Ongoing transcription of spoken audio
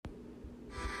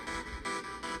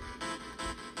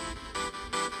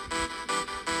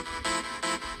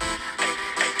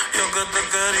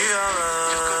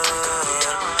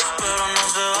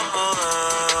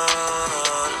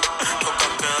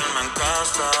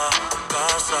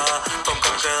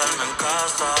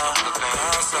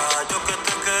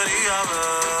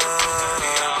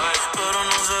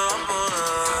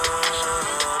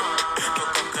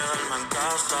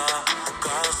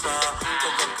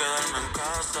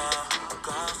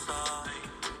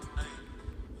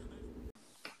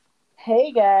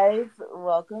Hey guys,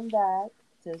 welcome back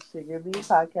to Sugar Bee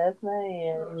Podcast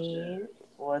Miami.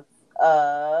 What's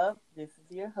up? This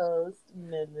is your host,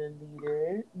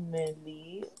 Milliliter.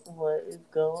 Millie, what is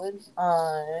going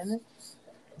on?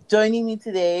 Joining me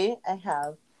today, I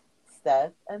have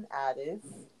Steph and Addis.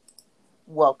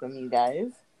 Welcome, you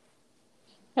guys.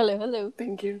 Hello, hello.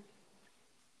 Thank you.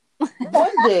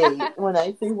 One day, when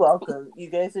I say welcome, you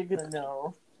guys are gonna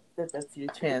know that that's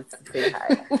your chance to say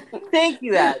hi. Thank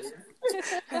you, Addis.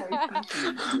 I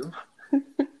appreciate you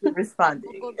for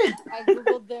responding. I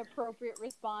googled the appropriate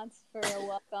response for a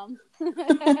welcome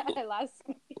last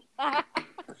week.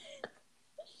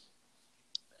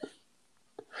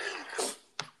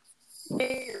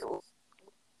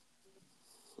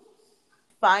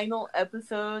 Final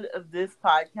episode of this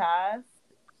podcast,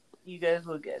 you guys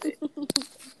will get it.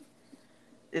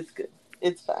 It's good.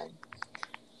 It's fine.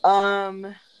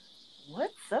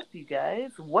 What's up, you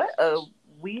guys? What a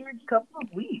weird couple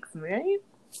of weeks, right?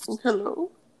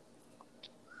 Hello.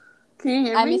 Can you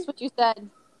hear me? I missed what you said.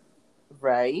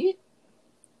 Right?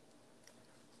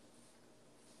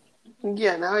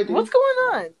 Yeah, now I do. What's going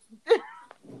on?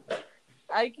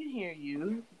 I can hear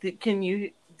you. Do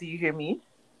you hear me?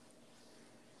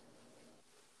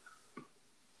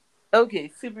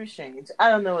 Okay, super strange. I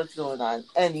don't know what's going on.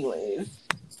 Anyways,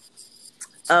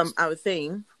 I was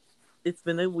saying it's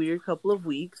been a weird couple of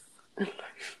weeks.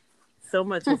 So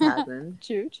much has happened.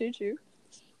 True.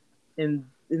 In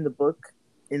the book,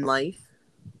 in life,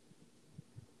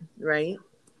 right?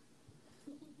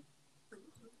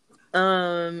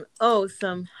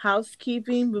 Some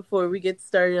housekeeping before we get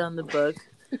started on the book.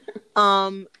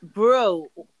 Bro,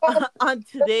 on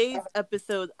today's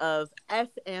episode of F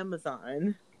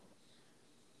Amazon,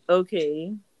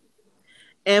 okay,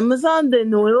 Amazon de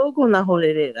nuevo con la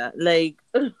joderera. Like,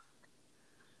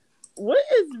 what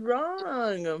is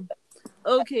wrong?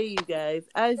 Okay, you guys,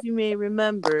 as you may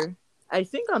remember, I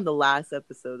think on the last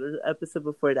episode or the episode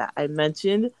before that, I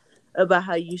mentioned about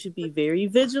how you should be very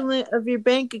vigilant of your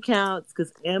bank accounts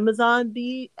because Amazon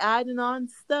be adding on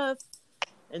stuff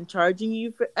and charging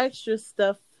you for extra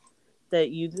stuff that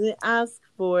you didn't ask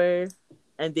for,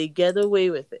 and they get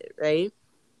away with it, right?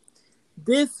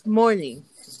 This morning,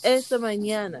 I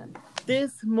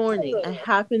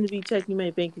happened to be checking my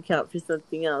bank account for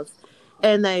something else,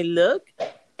 and I look,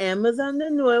 Amazon de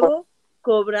nuevo,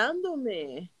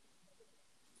 cobrándome.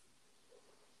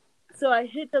 So I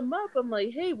hit them up. I'm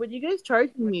like, hey, what are you guys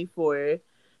charging me for?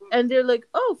 And they're like,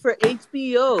 oh, for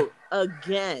HBO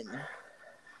again.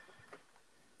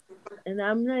 And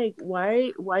I'm like,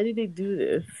 why did they do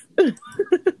this?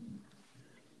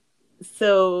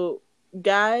 So,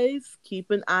 guys, keep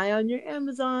an eye on your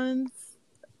Amazons,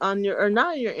 not on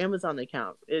your Amazon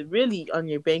account, really on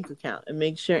your bank account, and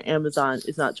make sure Amazon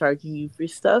is not charging you for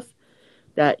stuff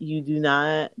that you do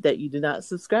not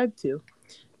subscribe to.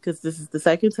 Because this is the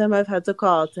second time I've had to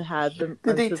call to have them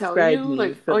Did they tell unsubscribe you, me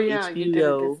like, from oh yeah, you did it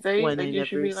HBO this day? when Like, I you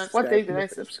should never be like, what day subscribed did in the I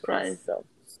first subscribe? place. So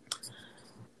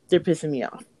they're pissing me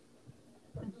off.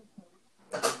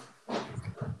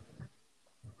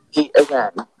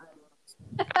 Again.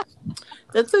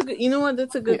 That's a good. You know what?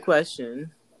 That's a good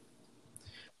question.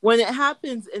 When it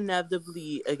happens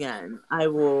inevitably again, I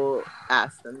will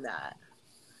ask them that.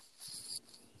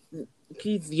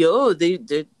 Cause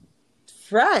they're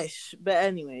fresh. But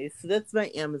anyways, so that's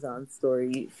my Amazon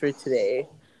story for today.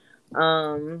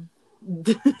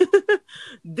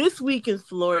 This week in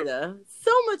Florida,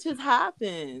 so much has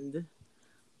happened.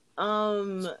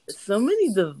 So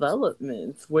many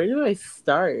developments. Where do I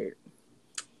start?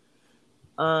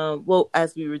 Well,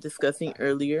 as we were discussing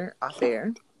earlier off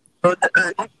air,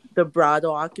 the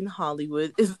Broadwalk in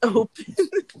Hollywood is open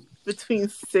between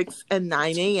 6 and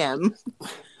 9 a.m.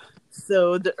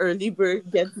 So the early bird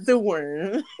gets the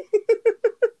worm.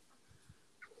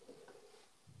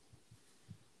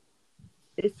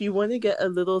 If you want to get a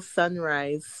little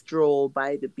sunrise stroll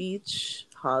by the beach,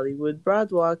 Hollywood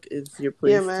Broadwalk is your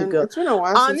place to go. It's been a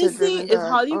while Honestly, since I've if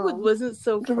Hollywood wasn't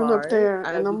so driven far, up there,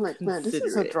 I and I'm would like, man, this is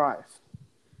consider a it. drive.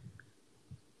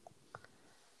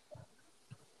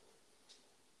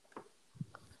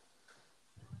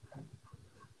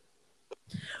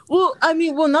 Well, I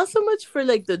mean, not so much for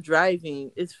like the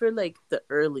driving. It's for like the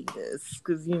earliness,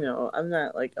 because I'm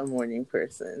not like a morning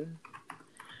person.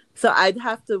 So I'd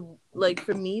have to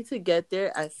for me to get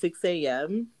there at 6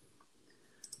 a.m.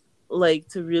 Like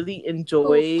to really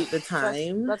enjoy the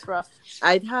time. That's rough.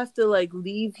 I'd have to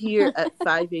leave here at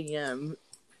 5 a.m.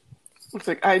 It's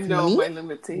like, I know my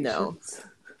limitations. No,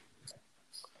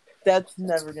 that's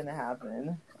never gonna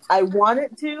happen. I want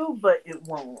it to, but it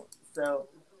won't. So.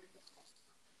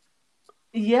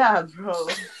 Yeah, bro.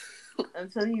 I'm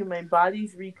telling you, my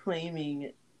body's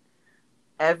reclaiming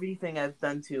everything I've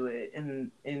done to it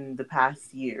in the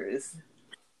past years.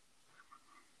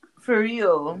 For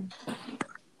real.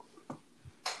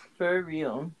 For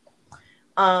real.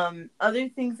 Other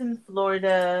things in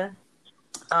Florida.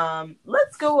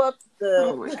 Let's go up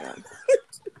Oh my god.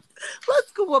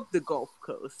 let's go up the Gulf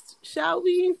Coast, shall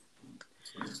we?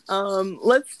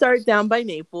 Let's start down by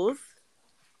Naples.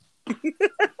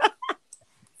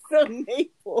 So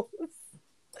Naples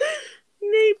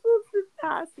this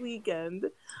past weekend.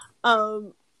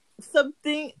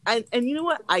 Something and you know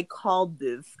what? I called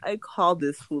this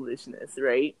foolishness,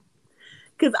 right?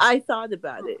 Because I thought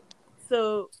about it.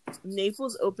 So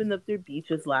Naples opened up their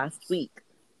beaches last week.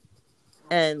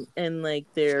 And like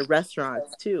their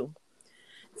restaurants too.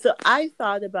 So I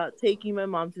thought about taking my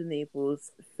mom to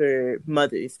Naples for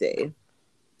Mother's Day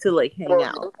to like hang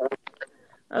out.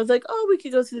 I was like, oh, we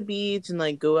could go to the beach and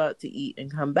like go out to eat and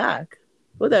come back.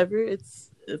 Whatever.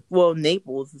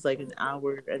 Naples is like an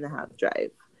hour and a half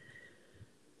drive.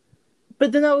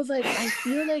 But then I was like, I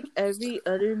feel like every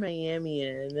other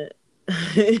Miamian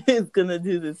is gonna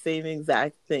do the same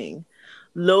exact thing.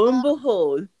 Lo and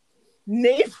behold,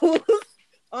 Naples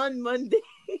on Monday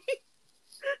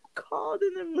called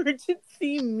an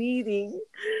emergency meeting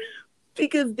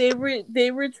because they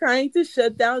were trying to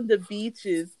shut down the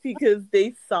beaches because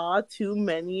they saw too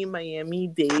many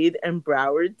Miami-Dade and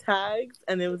Broward tags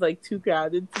and it was like too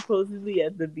crowded supposedly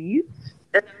at the beach.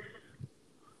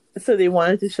 So they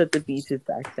wanted to shut the beaches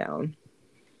back down.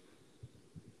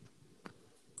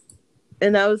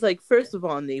 And I was like, first of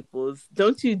all, Naples,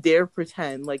 don't you dare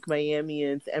pretend like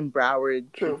Miamians and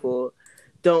Broward people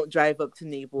don't drive up to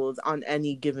Naples on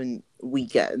any given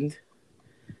weekend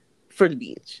for the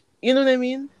beach. You know what I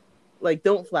mean? Like,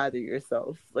 don't flatter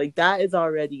yourself. Like, that is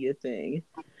already a thing.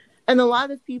 And a lot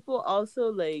of people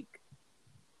also, like,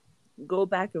 go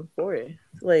back and forth.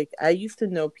 Like, I used to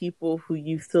know people who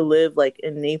used to live, like,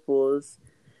 in Naples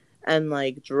and,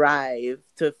 like, drive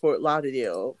to Fort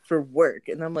Lauderdale for work.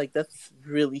 And I'm like, that's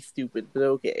really stupid, but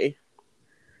okay.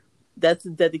 That's a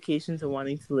dedication to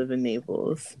wanting to live in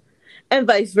Naples. And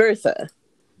vice versa.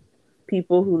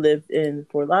 People who lived in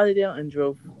Fort Lauderdale and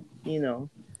drove,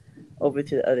 over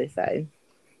to the other side.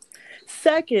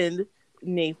 Second,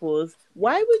 Naples,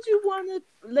 why would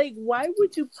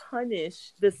you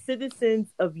punish the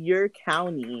citizens of your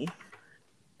county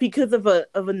because of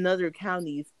another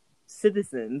county's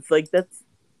citizens? Like, that's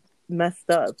messed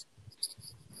up.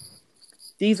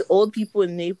 These old people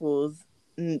in Naples,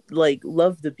 like,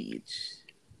 love the beach.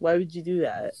 Why would you do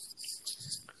that?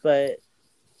 But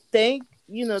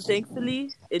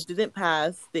thankfully, it didn't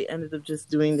pass. They ended up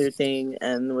just doing their thing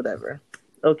and whatever.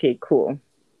 Okay, cool.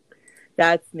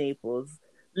 That's Naples.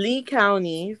 Lee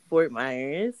County, Fort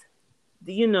Myers,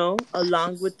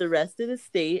 along with the rest of the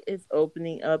state, is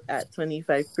opening up at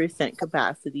 25%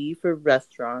 capacity for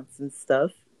restaurants and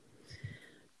stuff.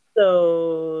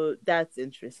 So that's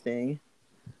interesting.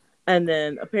 And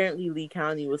then apparently Lee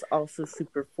County was also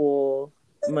super full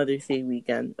Mother's Day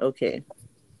weekend. Okay.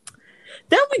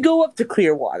 Then we go up to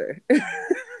Clearwater.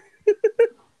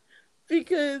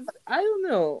 Because I don't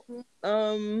know.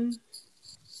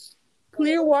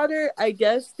 Clearwater, I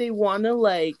guess they want to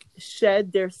like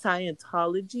shed their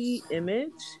Scientology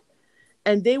image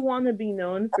and they want to be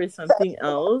known for something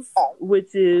else,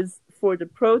 which is for the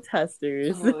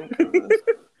protesters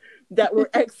that were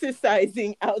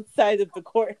exercising outside of the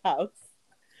courthouse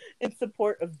in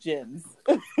support of gyms.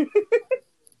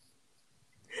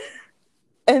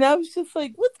 And I was just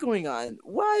like, what's going on?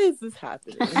 Why is this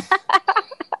happening?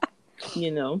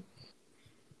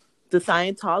 The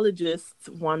Scientologists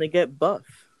want to get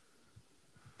buff.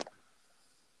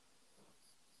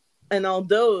 And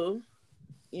although,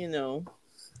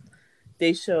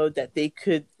 they showed that they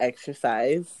could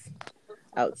exercise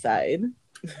outside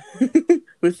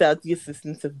without the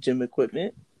assistance of gym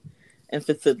equipment and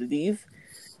facilities,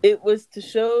 it was to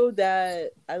show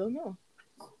that, I don't know,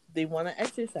 they want to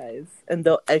exercise. And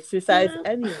they'll exercise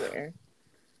anywhere,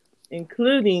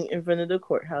 including in front of the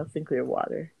courthouse in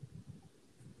Clearwater.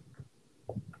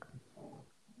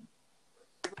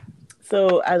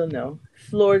 So, I don't know.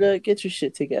 Florida, get your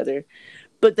shit together.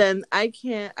 But then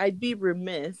I'd be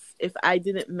remiss if I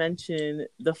didn't mention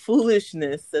the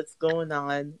foolishness that's going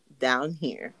on down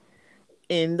here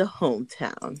in the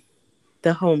hometown,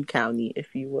 the home county,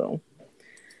 if you will.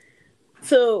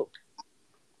 So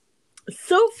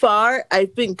far,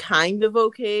 I've been kind of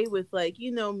okay with, like,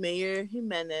 Mayor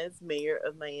Jimenez, mayor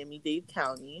of Miami-Dade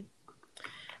County,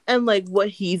 and, like, what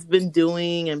he's been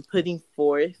doing and putting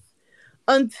forth.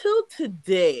 Until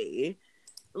today,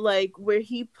 like where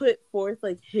he put forth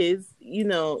like his,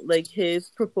 like his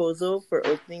proposal for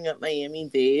opening up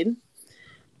Miami-Dade.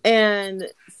 And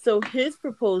so his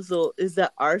proposal is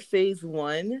that our phase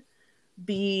 1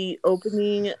 be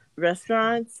opening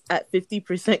restaurants at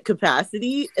 50%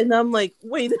 capacity. And I'm like,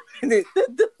 wait a minute,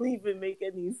 that doesn't even make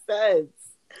any sense.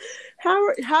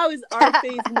 How is our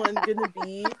phase 1 gonna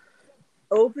be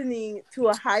opening to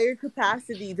a higher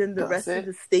capacity than the rest of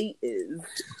the state is?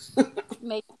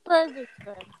 Makes perfect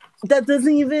sense. That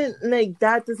doesn't even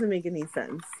that doesn't make any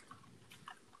sense.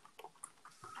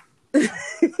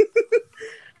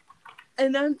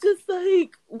 And I'm just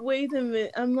like, wait a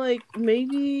minute. I'm like,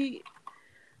 maybe.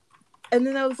 And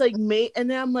then I was like, and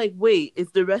then I'm like, wait,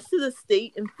 is the rest of the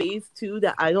state in phase 2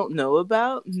 that I don't know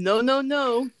about? No.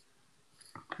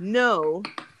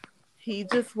 He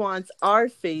just wants our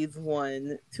phase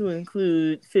 1 to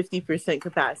include 50%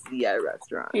 capacity at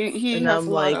restaurants. And I'm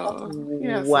like,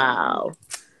 wow,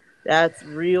 that's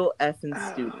real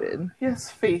effing stupid. He has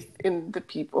faith in the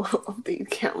people of Dade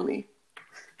County.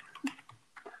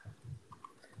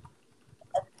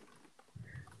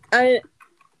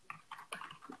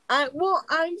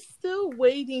 I'm still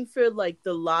waiting for like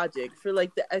the logic, for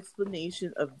like the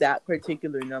explanation of that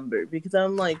particular number, because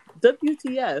I'm like,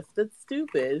 WTF, that's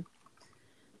stupid.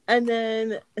 And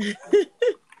then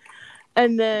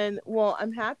well,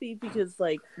 I'm happy because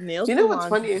like nail salons. What's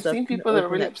funny? I've seen people that are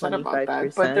really upset about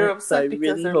that, but they're upset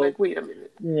because they're like, wait a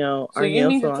minute. So our you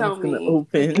mean to tell me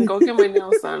I can go get my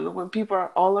nails done when people are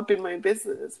all up in my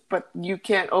business, but you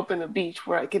can't open a beach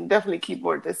where I can definitely keep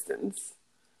more distance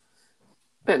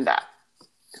than that.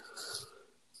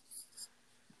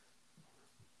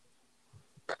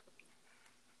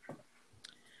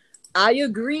 I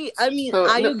agree. I mean,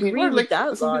 I agree with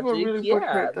that logic. People are really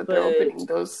hurt that they're opening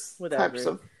those types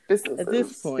of businesses at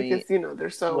this point, because they're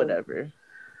so whatever.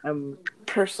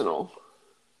 Personal.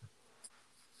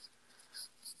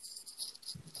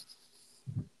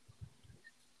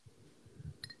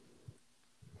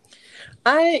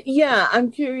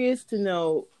 I'm curious to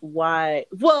know why.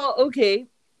 Well, okay.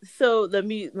 So let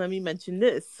me mention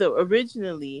this. So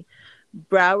originally,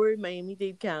 Broward,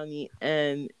 Miami-Dade County,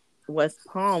 and West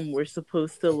Palm were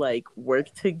supposed to like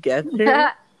work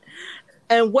together.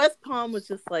 And West Palm was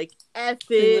just like, F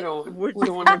it. We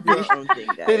don't want to do our own thing,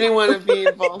 guys. They didn't want to be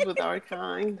involved with our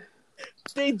kind.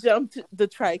 They jumped the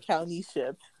Tri-County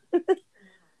ship.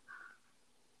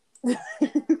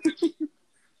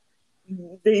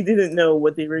 They didn't know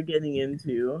what they were getting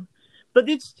into. But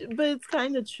it's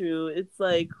kind of true. It's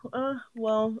like,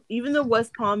 well, even though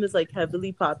West Palm is like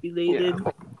heavily populated,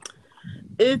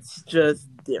 it's just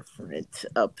different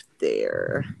up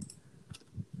there.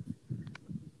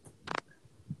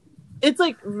 It's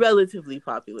like relatively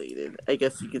populated, I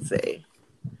guess you could say,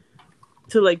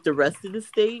 to like the rest of the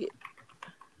state.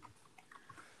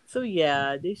 So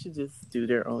yeah, they should just do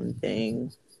their own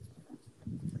thing.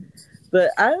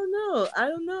 But I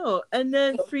don't know. And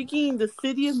then freaking the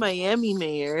city of Miami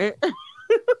mayor,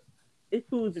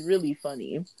 who's really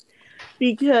funny,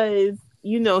 because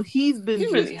he's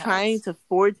been trying to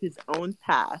forge his own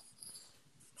path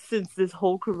since this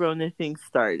whole Corona thing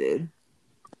started.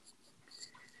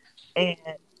 And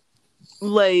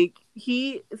like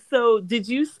did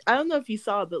you? I don't know if you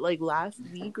saw, but like last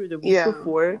week or the week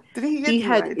before, he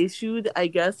had issued, I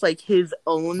guess, like his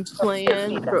own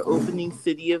plan for opening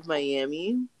city of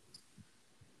Miami.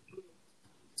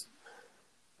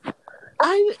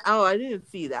 I didn't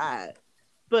see that,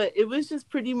 but it was just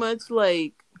pretty much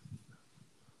like,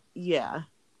 which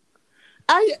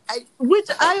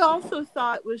I also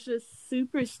thought was just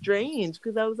super strange,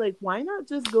 because I was like, why not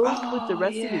just go with the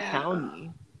rest of the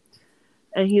county?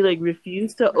 And he like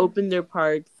refused to open their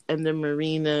parks and their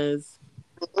marinas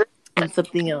and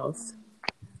something else.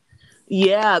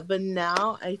 Yeah, but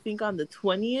now I think on the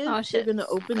 20th they're gonna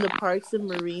open the parks and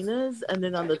marinas, and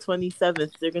then on the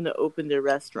 27th they're gonna open their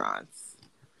restaurants.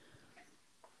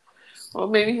 Well,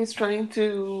 maybe he's trying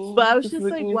to. But I was just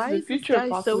like, why is this guy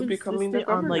so insistent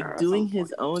on like doing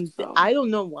his own thing? I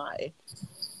don't know why.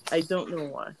 I don't know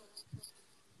why.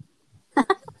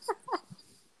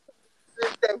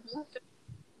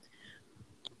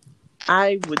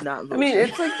 I would not vote. I mean,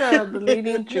 it's like the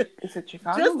lady in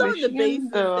Chicago, just on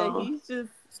Michigan, the basis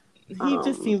that he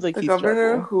just seems like the he's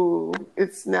governor trouble. who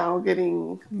is now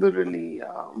getting literally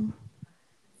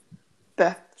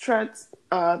death threats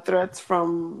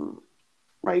from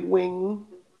right-wing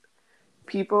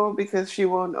people because she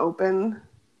won't open.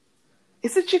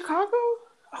 Is it Chicago?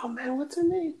 Oh man, what's her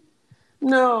name?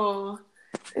 No,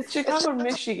 it's Chicago,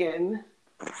 Michigan.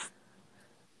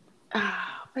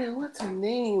 Man, what's her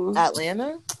name?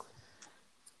 Atlanta?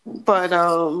 But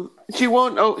she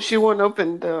won't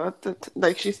open the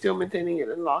like she's still maintaining it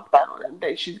in lockdown, and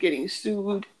then she's getting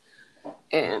sued,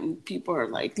 and people are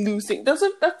like losing. That's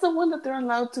the one that they're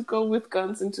allowed to go with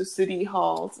guns into city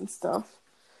halls and stuff,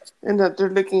 and that they're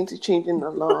looking into changing the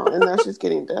law, and now she's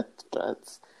getting death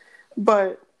threats.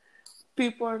 But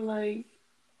people are like,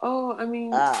 oh, I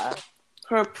mean, Ah,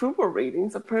 her approval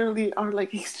ratings apparently are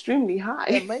like extremely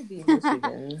high. that might be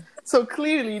Michigan. So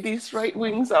clearly, these right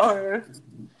wings are,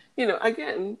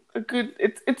 again, a good.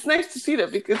 It's nice to see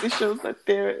that because it shows that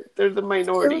they're the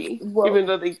minority, Well, even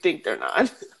though they think they're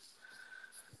not.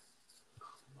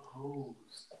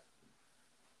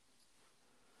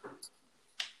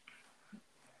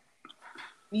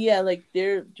 yeah, like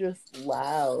they're just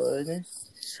loud.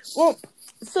 Well,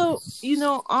 so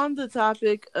on the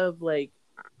topic of like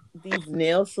these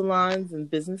nail salons and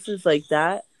businesses like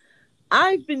that,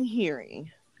 I've been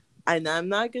hearing, and I'm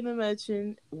not gonna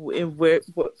mention in what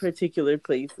particular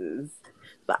places,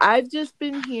 but I've just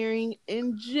been hearing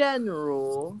in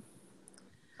general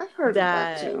I've heard of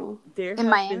that that too. there In have been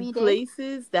Miami-Dade?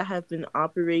 places that have been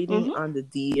operating Mm-hmm. on the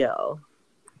DL.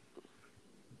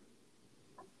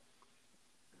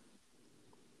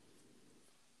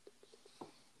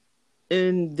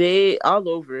 And they all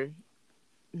over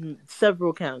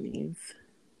several counties.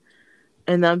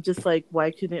 And I'm just like,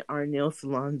 why couldn't our nail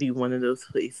salon be one of those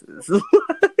places?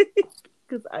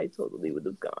 Because I totally would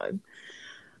have gone.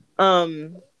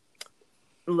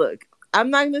 Look, I'm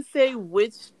not gonna say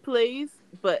which place,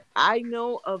 but I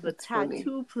know of a That's funny.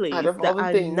 tattoo Out place of all that the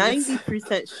I'm things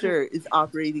 90% sure is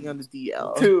operating on the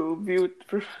DL. to view,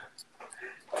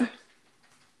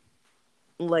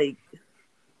 Like,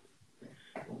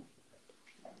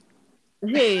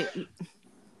 hey,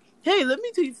 hey, let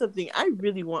me tell you something. I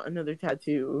really want another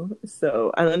tattoo,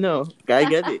 so I don't know. Gotta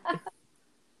get it.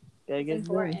 Gotta get it done.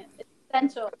 Important. It's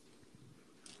essential.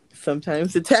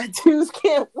 Sometimes the tattoos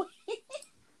can't wait.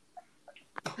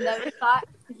 Never thought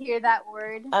to hear that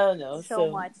word I don't know.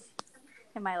 so much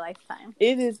in my lifetime.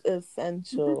 It is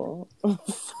essential.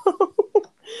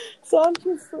 so I'm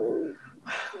just like,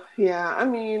 yeah. I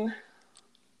mean,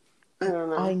 I don't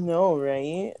know. I know,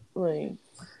 right? Like,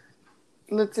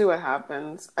 Let's see what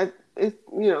happens.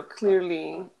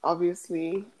 Clearly,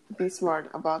 obviously, be smart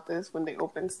about this when they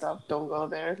open stuff. Don't go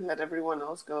there. Let everyone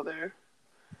else go there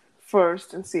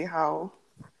first and see how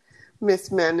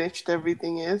mismanaged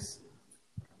everything is.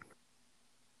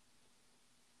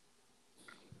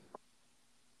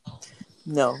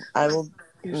 no, I will.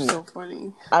 You're so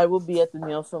funny. I will be at the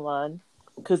nail salon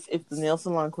because if the nail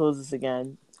salon closes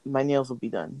again, my nails will be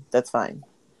done. That's fine.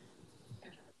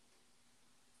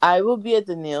 I will be at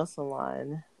the nail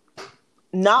salon,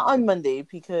 not on Monday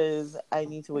because I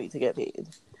need to wait to get paid.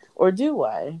 Or do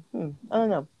I? I don't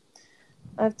know.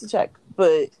 I have to check.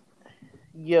 But,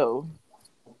 yo,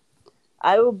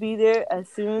 I will be there as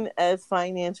soon as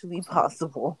financially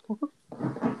possible.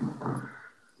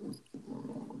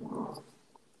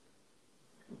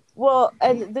 Well,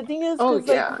 and the thing is, Oh because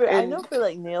like yeah, I and know for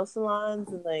like nail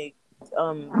salons and like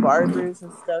barbers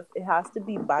and stuff, it has to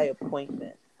be by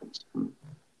appointment,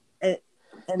 and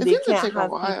it's they gonna can't take a have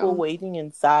people while. waiting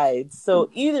inside. So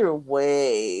either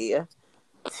way,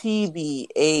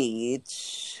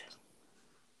 TBH.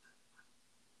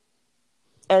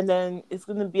 And then it's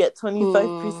gonna be at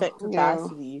 25% Yeah.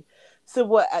 capacity. So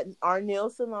what at our nail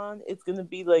salon, it's gonna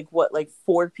be like what, like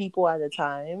 4 people at a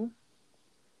time?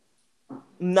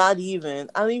 Not even.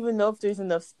 I don't even know if there's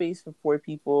enough space for 4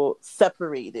 people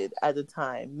separated at a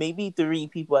time. Maybe 3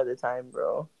 people at a time,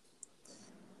 bro.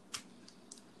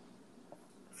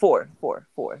 Four.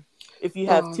 If you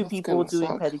have Oh, two that's people gonna doing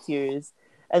suck. pedicures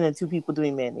and then 2 people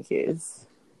doing manicures.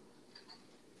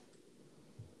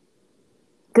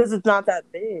 Because it's not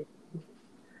that big.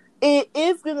 It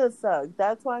is gonna suck.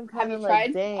 That's why I'm Have kind you of like,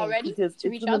 tried dang, already because to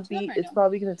reach out to them or it's no?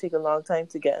 probably gonna take a long time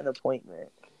to get an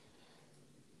appointment.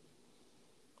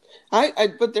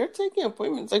 But they're taking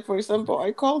appointments. Like for example,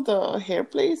 I called the hair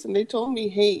place and they told me,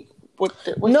 hey, what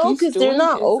No, he's because they're doing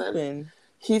not is that open.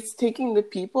 he's taking the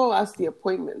people as the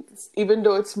appointments, even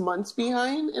though it's months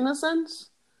behind in a sense.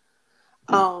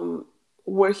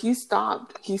 Where he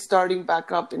stopped, he's starting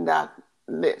back up in that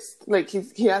list. Like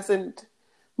he hasn't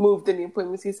moved any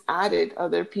appointments. He's added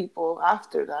other people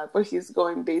after that, but he's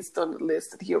going based on the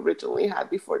list that he originally had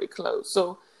before they closed.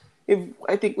 So if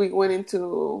I think we went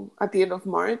into at the end of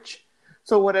March,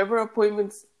 so whatever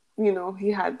appointments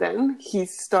he had then,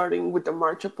 he's starting with the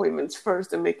March appointments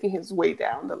first and making his way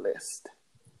down the list.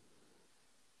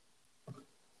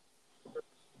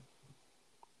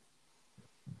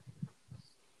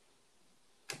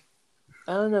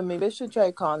 I don't know. Maybe I should try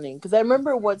calling because I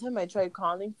remember one time I tried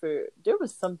calling for. There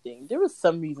was some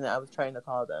reason I was trying to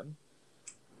call them,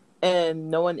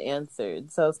 and no one answered.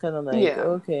 So I was kind of like, Yeah.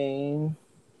 okay,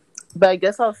 but I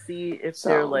guess I'll see if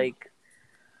they're So like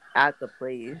at the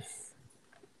place.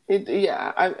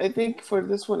 I think for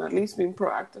this one, at least being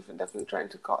proactive and definitely trying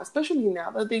to call, especially now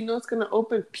that they know it's gonna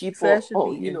open. So that People,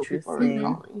 should be people are already Mm-hmm.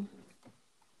 interesting. calling.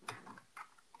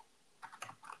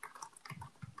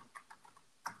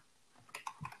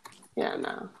 Yeah,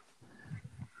 no.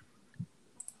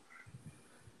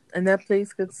 And that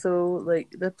place gets so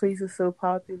that place is so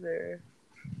popular.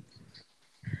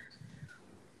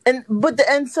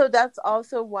 And so that's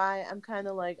also why I'm kind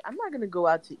of like I'm not gonna go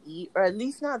out to eat, or at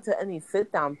least not to any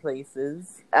sit down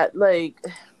places. At like,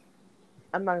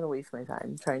 I'm not gonna waste my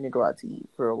time trying to go out to eat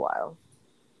for a while.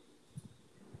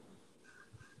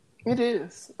 It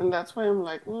is, and that's why I'm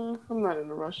like, I'm not in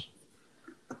a rush.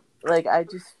 Like I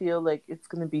just feel like it's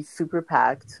gonna be super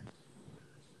packed.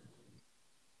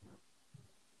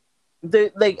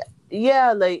 Exactly.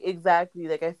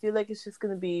 Like I feel like it's just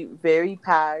gonna be very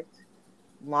packed,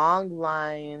 long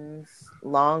lines,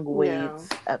 long Yeah, waits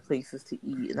at places to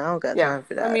eat, and I don't got yeah. time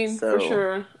for I that. mean, for So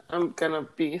sure, I'm gonna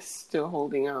be still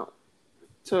holding out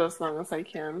to as long as I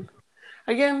can.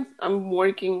 Again, I'm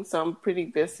working, so I'm pretty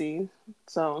busy.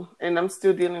 So, and I'm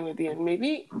still dealing with Ian.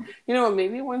 Maybe,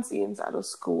 maybe once Ian's out of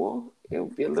school, it will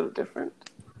be a little different.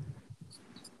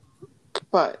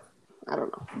 But I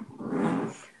don't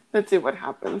know. Let's see what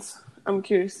happens. I'm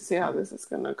curious to see how this is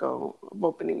going to go of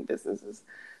opening businesses,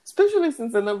 especially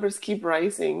since the numbers keep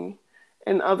rising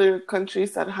and other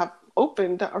countries that have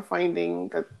opened are finding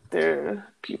that their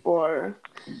people are,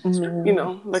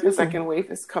 like a second wave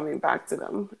is coming back to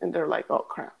them and they're like, oh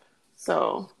crap.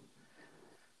 So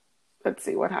let's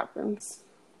see what happens.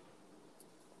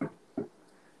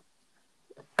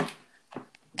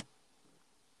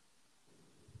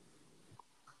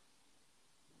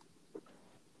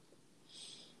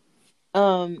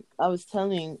 I was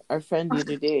telling our friend the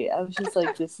other day, I was just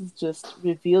like, this is just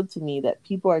revealed to me that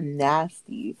people are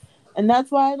nasty. And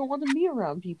that's why I don't want to be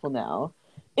around people now.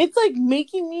 It's like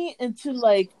making me into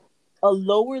like a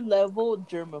lower level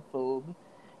germaphobe.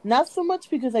 Not so much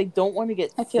because I don't want to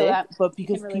get I feel sick, that. but I can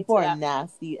because relate people to are that.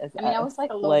 nasty as I mean, I F. was like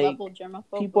a low Like, level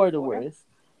germaphobe people are the before, worst.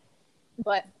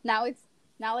 but now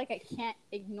like I can't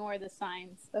ignore the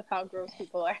signs of how gross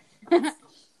people are.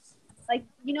 Like,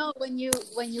 when you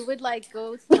would like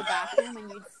go to the bathroom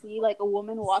and you'd see like a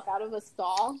woman walk out of a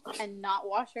stall and not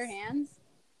wash her hands,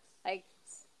 like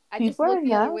I just People are look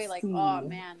the other way like, oh nasty.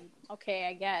 man, okay,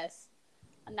 I guess.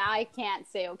 Now I can't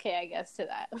say okay, I guess to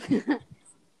that.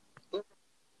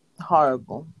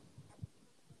 Horrible.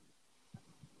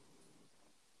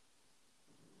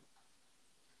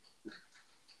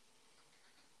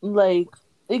 Like,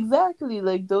 exactly.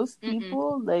 Like, those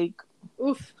people, like,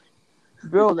 Oof.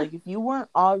 bro, like if you weren't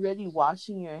already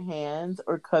washing your hands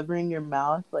or covering your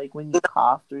mouth, like when you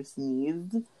coughed or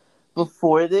sneezed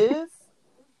before this,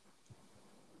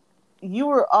 you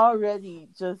were already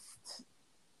just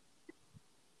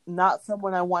not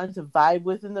someone I wanted to vibe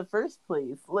with in the first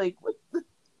place. Like, what the...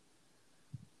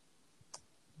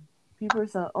 People are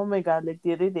saying, oh my god, like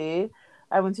the other day,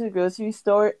 I went to the grocery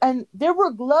store and there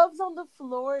were gloves on the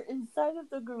floor inside of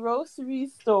the grocery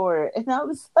store. And I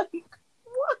was like,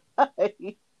 why?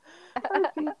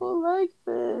 Are people like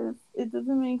this? It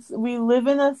doesn't make sense. We live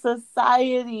in a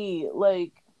society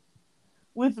like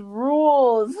with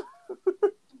rules.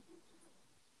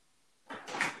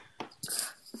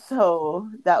 So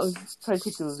that was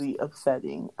particularly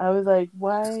upsetting. I was like,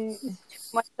 why? Too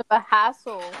much of a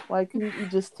hassle. Why couldn't you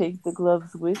just take the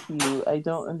gloves with you? I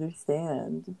don't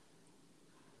understand.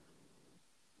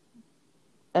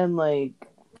 And like,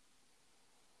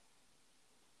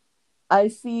 I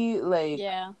see like,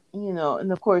 Yeah.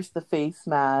 And of course the face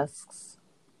masks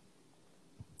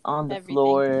on the Everything.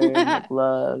 floor and the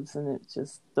gloves and it's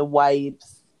just the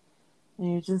wipes.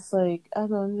 And you're just like, I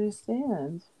don't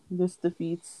understand. This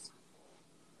defeats.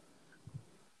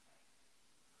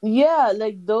 Yeah,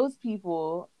 like those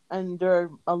people, and there are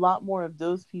a lot more of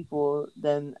those people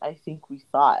than I think we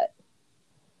thought.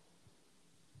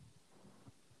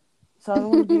 So I don't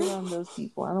want to be around those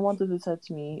people. I don't want them to touch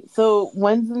me. So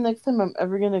when's the next time I'm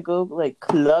ever gonna go like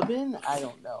clubbing? I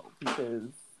don't know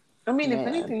because I mean, if man,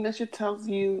 anything, that should tell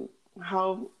you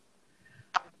how man,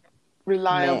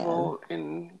 reliable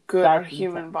and good our that's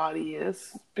human intense. body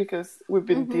is because we've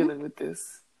been dealing with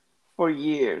this for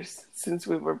years since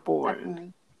we were born.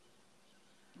 Definitely.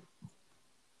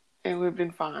 And we've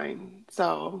been fine.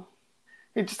 So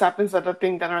it just happens that the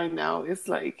thing that right now is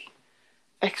like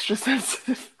extra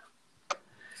sensitive.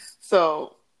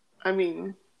 So I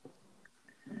mean,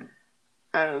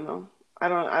 I don't know.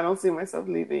 I don't see myself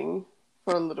leaving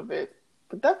for a little bit,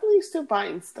 but definitely still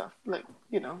buying stuff like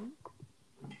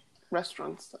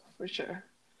restaurant stuff for sure.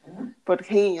 But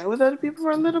hanging out with other people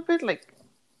for a little bit, like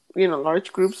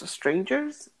large groups of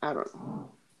strangers. I don't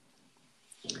know.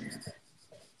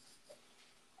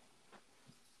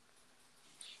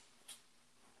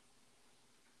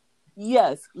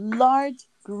 Yes, large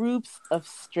groups of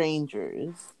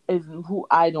strangers is who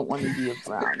I don't want to be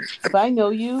around. If I know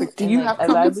you Like, do and you like have I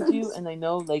common vibe with you sense? and I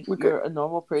know like We're good. you're a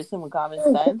normal person with common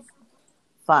sense,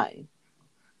 fine.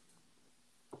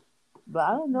 But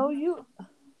I don't know you.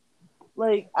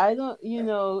 Like I don't, you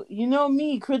know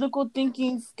me. Critical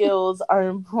thinking skills are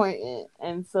important,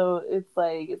 and so it's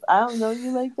like if I don't know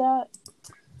you like that,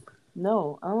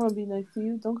 no, I don't want to be next to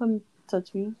you. Don't come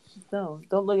touch me. No,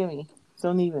 don't look at me.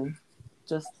 Don't even.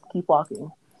 Just keep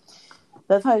walking.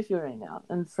 That's how I feel right now,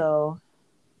 and so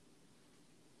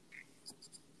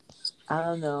I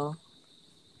don't know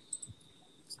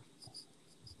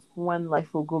when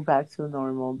life will go back to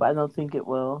normal, but I don't think it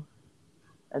will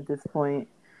at this point.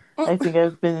 I think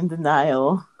I've been in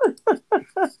denial.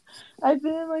 I've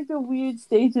been in like the weird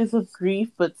stages of grief,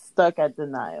 but stuck at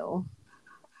denial.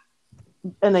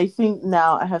 And I think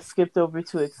now I have skipped over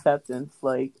to acceptance.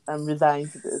 Like I'm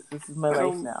resigned to this. This is my I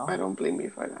life don't. now. I don't blame you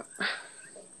for that.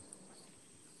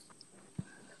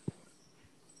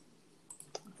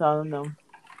 So I don't know.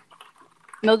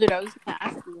 Mildred, I was gonna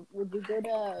ask you, would you go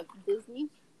to Disney?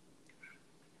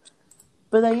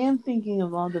 But I am thinking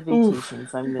of all the Oof.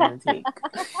 vacations I'm gonna take.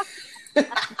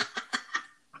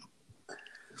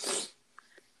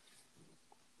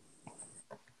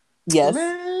 Yes.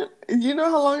 Man, you know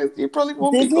how long you probably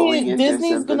won't be going into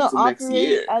Disney's acceptance gonna till next operate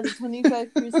year. at a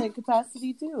 25%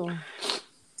 capacity too.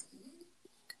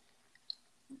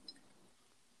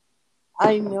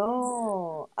 I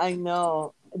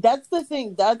know. That's the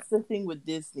thing. That's the thing with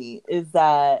Disney is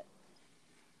that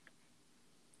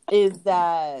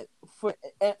for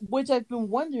which I've been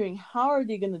wondering how are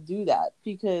they going to do that,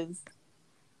 because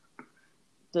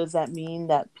does that mean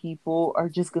that people are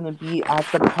just going to be at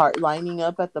the park lining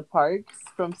up at the parks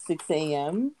from 6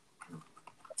 a.m.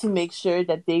 to make sure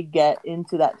that they get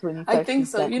into that I think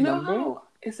so. 25% You know number? how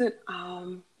is it?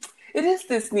 It is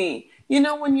Disney. You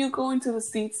know when you go into the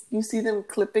seats, you see them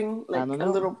clipping I like don't a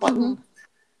know. little button.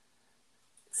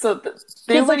 So they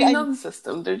Because like already know the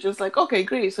system. They're just like, okay,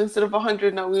 great. So instead of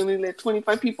 100, now we only let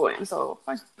 25 people in. So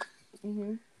fine.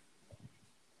 mm-hmm.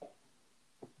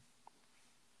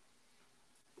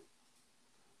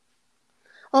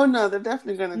 Oh no, they're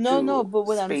definitely gonna No, do but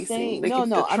what I'm spacing. saying, Like if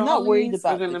the no, I'm not worried trolleys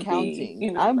are about the gonna be,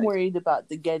 counting. I'm like worried about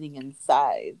the getting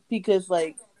inside because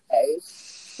like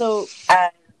so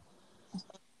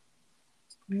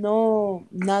no,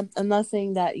 not I'm not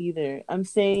saying that either. I'm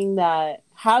saying that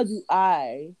how do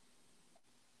I,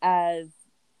 as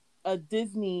a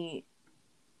Disney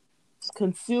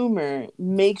consumer,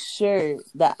 make sure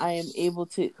that I am able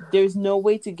to, there's no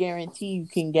way to guarantee you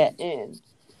can get in.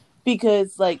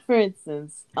 Because like for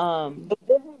instance,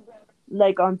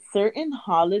 like on certain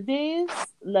holidays,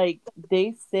 like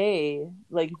they say,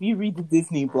 like if you read the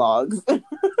Disney blogs,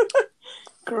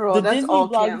 girl, the that's Disney all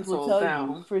blogs will canceled tell you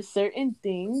now. for certain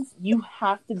things you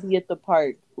have to be at the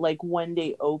park like when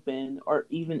they open or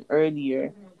even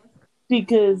earlier,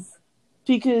 because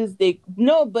they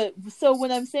no but so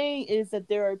what I'm saying is that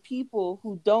there are people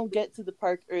who don't get to the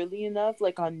park early enough,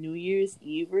 like on New Year's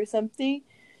Eve or something,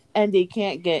 and they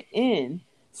can't get in.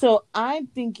 So I'm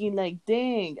thinking like,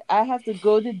 dang, I have to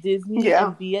go to Disney Yeah.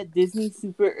 and be at Disney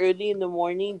super early in the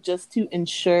morning just to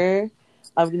ensure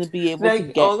I'm gonna be able to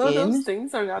Like get all of those in.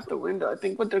 things are out the window. I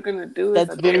think what they're gonna do is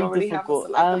That's that they very already have a difficult. I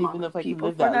select don't even amount know if of I can people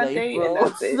live for that that life, day, and bro.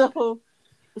 that's it.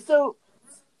 So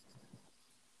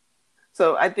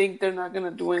So I think they're not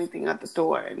gonna do anything at the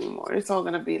door anymore. It's all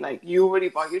gonna be like, you already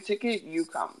bought your ticket, you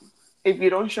come. If you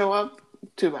don't show up,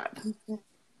 too bad.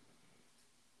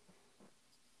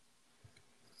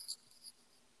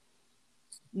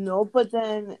 no, but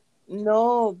then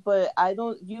no, but I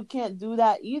don't. You can't do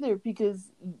that either because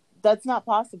that's not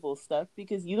possible, Steph.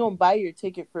 Because you don't buy your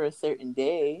ticket for a certain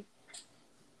day.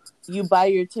 You buy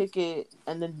your ticket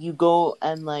and then you go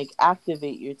and like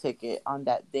activate your ticket on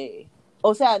that day.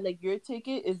 Oh, sad. Like your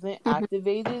ticket isn't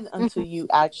activated until you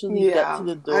actually get to Yeah,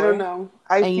 the I don't door, know.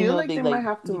 I and feel like they they might like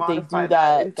have to they do modify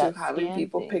that into that having scan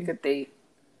people pick a thing. date.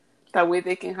 That way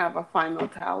they can have a final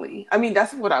tally. I mean,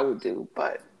 that's what I would do,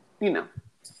 but you know,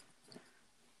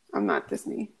 I'm not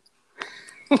Disney.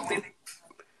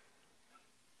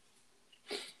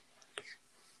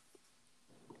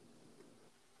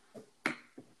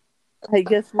 I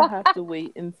guess we'll have to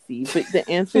wait and see. But the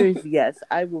answer is yes.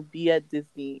 I will be at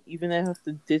Disney, even if I have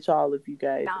to ditch all of you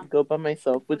guys and go by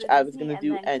myself, which I was gonna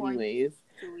do anyways,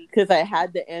 because I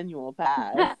had the annual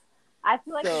pass. I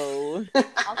feel like So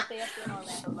I'll stay up in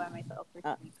Orlando by myself for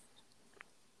 2 weeks.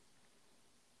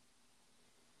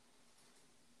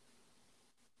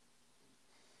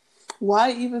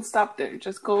 Why even stop there?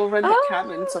 Just go rent a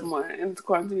cabin somewhere and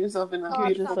quarantine yourself in a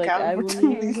beautiful cabin. I wouldn't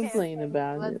even complain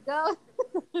about it. Let's go.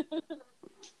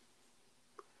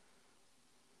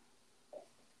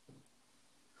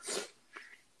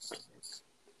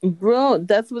 Bro,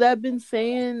 that's what I've been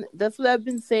saying. That's what I've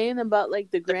been saying about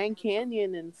like the Grand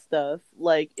Canyon and stuff.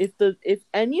 Like if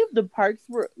any of the parks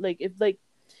were like if I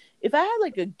had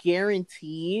like a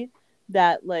guarantee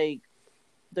that like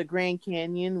the Grand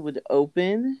Canyon would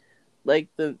open, like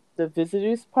the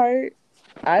visitors part,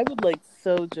 I would like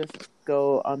so just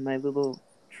go on my little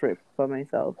trip by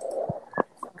myself,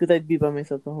 because I'd be by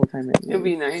myself the whole time anyway. It'd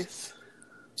be nice.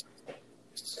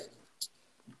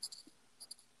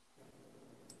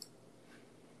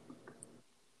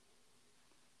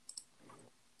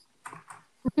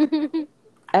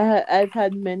 I've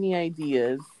had many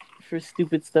ideas for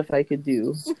stupid stuff I could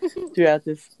do throughout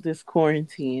this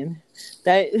quarantine.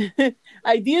 That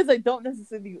ideas I don't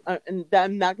necessarily and that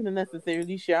I'm not going to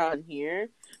necessarily share on here,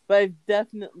 but I've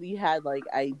definitely had like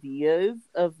ideas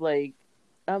of like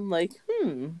I'm like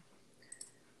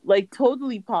like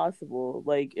totally possible.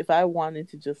 Like if I wanted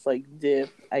to just like dip,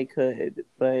 I could.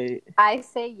 But I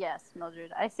say yes,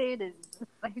 Mildred. I say it is.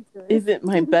 Isn't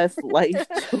my best life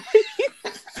choice?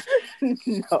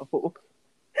 No.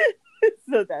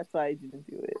 So that's why I didn't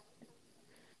do it.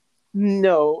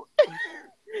 No.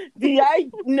 The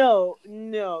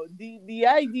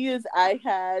ideas I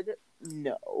had,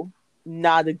 no.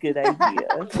 Not a good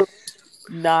idea.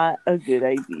 Not a good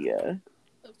idea.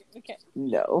 Okay.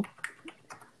 No.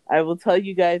 I will tell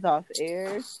you guys off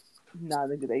air, not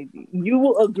a good idea. You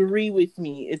will agree with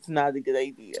me, it's not a good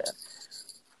idea.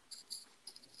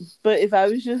 But if I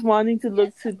was just wanting to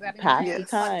look to pass the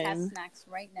time, snacks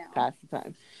right now. Pass the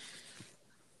time.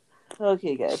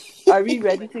 Okay, guys. Are we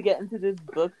ready to get into this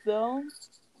book, though?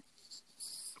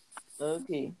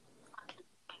 Okay.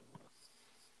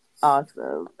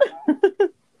 Awesome.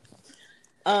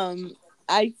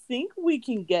 I think we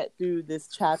can get through this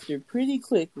chapter pretty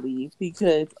quickly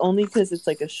because it's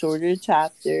like a shorter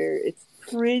chapter. It's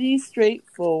pretty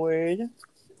straightforward.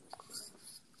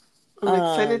 I'm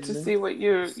excited to see what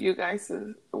you guys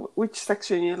which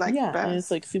section you like best. And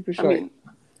it's like super short. I mean,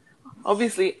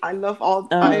 obviously, I love all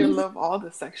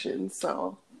the sections.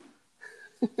 So,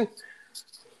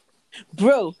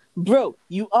 bro,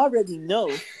 you already know.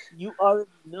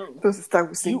 Does it start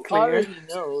with Sinclair?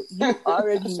 You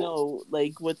already know.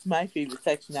 Like, what's my favorite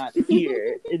section out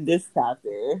here in this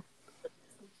chapter?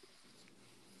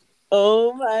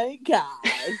 Oh my god!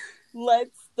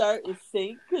 Let's start with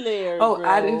St. Clair. Oh, bro.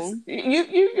 Addis,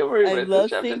 you were read the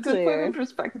chapter. St. To put Clair. in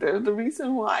perspective, the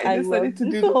reason why I decided to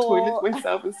do the toilet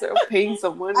myself instead of paying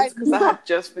someone is because I had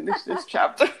just finished this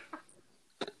chapter.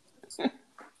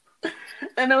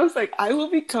 And I was like, I will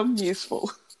become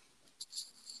useful.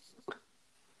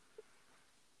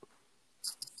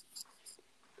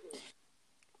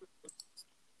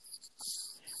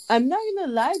 I'm not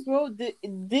gonna lie, bro.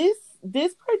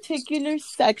 This particular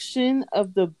section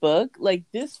of the book, like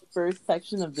this first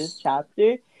section of this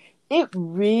chapter, it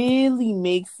really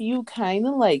makes you kind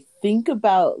of like think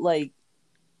about like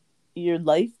your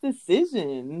life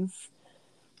decisions.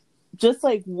 Just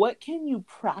like, what can you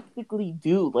practically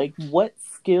do? Like, what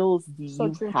skills do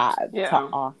you have to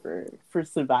offer for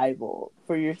survival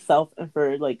for yourself and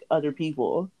for like other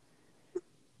people?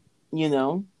 You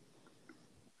know?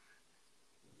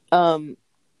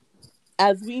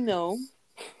 As we know,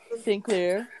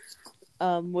 Sinclair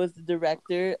was the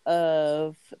director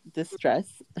of Distress,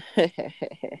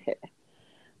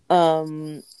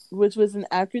 which was an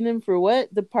acronym for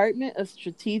what? Department of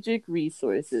Strategic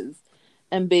Resources.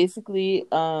 And basically,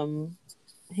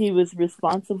 he was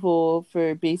responsible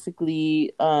for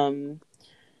basically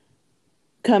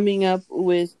coming up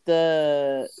with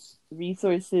the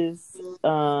resources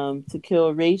to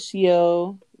kill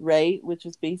ratio, right? Which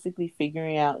is basically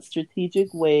figuring out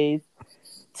strategic ways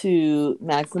to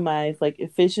maximize like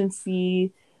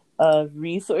efficiency of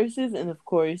resources and of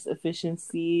course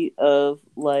efficiency of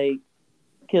like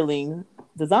killing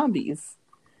the zombies.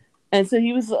 And so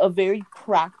he was a very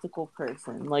practical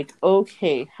person. Like,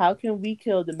 okay, how can we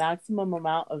kill the maximum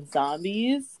amount of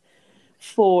zombies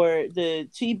for the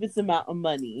cheapest amount of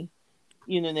money?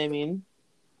 You know what I mean?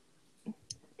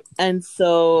 And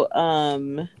so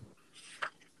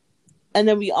And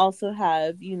then we also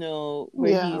have,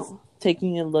 where Yeah. he's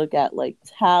taking a look at like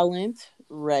talent,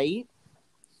 right?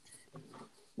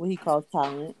 What he calls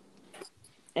talent,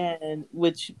 and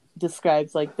which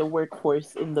describes like the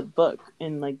workforce in the book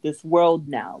in like this world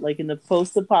now, like in the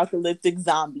post-apocalyptic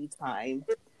zombie time.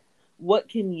 What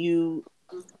can you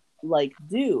like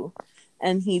do?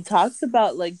 And he talks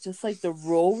about like just like the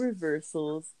role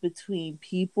reversals between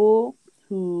people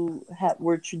who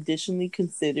were traditionally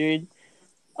considered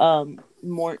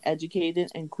more educated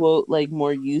and quote like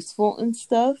more useful and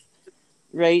stuff,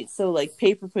 right? So like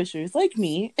paper pushers like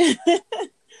me.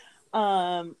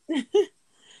 um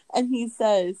and he's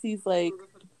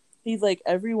like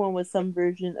everyone was some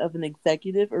version of an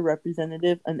executive or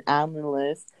representative, an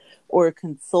analyst or a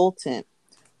consultant,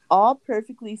 all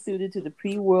perfectly suited to the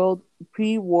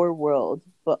pre-war world,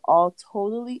 but all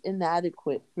totally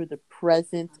inadequate for the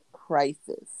present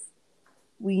crisis.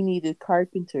 We needed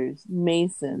carpenters,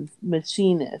 masons,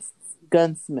 machinists,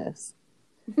 gunsmiths.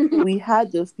 We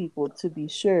had those people to be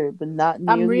sure, but not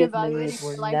I'm nearly as many as reevaluating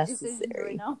were my life decisions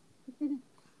right necessary. now.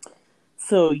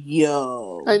 So,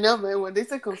 yo, I know, man. When they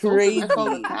said consultant, I felt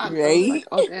crazy, attacked. I was right? like,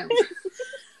 oh, damn.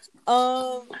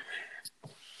 Um,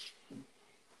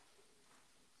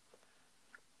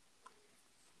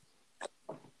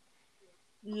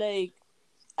 like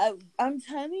I'm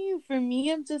telling you, for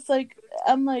me,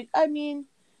 I mean,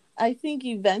 I think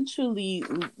eventually,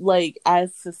 like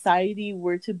as society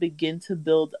were to begin to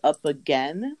build up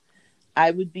again,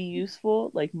 I would be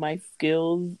useful. Like my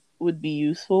skills would be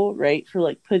useful, right? For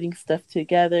like putting stuff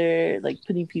together, like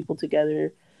putting people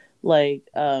together, like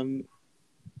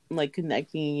like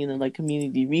connecting, like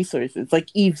community resources, like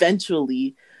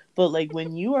eventually. But like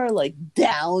when you are like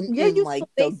down Yeah, in you like so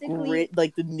the basically grit,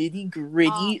 like the nitty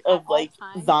gritty at of all like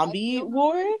times, I zombie feel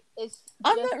war, it's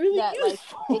I'm just not really that like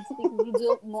it's because useful. you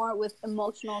deal more with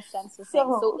emotional sense of things.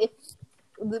 So So if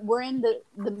we're in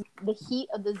the heat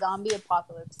of the zombie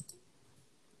apocalypse,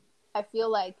 I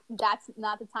feel like that's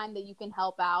not the time that you can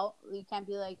help out. You can't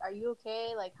be like, "Are you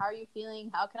okay? Like, how are you feeling?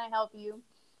 How can I help you?"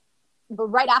 But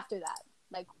right after that,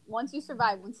 like once you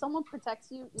survive, when someone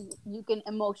protects you, you can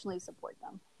emotionally support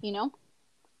them. You know?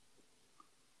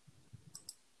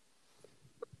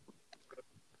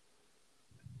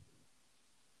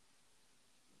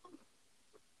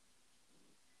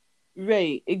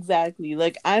 right, exactly.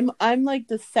 Like I'm like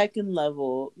the second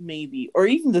level, maybe, or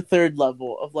even the third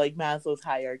level of like Maslow's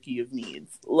hierarchy of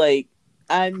needs. Like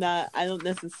I don't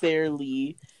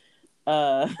necessarily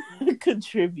uh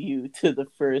contribute to the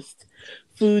first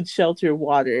food, shelter,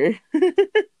 water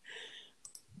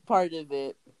part of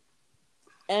it.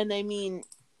 And I mean,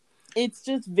 it's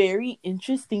just very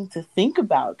interesting to think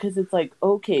about because it's like,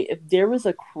 okay, if there was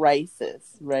a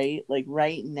crisis, right? Like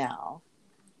right now,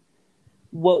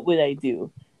 what would I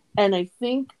do? And I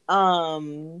think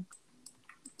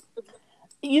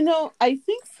I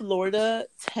think Florida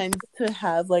tends to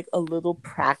have like a little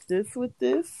practice with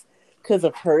this because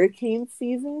of hurricane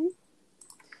season.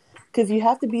 Because you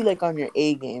have to be like on your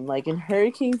A game. Like in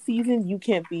hurricane season, you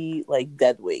can't be like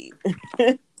dead weight,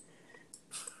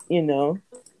 you know?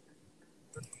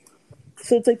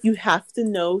 So it's like you have to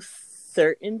know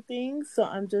certain things. So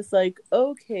I'm just like,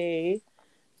 okay,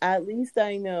 at least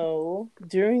I know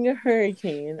during a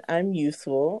hurricane, I'm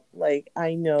useful. Like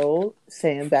I know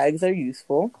sandbags are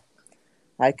useful.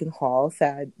 I can haul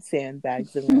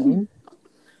sandbags around.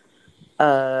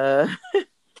 Uh,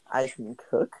 I can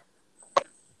cook.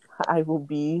 I will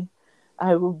be,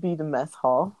 I will be the mess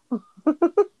hall.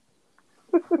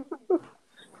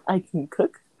 I can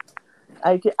cook.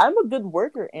 I'm a good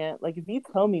worker, Aunt. Like if you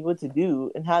tell me what to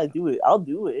do and how to do it, I'll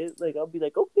do it. Like I'll be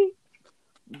like, okay,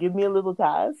 give me a little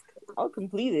task, I'll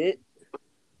complete it.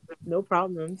 No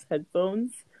problems.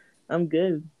 Headphones, I'm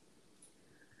good.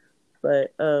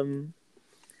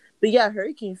 But yeah,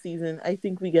 hurricane season. I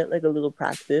think we get like a little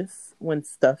practice when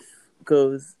stuff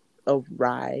goes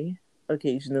awry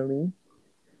occasionally.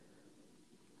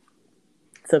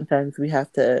 Sometimes we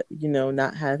have to,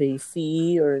 not have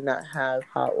AC or not have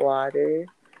hot water,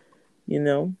 you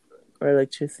know, or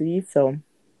electricity. So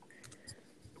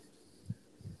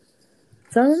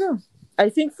I don't know. I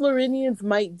think Floridians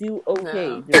might do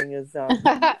okay No. during a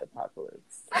zombie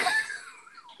apocalypse.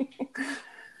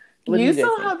 What do You you guys saw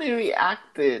think? how they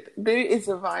reacted. There is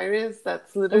a virus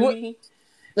that's What? literally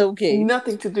Okay,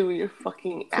 nothing to do with your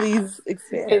fucking ass. please And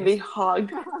expand. they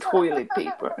hogged toilet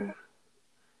paper.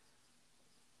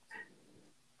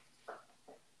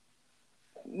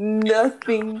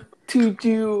 Nothing to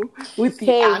do with the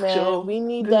Hey man, actual we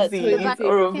need that The disease toilet fact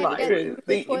or that a you paper can't get virus. straight the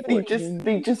They toilet they paper. just fucking.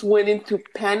 they just went into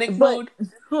panic But mode.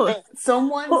 huh,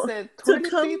 Someone huh, said to toilet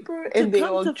come paper, to and they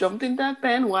come all to jumped in that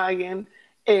bandwagon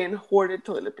and hoarded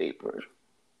toilet paper.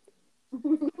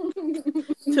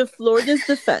 to Florida's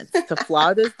defense,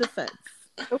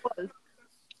 It was.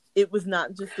 it was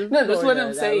not just in No, that's what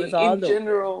I'm Florida. That was saying. In all over.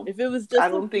 general, If it was I just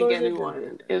in don't think Florida, then anyone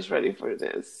different. is ready for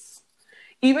this.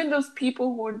 Even those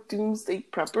people who are doomsday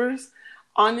preppers,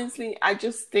 honestly, I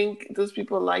just think those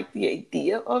people like the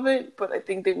idea of it, but I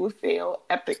think they will fail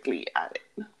epically at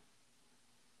it.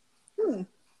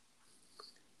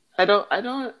 I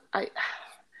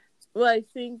Well, I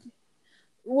think.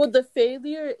 Well, the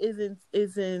failure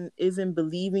isn't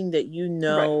believing that you right.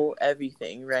 know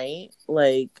everything, right?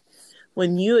 Like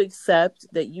when you accept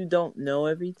that you don't know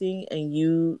everything and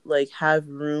you like have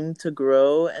room to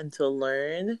grow and to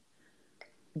learn,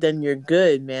 then you're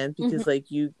good, man, because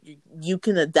like you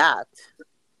can adapt,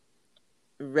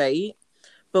 right?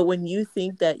 But when you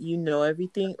think that you know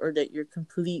everything or that you're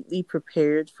completely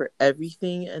prepared for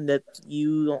everything and that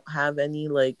you don't have any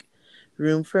like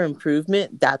room for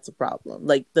improvement, that's a problem.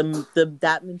 Like the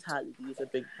that mentality is a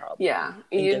big problem Yeah.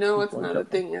 and You gets know what's people in another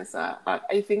trouble. thing is that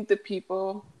I think the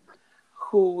people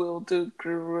who will do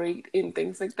great in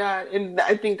things like that, and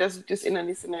I think that's just in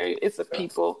any scenario, it's the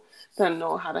people that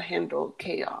know how to handle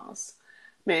chaos.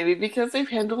 Maybe because they've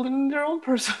handled it in their own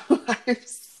personal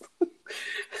lives.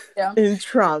 Yeah. In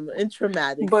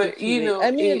traumatic But you situation. know,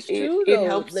 I mean, it's true it though.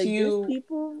 helps Like there's you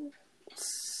people.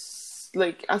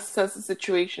 like assess the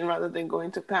situation rather than go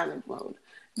into panic mode.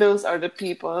 Those are the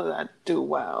people that do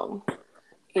well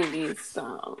in these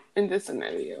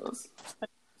scenarios.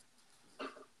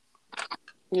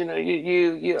 You know,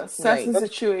 you assess Right. the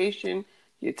situation,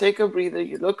 you take a breather,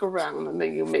 you look around, and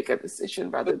then you make a decision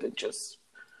rather than just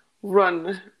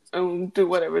run and do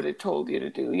whatever they told you to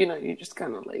do. You know, you just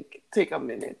kind of like take a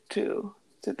minute to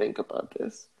think about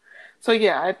this. So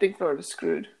yeah, I think Florida's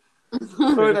screwed.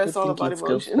 Florida Critical is all about thinking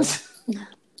skills though. emotions.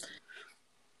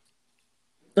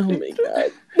 Oh They my threw,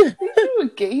 god. they threw a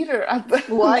gator at the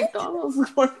What? McDonald's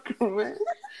worker, man,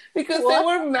 because they What?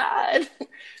 were mad.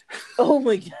 Oh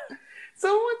my god.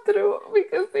 Someone threw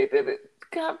because they didn't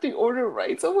have the order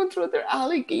right. Someone threw their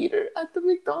alligator at the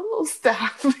McDonald's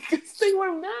staff because they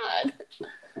were mad.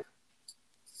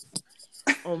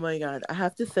 Oh my god. I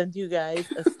have to send you guys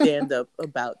a stand up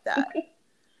about that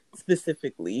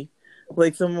specifically.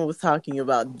 Like someone was talking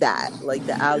about that, like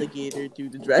the alligator through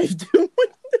the drive-through.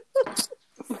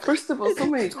 First of all, so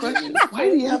many questions. Why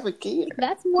do you have a gator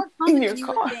That's more in common your than you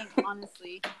would car? think,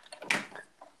 honestly.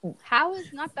 How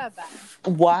is not that bad?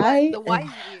 Why But the why and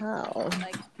is weird. how?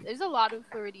 Like, there's a lot of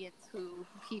Floridians who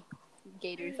keep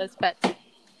gators as pets.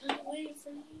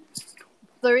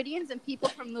 Floridians and people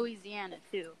from Louisiana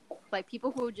too. Like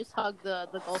people who just hug the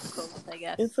Gulf Coast, I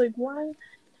guess. It's like why?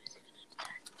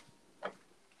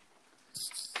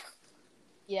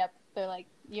 Yep. They're like,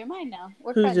 you're mine now.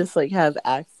 We're Who friends. just like have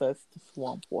access to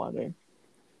swamp water?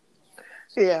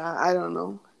 Yeah, I don't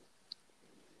know.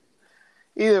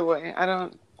 Either way, I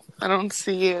don't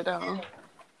see it. I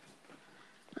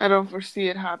don't foresee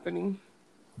it happening.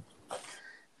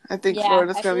 I think Yeah,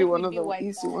 Florida's I gonna feel be like one we'd of be the wiped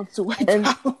easy out. ones to wipe And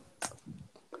out.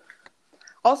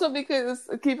 Also, because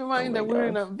keep in oh mind my that we're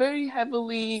in gosh. a very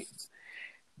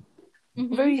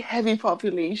very heavy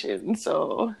population,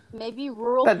 so Maybe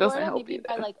rural that doesn't Florida, help maybe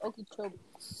by either. like Okeechobee.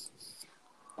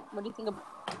 What do you think about?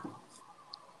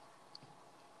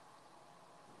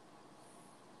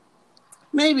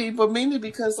 Maybe, but mainly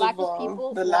because of Lack of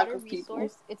people, the lack water of people.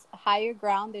 resource. It's higher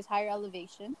ground. There's higher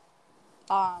elevation.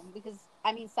 Because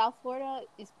I mean, South Florida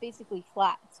is basically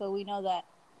flat, so we know that,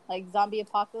 like zombie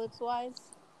apocalypse wise,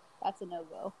 that's a no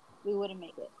go. We wouldn't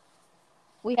make it.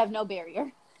 We have no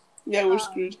barrier. Yeah, we're Um,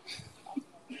 screwed.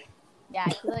 yeah,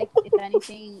 I feel like if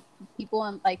anything, people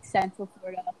in like Central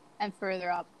Florida and further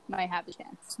up might have a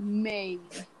chance. Maybe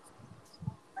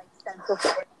like Central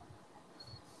Florida.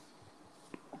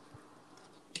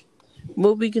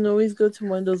 Well, we can always go to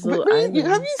one of those little Have islands. you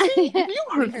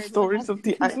heard the What stories of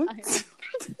the happened to islands?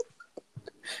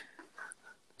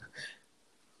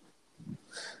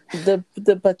 The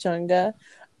pachanga.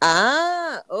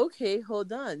 Ah, okay,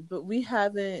 hold on. But we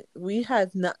have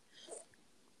not,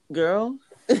 girl.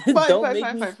 Don't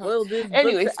make me Fine. spoil this book for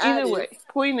Anyways, either Addis. way,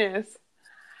 point is,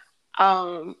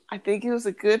 I think it was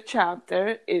a good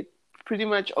chapter. It pretty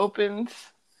much opens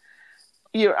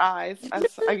your eyes as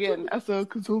a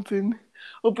consultant,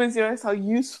 opens your eyes how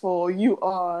useful you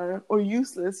are or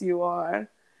useless you are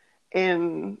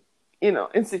in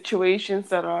in situations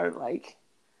that are like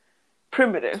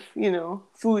primitive,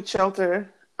 food, shelter,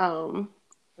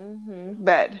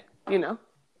 bed. you know.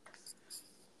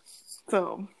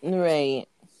 So Right.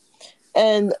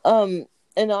 And on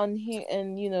here,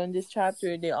 and in this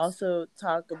chapter they also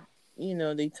talk,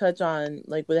 they touch on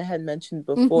like what I had mentioned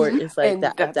before, is like and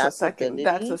that that's adaptability.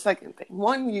 a second thing.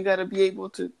 One, you got to be able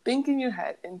to think in your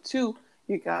head, and two,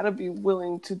 you got to be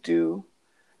willing to do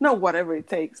not whatever it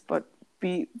takes, but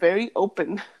be very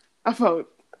open about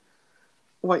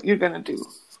what you're gonna do.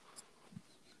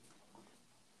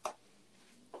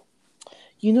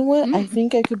 You know what? I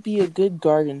think I could be a good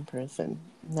garden person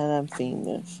now that I'm seeing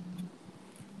this.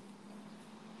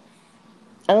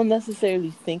 I don't necessarily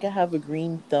think I have a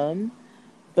green thumb,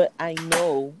 but I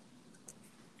know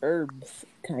herbs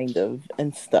kind of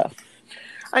and stuff.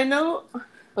 I know.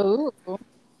 Ooh.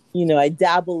 I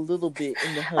dabble a little bit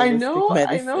in the holistic I know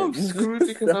I'm medicine. screwed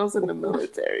because I was in the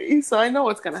military, so I know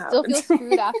what's gonna Still happen. feel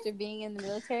screwed after being in the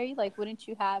military? Like, wouldn't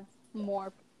you have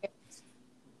more?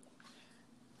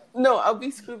 No, I'll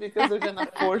be screwed because they're gonna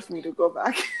force me to go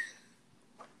back.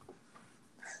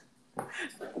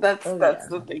 That's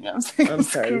the thing I'm saying. I'm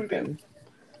sorry, screwed friend.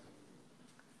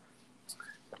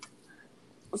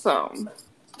 in. So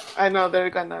I know they're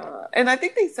gonna, and I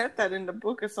think they said that in the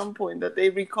book at some point that they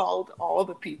recalled all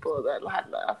the people that had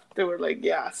left. They were like,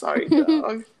 "Yeah, sorry,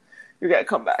 dog, you gotta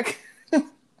come back."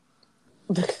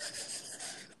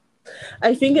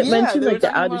 I think it mentioned they were like the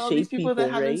talking out about of all these shape people that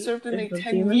haven't right? served in If like I'm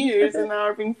 10 seeing years that. and now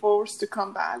are being forced to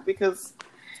come back because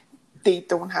they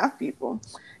don't have people.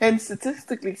 And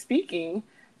statistically speaking,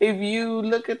 if you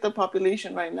look at the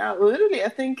population right now, literally, I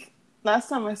think last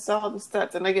time I saw the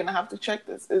stats, and again, I have to check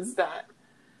this, is that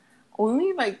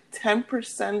only like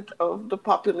 10% of the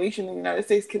population in the United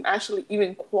States can actually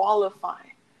even qualify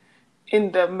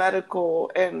in the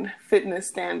medical and fitness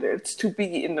standards to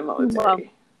be in the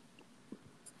military.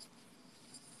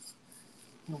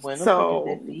 Wow.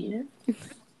 So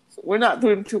we're not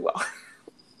doing too well.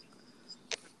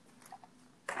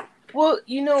 Well,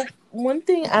 one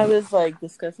thing I was like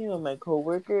discussing with my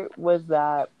coworker was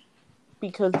that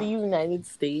because the United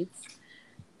States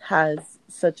has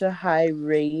such a high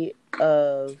rate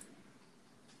of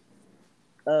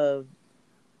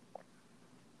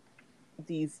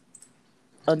these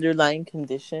underlying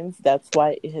conditions, that's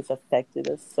why it has affected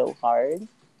us so hard.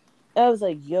 And I was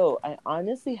like, yo, I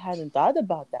honestly hadn't thought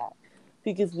about that.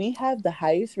 Because we have the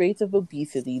highest rates of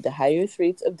obesity, the highest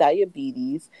rates of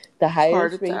diabetes, the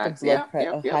highest rates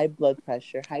of high blood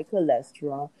pressure, high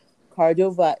cholesterol,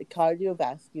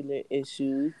 cardiovascular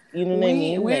issues. You know what I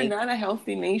mean? We're not a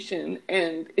healthy nation,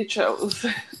 and it shows.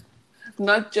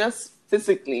 Not just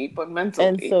physically, but mentally.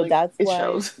 And so that's it why.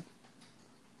 Shows.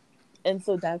 And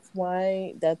so that's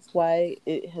why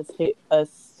it has hit us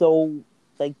so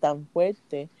like tan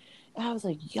fuerte. And I was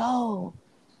like, yo.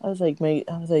 I was like,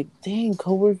 dang,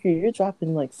 coworker, you're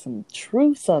dropping like some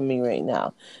truths on me right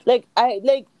now. Like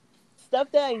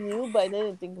stuff that I knew, but I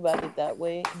didn't think about it that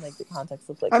way in like the context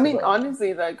of like. I mean,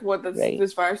 honestly, like what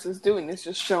this virus is doing is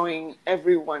just showing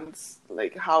everyone's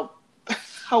like how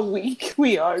weak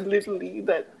we are. Literally,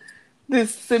 that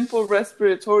this simple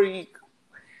respiratory,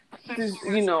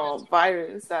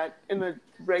 virus that on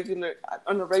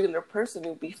a regular person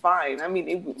it'd be fine. I mean,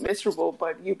 it'd be miserable,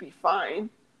 but you'd be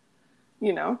fine.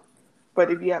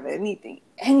 But if you have anything.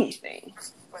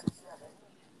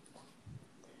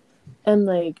 And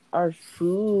like our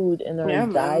food and our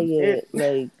diet,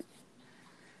 like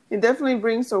it definitely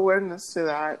brings awareness to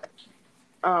that.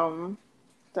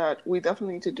 That we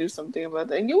definitely need to do something about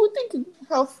that. And you would think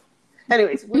health.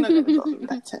 Anyways, we're not going to go through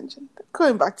that tangent.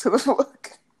 Going back to the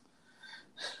book.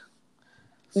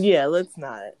 Yeah, let's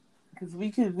not. Because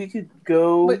we could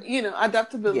go. But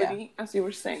adaptability, as you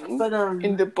were saying, but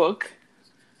in the book.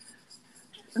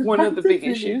 One of the big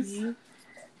issues.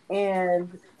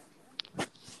 And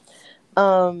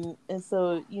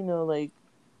so, like,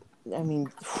 I mean,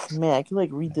 man, I could like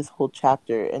read this whole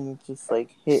chapter and it just like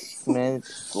hits, man, it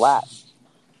just slaps.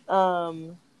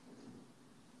 But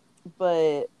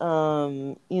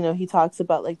he talks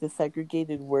about like the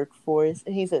segregated workforce,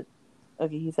 and he says,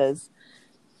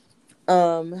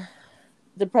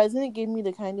 the president gave me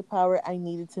the kind of power I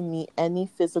needed to meet any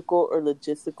physical or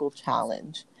logistical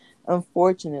challenge.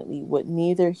 Unfortunately, what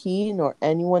neither he nor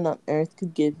anyone on earth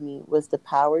could give me was the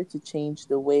power to change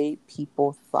the way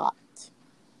people thought.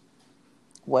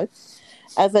 What?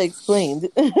 As I explained,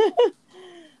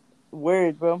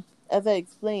 word, bro. As I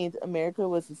explained, America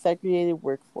was a segregated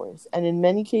workforce, and in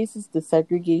many cases, the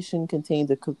segregation contained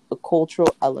a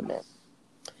cultural element.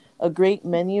 A great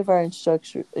many of our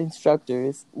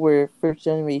instructors were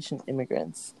first-generation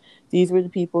immigrants. These were the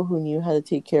people who knew how to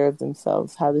take care of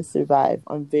themselves, how to survive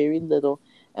on very little,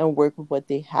 and work with what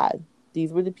they had.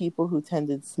 These were the people who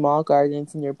tended small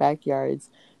gardens in their backyards,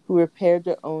 who repaired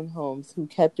their own homes, who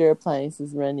kept their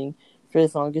appliances running for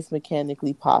as long as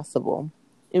mechanically possible.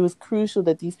 It was crucial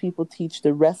that these people teach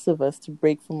the rest of us to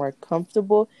break from our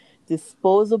comfortable,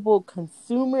 disposable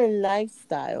consumer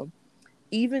lifestyle,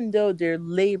 even though their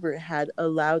labor had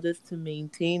allowed us to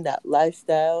maintain that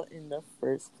lifestyle in the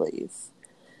first place.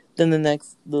 Then the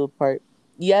next little part.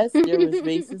 Yes, there was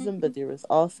racism, but there was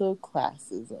also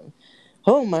classism.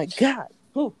 Oh my God.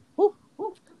 Ooh, ooh,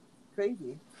 ooh.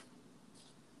 Crazy.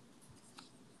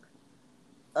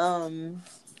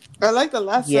 I like the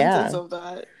last sentence Yeah. of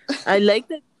that. I like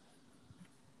that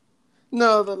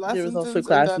No, the last there was also sentence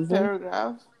in that classism.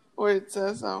 paragraph where it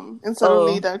says, and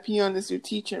suddenly Oh, that peon is your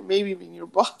teacher, maybe even your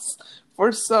boss.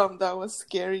 For some, that was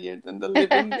scarier than the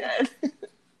living dead.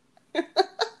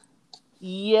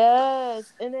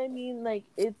 yes. And I mean, like,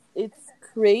 it's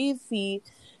crazy.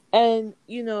 And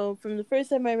from the first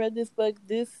time I read this book,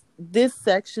 this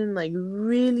section like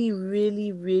really,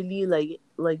 really, really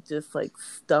like just like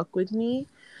stuck with me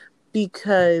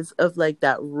because of like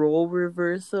that role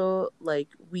reversal. Like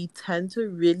we tend to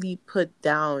really put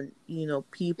down,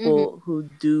 people who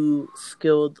do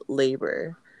skilled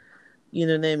labor. You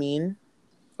know what I mean?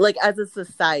 Like as a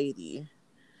society.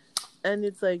 And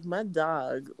it's like my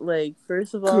dog, like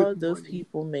first of all, Good those morning.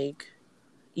 people make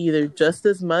either just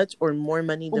as much or more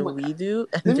money Oh my than we God. do,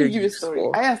 and Let they're me give you a story.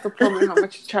 useful. I asked the plumber how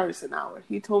much he charges an hour.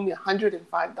 He told me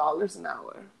 $105 an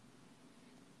hour.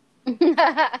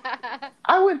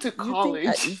 I went to You think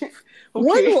college. when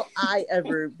Okay. will I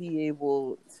ever be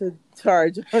able to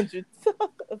charge $105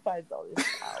 an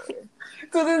hour?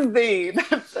 To this day,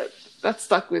 that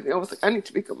stuck with me. I was like, I need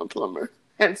to become a plumber.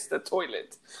 Hence the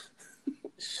toilet.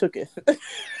 Shooketh.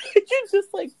 You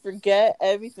just like forget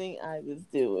everything I was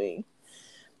doing.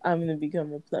 I'm gonna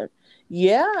become a plumber.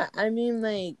 Yeah, I mean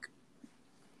like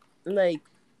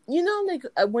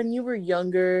when you were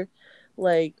younger,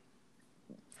 like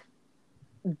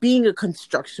being a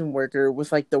construction worker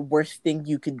was like the worst thing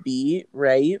you could be,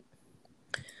 right?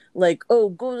 Like, oh,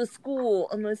 go to school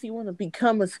unless you want to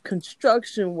become a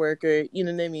construction worker, you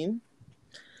know what I mean?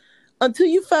 Until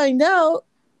you find out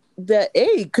that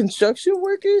construction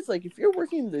workers, like if you're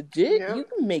working legit, you Yep.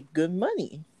 can make good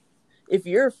money. If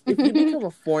you become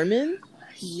a foreman,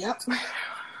 Yep.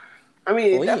 I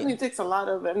mean, oh it yeah. definitely takes a lot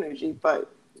of energy,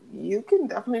 but you can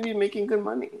definitely be making good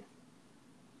money.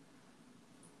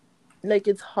 Like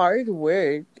it's hard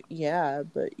work, yeah,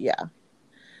 but yeah.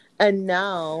 And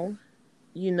now,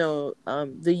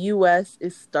 the US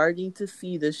is starting to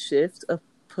see the shift of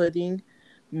putting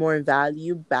more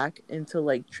value back into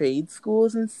like trade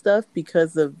schools and stuff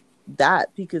because of that.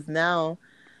 Because now,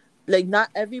 like, not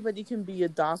everybody can be a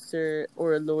doctor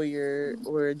or a lawyer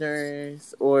or a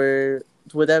nurse or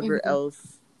whatever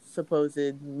else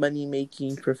supposed money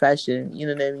making profession. You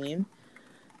know what I mean?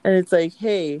 And it's like,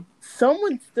 hey,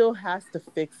 someone still has to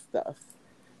fix stuff.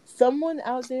 Someone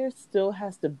out there still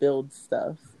has to build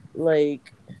stuff.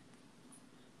 Like,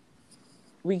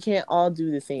 we can't all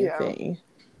do the same Yeah. thing.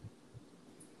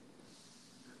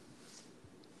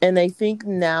 And I think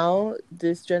now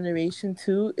this generation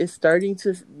too is starting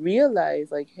to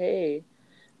realize, like, hey,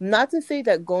 not to say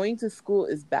that going to school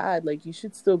is bad, like you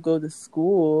should still go to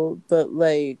school, but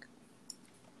like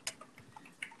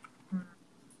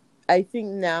I think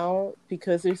now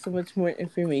because there's so much more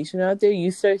information out there, you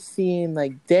start seeing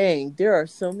like, dang, there are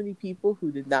so many people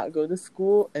who did not go to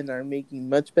school and are making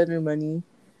much better money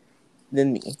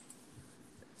than me.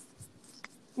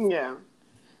 Yeah.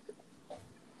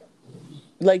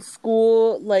 Like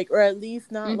school, like, or at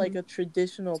least not like a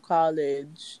traditional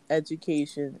college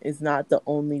education is not the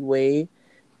only way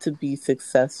to be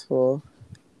successful.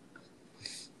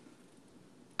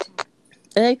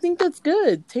 And I think that's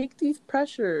good. Take this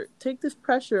pressure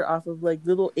off of like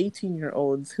little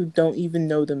 18-year-olds who don't even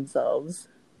know themselves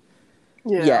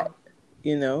Yeah. yet,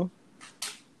 you know?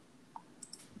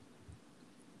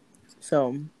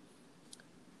 So,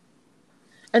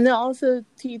 and then also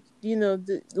teach,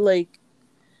 like,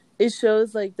 it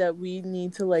shows like that we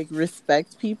need to like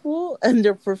respect people and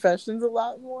their professions a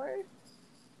lot more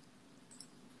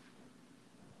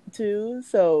too.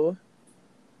 So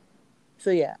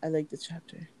yeah, I like this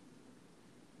chapter.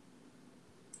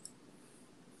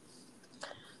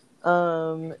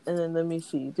 And then let me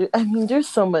see. There's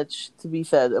so much to be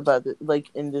said about it, like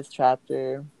in this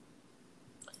chapter.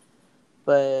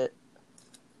 But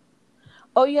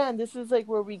oh yeah, and this is like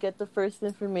where we get the first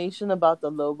information about the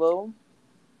Lobo.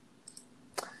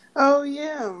 Oh,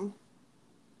 yeah.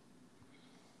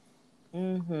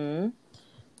 Mm-hmm.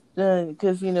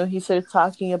 Because he started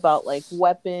talking about like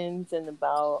weapons and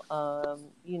about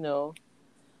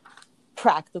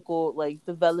practical, like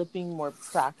developing more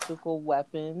practical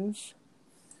weapons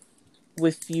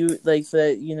with few, like, so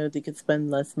that, you know, they could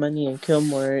spend less money and kill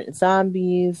more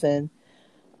zombies. And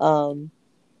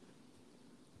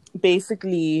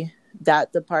basically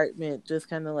that department just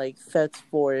kind of like sets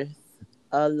forth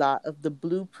a lot of the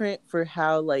blueprint for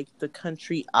how like the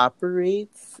country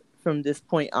operates from this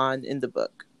point on in the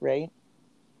book, right?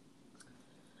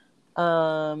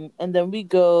 And then we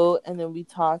go and then we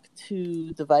talk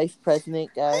to the vice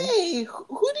president guy. Hey, who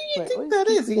do you Wait, think that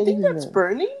keep is? You think forgetting his that's name.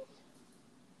 Bernie?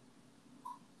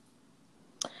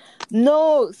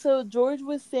 No, so George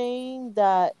was saying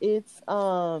that it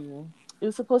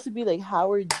was supposed to be like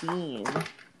Howard Dean.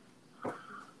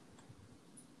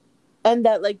 And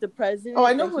that like the president Oh,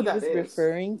 I know that who he that was is.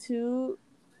 referring to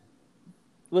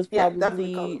was Yeah,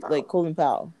 definitely Colin probably Powell. like Colin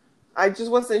Powell. I just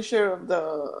wasn't sure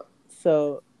of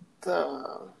So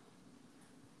the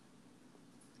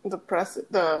press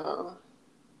the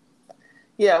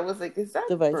yeah, I was like, is that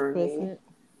the vice Bernie? president.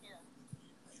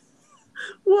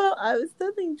 Well, I was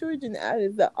telling George and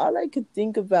Alice that all I could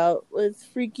think about was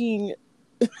freaking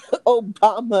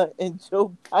Obama and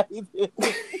Joe Biden.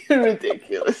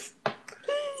 Ridiculous.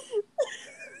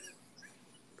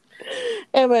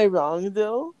 Am I wrong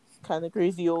though? Kind of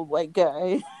crazy old white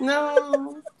guy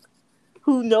No.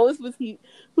 who knows what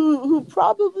who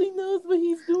probably knows what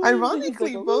he's doing.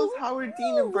 Ironically, Like both Howard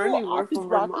Dean and Bernie were from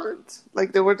Vermont.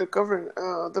 Like, they were the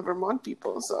Vermont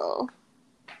people, so.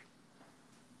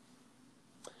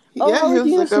 Oh, yeah,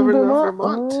 he was the governor of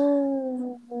Vermont.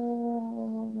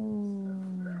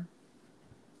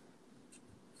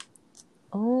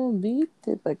 Oh,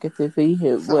 viste, para que te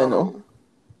fijes. Bueno.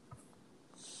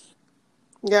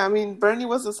 Yeah, I mean, Bernie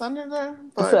was the senator,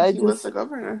 but So he was the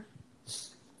governor.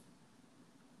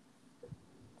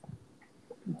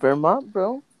 Vermont,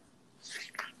 bro.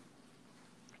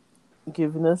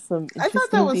 Giving us some interesting I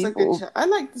thought that was people. a good I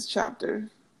like this chapter.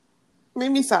 Made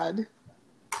me sad.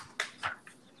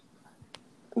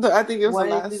 I think it was the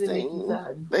last thing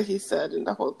that he said in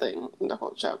the whole thing, in the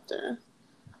whole chapter.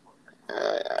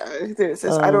 It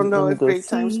says, I don't know if great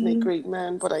times make great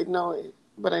men, but I know it.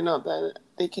 But I know that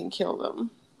they can kill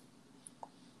them.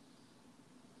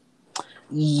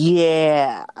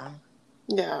 Yeah.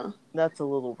 Yeah. That's a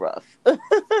little rough. I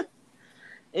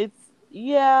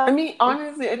mean,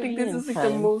 honestly, I think this is like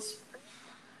the most.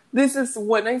 This is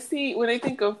when I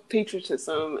think of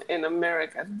patriotism in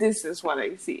America, this is what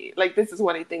I see. Like, this is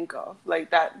what I think of. Like,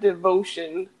 that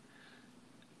devotion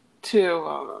to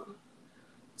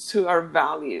our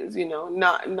values, you know,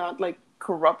 not like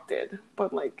corrupted,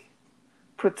 but like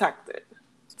protected.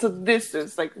 So this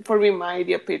is like, for me, my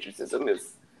idea of patriotism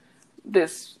is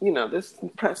this, you know, this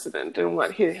president and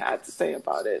what he had to say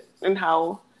about it and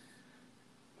how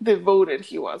devoted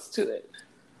he was to it.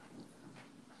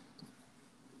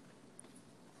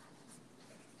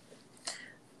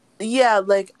 Yeah,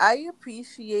 like, I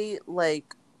appreciate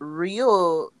like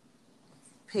real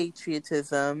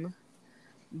patriotism,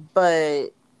 but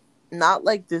not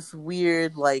like this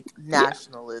weird like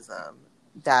nationalism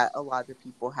that a lot of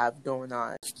people have going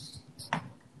on.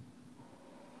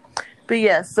 But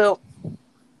yeah, so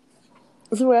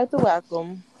we're at the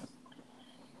Wacom.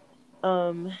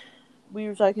 We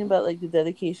were talking about like the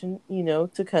dedication, you know,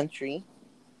 to country,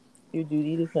 your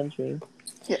duty to country.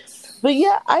 Yes. But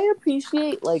yeah, I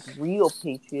appreciate like real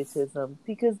patriotism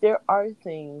because there are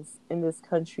things in this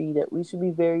country that we should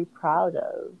be very proud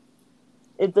of.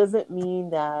 It doesn't mean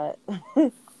that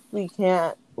we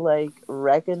can't like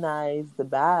recognize the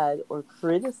bad or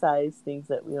criticize things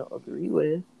that we don't agree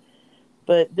with.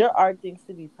 But there are things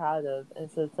to be proud of. And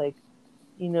so it's like,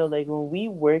 you know, like when we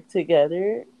work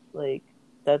together, like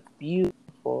that's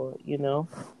beautiful, you know?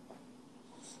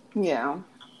 Yeah.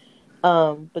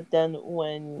 But then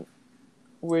when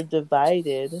we're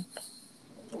divided,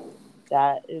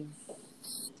 that is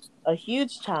a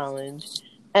huge challenge.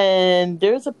 And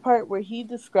there's a part where he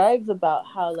describes about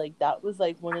how like that was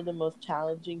like one of the most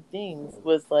challenging things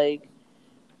was like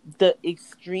the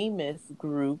extremist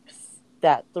groups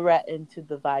that threatened to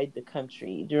divide the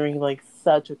country during like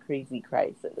such a crazy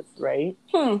crisis, right?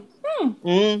 I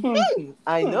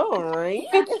know, right?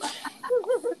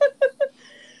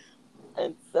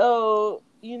 And so,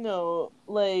 you know,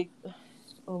 like,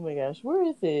 oh my gosh, where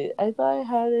is it? I thought I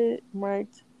had it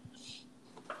marked.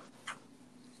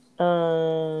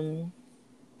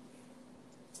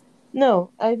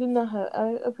 No, I did not have.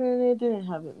 Apparently I didn't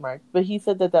have it marked. But he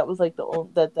said that was like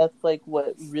that's like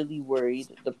what really worried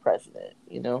the president.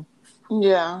 You know.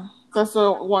 Yeah, that's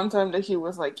the one time that he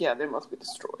was like, "Yeah, they must be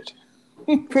destroyed."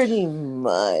 Pretty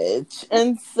much,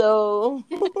 and so,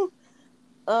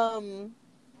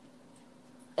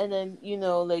 and then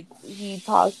like he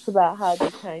talks about how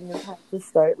they kind of have to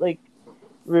start like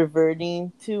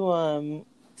reverting to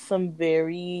some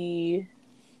very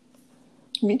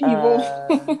Medieval.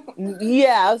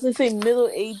 yeah, I was gonna say middle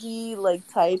agey like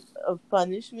type of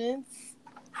punishments,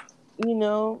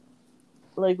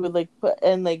 like with like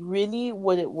and like really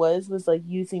what it was like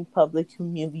using public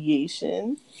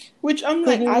humiliation, Which I'm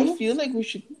like, pretty I much. feel like we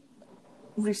should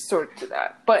resort to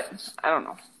that, but I don't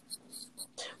know.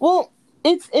 Well,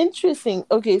 it's interesting.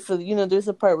 Okay, so there's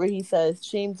a part where he says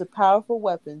shame's a powerful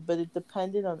weapon, but it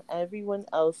depended on everyone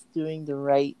else doing the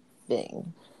right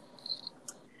thing.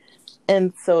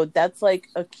 And so that's like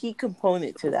a key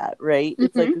component to that, right?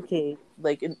 It's like, okay,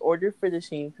 like in order for the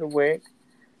shame to work,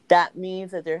 that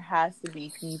means that there has to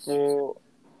be people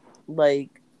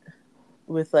like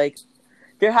with like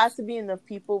there has to be enough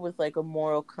people with like a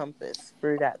moral compass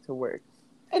for that to work.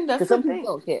 And that's the some thing.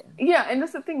 people don't care. Yeah, and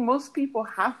that's the thing. Most people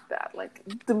have that. Like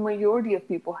the majority of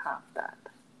people have that.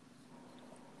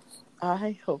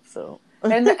 I hope so.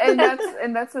 and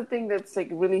that's the thing that's like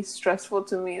really stressful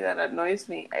to me, that annoys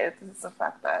me. It's the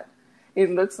fact that it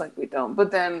looks like we don't.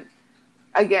 But then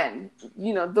again,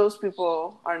 those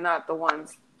people are not the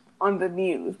ones on the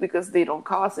news because they don't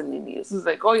cause any news. It's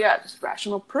like, oh yeah, this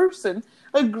rational person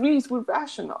agrees with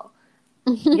rational.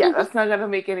 Yeah, that's not gonna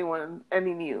make anyone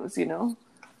any news, Yeah.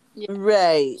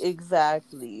 Right,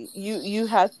 exactly. You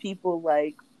have people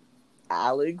like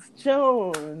Alex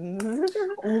Jones.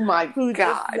 Oh my who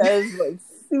God. just says like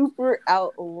super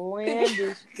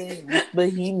outlandish things, but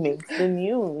he makes the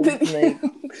news. Like,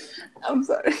 I'm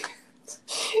sorry.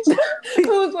 I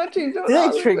was watching John did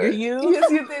Oliver. I trigger you? Yes,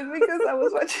 you did, because I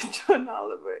was watching John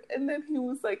Oliver, and then he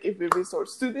was like, "If it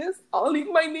resorts to this, I'll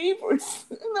eat my neighbors."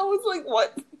 And I was like,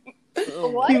 "What?"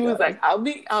 What? He was like, I'll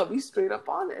be straight up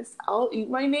honest. I'll eat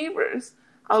my neighbors.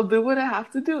 I'll do what I have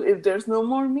to do. If there's no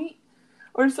more meat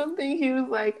or something," he was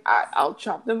like, I'll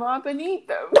chop them up and eat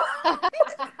them.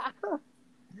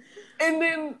 And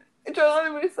then John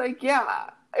Oliver is like,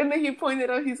 yeah. And then he pointed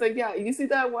out, he's like, yeah, you see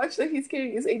that watch that he's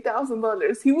carrying is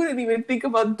 $8,000. He wouldn't even think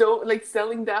about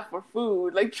selling that for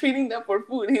food, like trading that for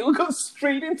food. He would go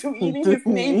straight into eating his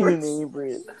neighbors.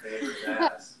 Neighbor's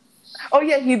ass. Oh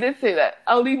yeah, he did say that.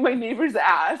 I'll eat my neighbor's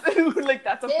ass. Like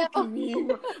that's a fucking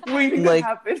meme waiting to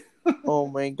happen. Oh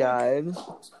my God.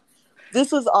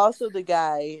 This was also the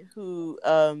guy who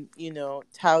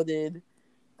touted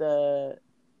the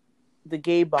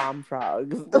gay bomb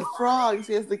frogs. The frogs,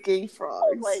 yes, the gay frogs.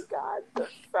 Oh my God, the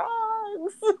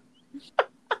frogs.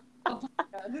 Oh my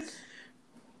God.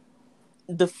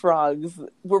 The frogs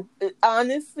were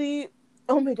honestly,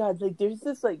 oh my God, like there's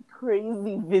this like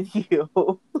crazy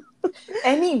video.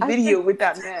 Any video with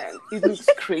that man, it looks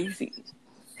crazy.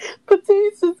 But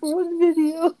there's this one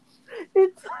video.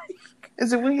 It's like,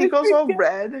 is it when he goes all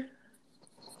red?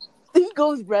 He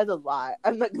goes red a lot.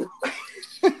 I'm not gonna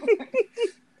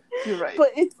You're right. But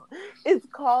it's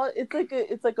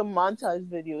like a montage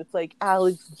video. It's like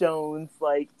Alex Jones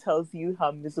like tells you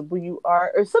how miserable you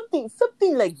are, or something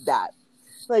like that.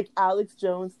 Like Alex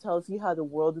Jones tells you how the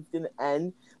world is gonna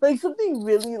end, like something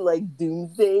really like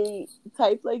doomsday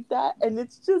type like that. And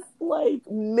it's just like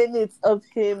minutes of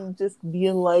him just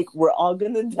being like, "We're all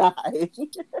gonna die."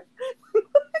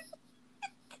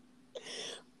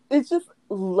 It's just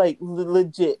like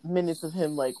legit minutes of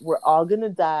him like, "We're all gonna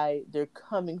die. They're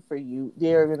coming for you.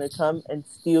 They are gonna come and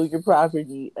steal your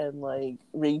property and like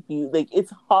rape you." Like,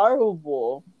 it's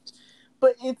horrible,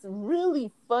 but it's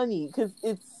really funny because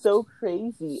it's so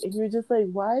crazy, and you're just like,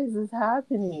 "Why is this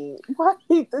happening? Why?"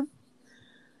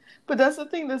 But that's the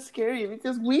thing that's scary,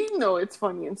 because we know it's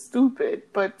funny and stupid,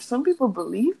 but some people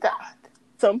believe that.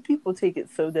 Some people take it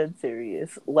so dead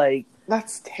serious. Like,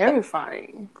 that's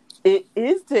terrifying. It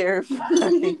is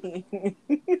terrifying.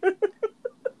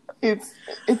 It's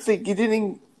like you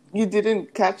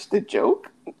didn't catch the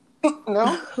joke.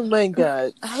 No? Oh my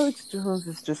God, Alex Jones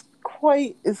is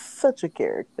such a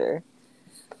character.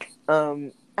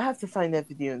 I have to find that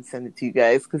video and send it to you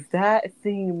guys, because that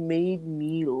thing made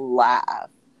me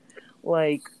laugh.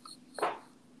 Like,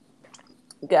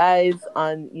 guys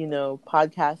on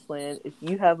podcast land, if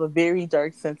you have a very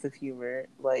dark sense of humor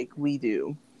like we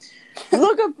do,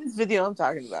 look up this video I'm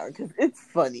talking about, because it's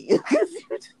funny. Because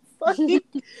you're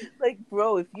just like,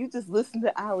 bro, if you just listen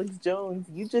to Alex Jones,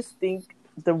 you just think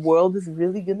the world is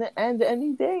really gonna end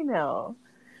any day now.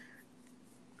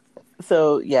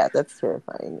 So yeah, that's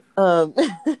terrifying. So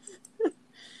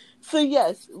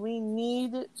yes, we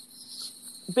need,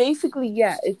 basically,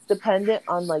 yeah, it's dependent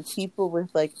on like people with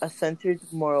like a centered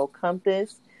moral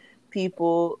compass,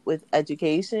 people with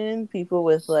education, people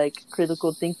with like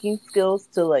critical thinking skills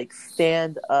to like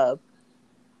stand up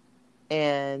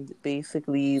and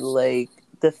basically like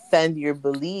defend your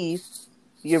beliefs,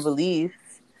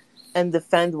 and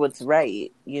defend what's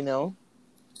right, you know?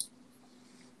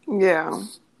 Yeah.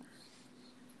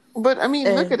 But I mean,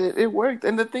 look And at it. It worked.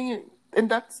 And the thing,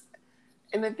 and I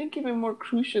think even more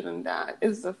crucial than that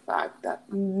is the fact that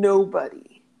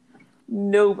nobody's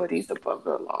above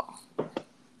the law.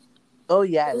 oh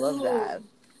yeah, I love Ooh, that.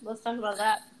 let's talk about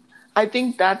that. I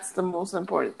think that's the most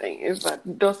important thing, is that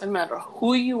it doesn't matter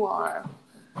who you are,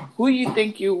 who you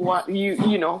think you want,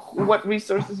 you know, what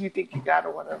resources you think you got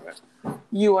or whatever.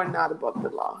 You are not above the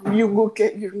law. You will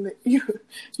get your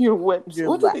whips. Your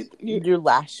What do they? your Yeah,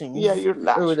 lashings your or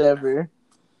lash. whatever.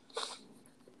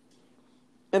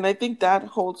 And I think that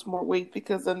holds more weight,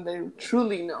 because then they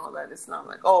truly know that it's not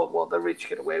like, oh, well, the rich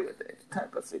get away with it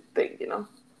type of thing, you know?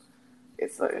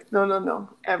 It's like, no.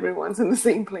 Everyone's in the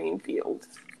same playing field.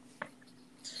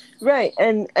 Right.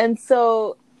 And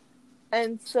so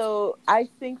I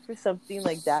think for something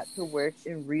like that to work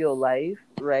in real life,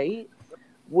 right,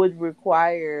 would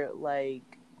require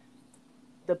like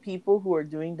the people who are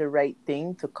doing the right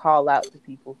thing to call out the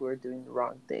people who are doing the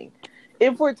wrong thing.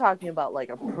 If we're talking about like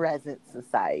a present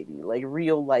society, like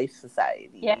real life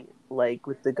society, Yeah. like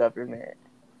with the government.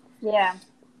 Yeah.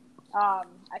 I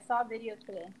saw a video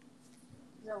today.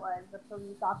 There was a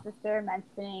police officer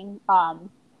mentioning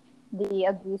the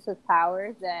abuse of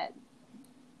power that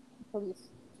police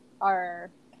are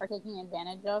taking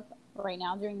advantage of right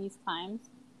now during these times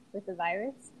with the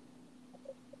virus.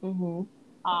 Mm-hmm.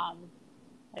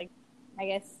 Like, I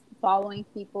guess following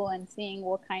people and seeing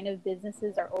what kind of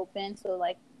businesses are open. So,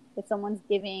 like, if someone's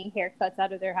giving haircuts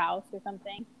out of their house or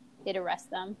something, they'd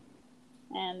arrest them,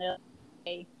 and they're like,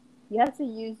 hey, you have to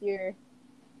use your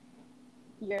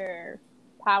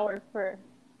power for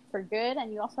good,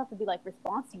 and you also have to be like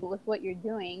responsible with what you're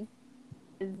doing.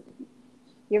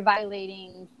 You're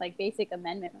violating like basic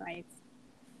amendment rights.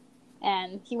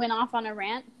 And he went off on a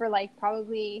rant for like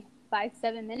probably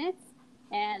 5-7 minutes,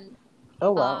 and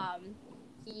Oh wow.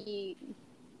 he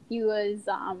was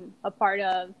a part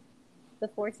of the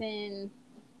force in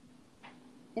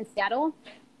Seattle,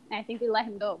 and I think they let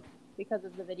him go because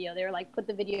of the video. They were like, put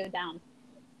the video down,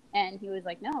 and he was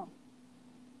like, no.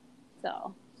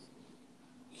 So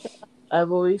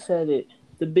I've always said it.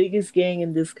 The biggest gang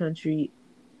in this country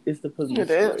is the police It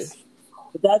force. is.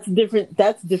 But that's different.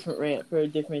 That's different rant for a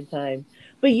different time.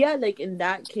 But yeah, like in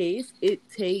that case, it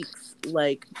takes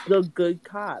like the good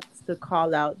cops to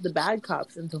call out the bad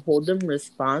cops and to hold them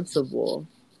responsible.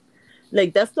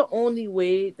 Like that's the only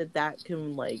way that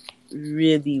can like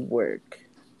really work.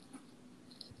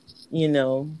 You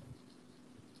know.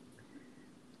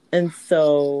 And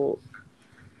so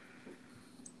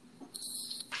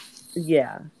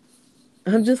yeah.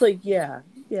 I'm just like, yeah.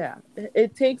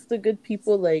 It takes the good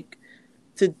people like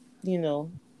to, you know,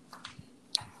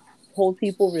 hold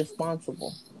people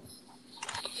responsible.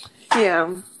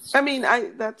 Yeah. I mean,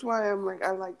 that's why I'm like,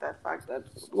 I like that fact that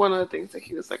one of the things that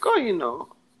he was like, oh, you know,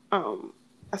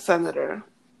 a senator,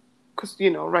 because, you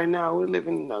know, right now we live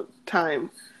in a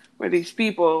time where these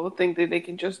people think that they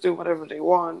can just do whatever they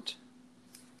want.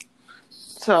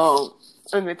 So,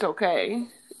 and it's okay.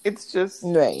 It's just...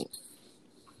 Right.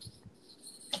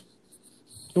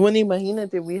 When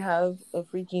imagínate, we have a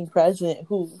freaking president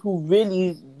who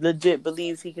really legit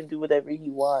believes he can do whatever he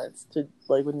wants to,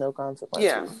 like, with no consequences.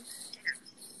 Yeah.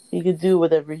 He could do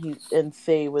whatever and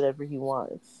say whatever he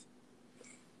wants.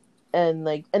 And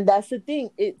like, and that's the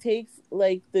thing. It takes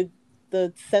like the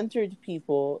centered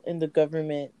people in the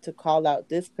government to call out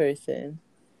this person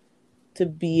to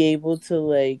be able to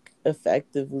like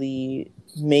effectively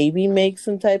maybe make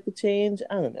some type of change.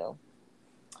 I don't know.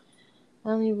 I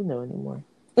don't even know anymore.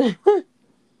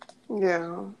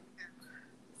 Yeah.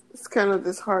 It's kind of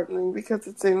disheartening, because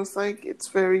it seems like it's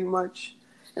very much,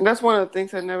 and that's one of the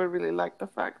things I never really liked, the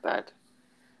fact that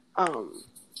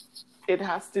it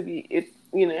has to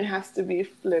be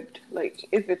flipped. Like,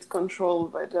 if it's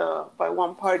controlled by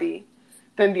one party,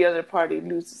 then the other party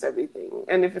loses everything,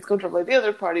 and if it's controlled by the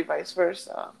other party, vice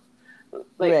versa.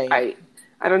 Like, right.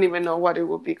 I don't even know what it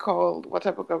would be called, what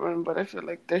type of government, but I feel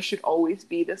like there should always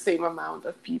be the same amount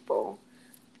of people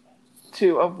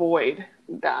to avoid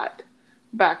that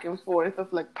back and forth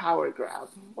of like power grab,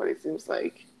 what it seems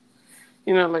like.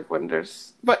 You know, like when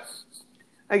there's... But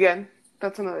again,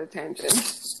 that's another tangent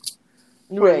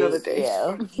for another day.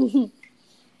 Yeah.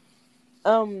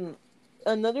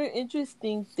 Another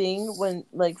interesting thing when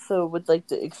like, so with like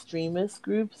the extremist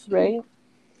groups, right?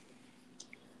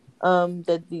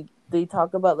 That they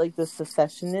talk about like the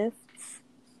secessionists.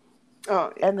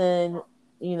 Oh, yeah. And then,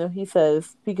 you know, he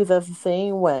says, because as the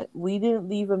saying went, we didn't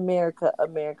leave America,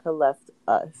 America left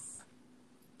us.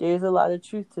 There's a lot of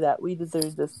truth to that. We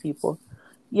deserve this, people.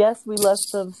 Yes, we left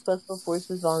some special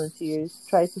forces volunteers,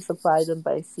 tried to supply them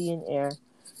by sea and air,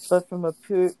 but from a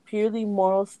purely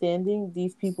moral standing,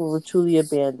 these people were truly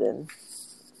abandoned.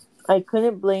 I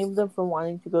couldn't blame them for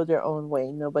wanting to go their own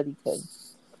way. Nobody could.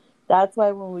 That's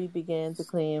why when we began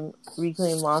to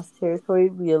reclaim lost territory,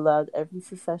 we allowed every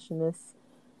secessionist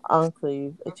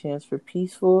enclave a chance for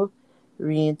peaceful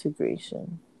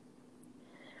reintegration.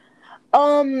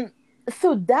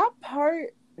 So that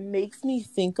part makes me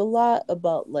think a lot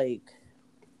about like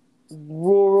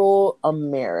rural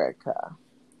America,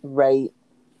 right?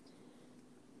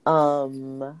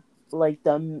 Like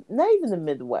not even the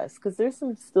Midwest, because there's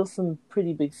still some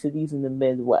pretty big cities in the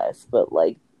Midwest, but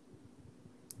like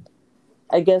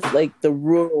I guess like the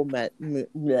rural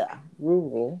the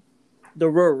rural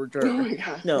Oh my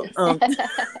god. no Yes.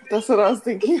 That's what I was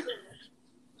thinking.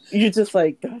 You're just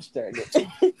like, gosh darn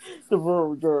it. The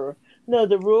rural no,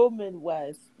 the rural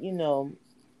Midwest,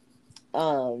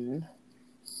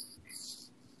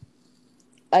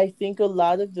 I think a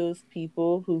lot of those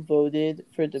people who voted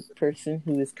for the person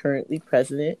who is currently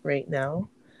president right now,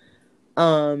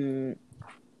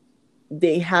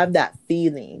 they have that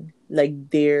feeling like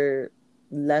they're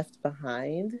left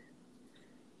behind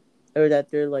or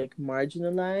that they're like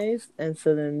marginalized. And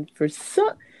so then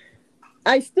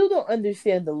I still don't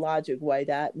understand the logic why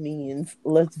that means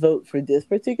let's vote for this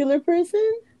particular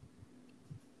person.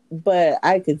 But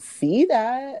I could see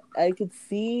that. I could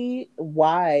see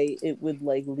why it would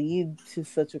like lead to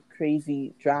such a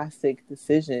crazy, drastic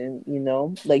decision,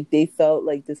 Like they felt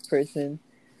like this person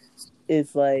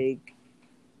is like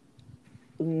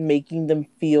making them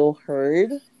feel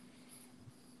heard,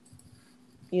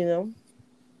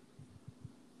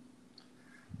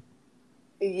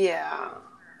 Yeah,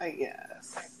 I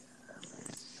guess.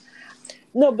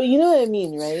 No, but you know what I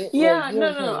mean, right? Yeah, like,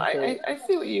 no. I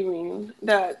see what you mean.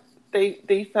 That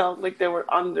they felt like they were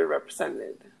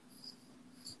underrepresented.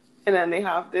 And then they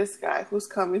have this guy who's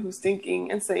coming, who's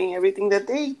thinking and saying everything that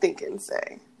they think and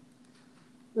say.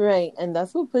 Right, and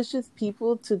that's what pushes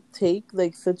people to take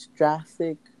like such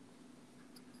drastic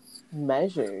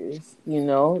measures,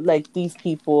 like these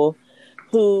people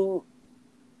who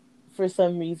for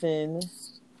some reason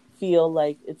feel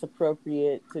like it's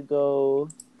appropriate to go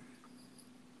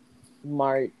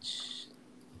march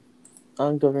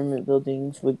on government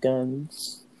buildings with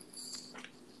guns.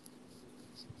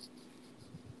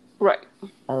 Right.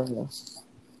 I don't know.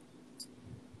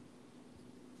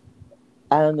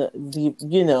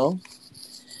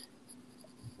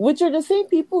 Which are the same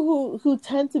people who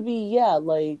tend to be,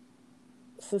 like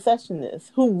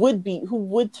secessionists, who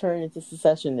would turn into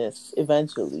secessionists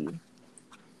eventually.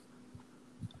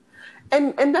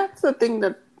 And that's the thing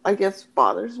that I guess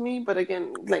bothers me, but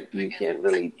again, like you can't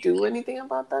really do anything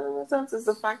about that in a sense, is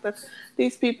the fact that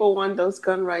these people want those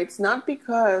gun rights not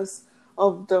because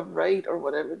of the right or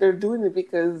whatever. They're doing it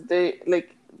because they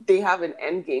have an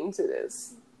end game to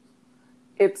this.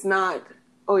 It's not,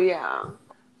 oh yeah,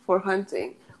 for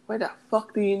hunting. Why the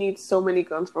fuck do you need so many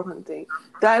guns for hunting?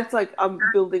 That's like I'm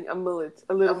building a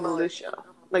little militia.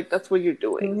 Like that's what you're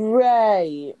doing.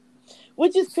 Right.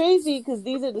 Which is crazy because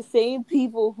these are the same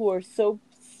people who are so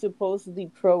supposedly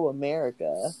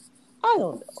pro-America. I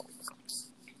don't know.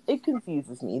 It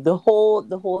confuses me. The whole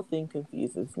thing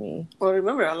confuses me. Well,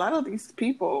 remember, a lot of these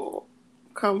people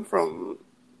come from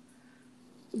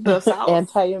the South.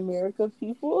 Anti-America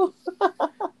people?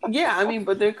 Yeah, I mean,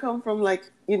 but they come from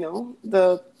like,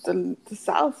 the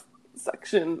South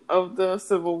section of the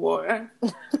Civil War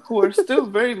who are still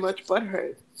very much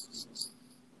butthurt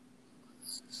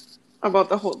about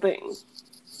the whole thing.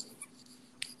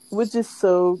 Which is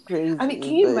so crazy. I mean,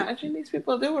 can you imagine these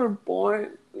people? They were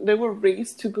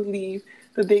raised to believe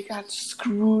that they got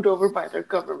screwed over by their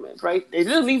government, right? They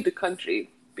didn't leave the country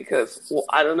because, well,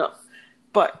 I don't know.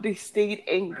 But they stayed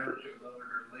angry.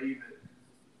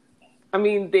 I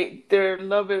mean, their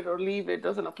love it or leave it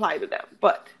doesn't apply to them.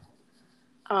 But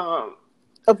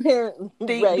apparently,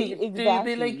 exactly.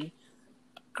 They like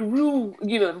grew,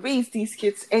 raised these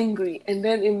kids angry. And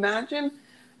then imagine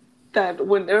that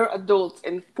when they're adults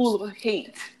and full of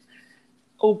hate,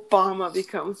 Obama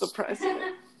becomes the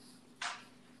president.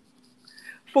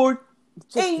 For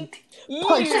 8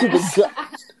 years.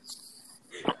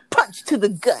 Punch to the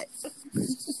gut. Punch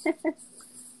to the gut.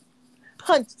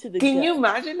 Punch to the gut. Can you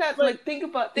imagine that? Like think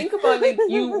about like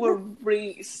you were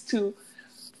raised to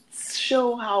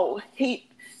show how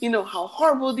how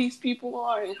horrible these people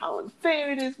are and how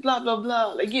unfair it is, blah blah blah.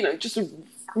 Like, just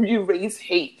you raise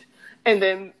hate. And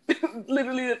then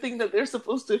literally the thing that they're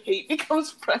supposed to hate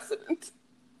becomes president.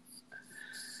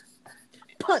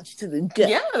 punch to the gut.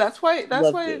 Yeah, that's why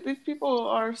Loved it. these people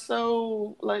are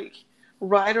so like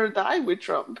ride or die with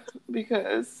Trump,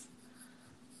 because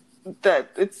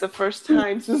that it's the first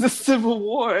time since the Civil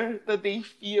War that they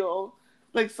feel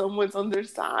like someone's on their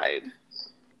side.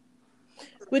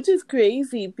 Which is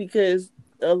crazy because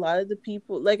a lot of the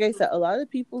people, like I said, a lot of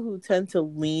people who tend to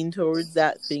lean towards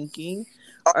that thinking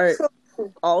are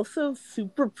also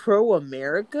super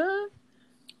pro-America,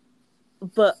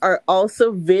 but are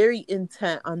also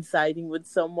intent on siding with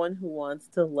someone who wants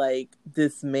to like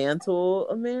dismantle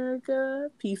America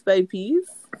piece by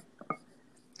piece.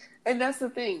 And that's the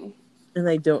thing. And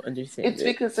I don't understand It's it.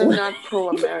 because they're not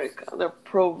pro-America. They're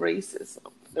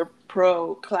pro-racism. They're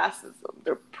pro-classism.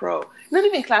 They're not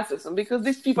even classism, because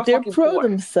these people are They're fucking pro poor.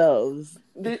 themselves.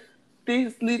 They're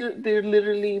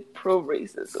literally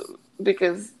pro-racism,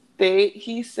 because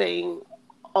he's saying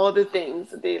all the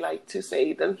things that they like to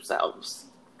say themselves.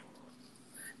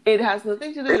 It has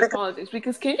nothing to do with politics,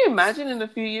 because can you imagine in a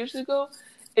few years ago,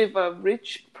 if a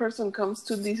rich person comes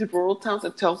to these rural towns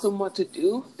and tells them what to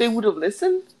do, they would have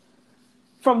listened?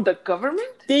 From the government?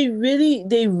 They really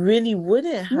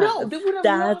wouldn't have. No, they would have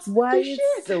That's lost why their it's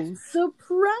shit. so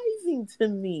surprising to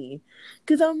me.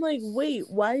 Because I'm like, wait,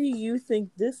 why do you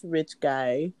think this rich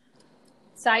guy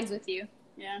sides with you?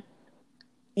 Yeah.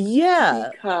 Yeah.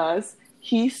 Because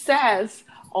he says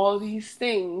all these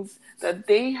things that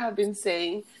they have been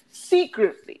saying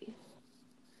secretly.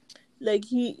 Like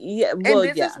well,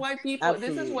 and this is why people.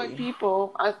 absolutely. This is why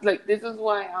people like. This is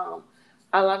why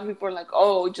a lot of people are like,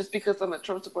 oh, just because I'm a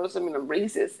Trump supporter doesn't mean I'm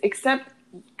racist. Except,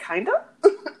 kind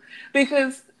of,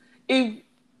 because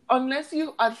unless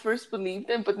you at first believed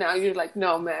them, but now you're like,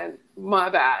 no, man, my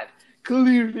bad.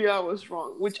 Clearly, I was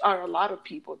wrong, which are a lot of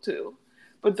people too.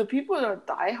 But the people that are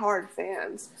diehard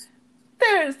fans,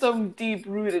 there's some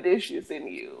deep-rooted issues in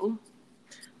you.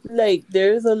 Like,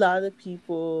 there's a lot of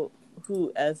people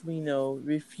who, as we know,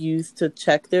 refuse to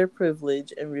check their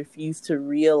privilege and refuse to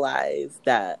realize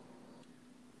that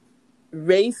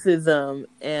racism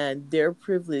and their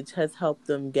privilege has helped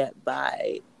them get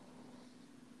by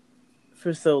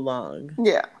for so long.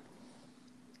 Yeah.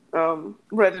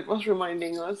 Reddit was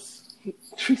reminding us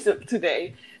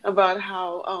today about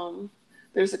how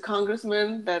there's a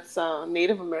congressman that's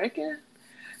Native American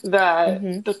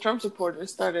that the Trump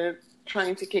supporters started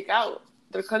trying to kick out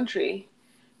their country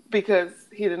because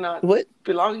he did not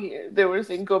belong here. They were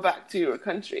saying, go back to your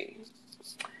country.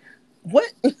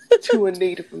 What? To a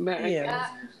Native American. Yeah.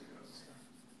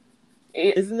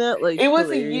 Isn't that like it was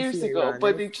years ago,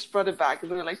 but they just brought it back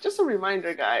and they're like, just a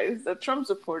reminder, guys, that Trump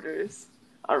supporters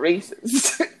are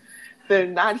racist. They're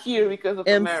not here because of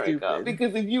America. Stupid.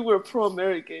 Because if you were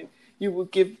pro-American, you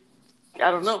would give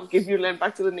your land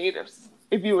back to the natives.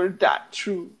 If you were that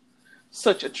true,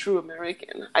 such a true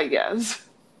American, I guess.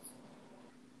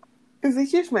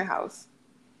 Because here's my house.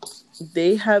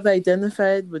 They have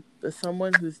identified with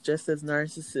someone who's just as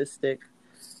narcissistic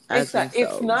as themselves.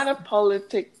 It's not a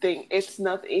politic thing. It's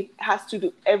not. It has to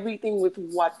do everything with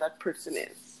what that person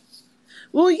is.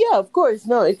 Well, yeah, of course.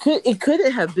 No, it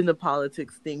couldn't have been a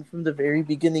politics thing from the very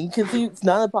beginning because he's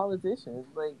not a politician.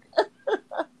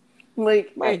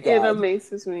 Like it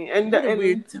amazes me. And what a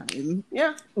weird time.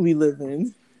 Yeah, we live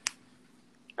in.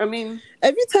 I mean,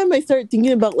 every time I start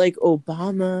thinking about like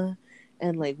Obama.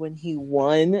 And like when he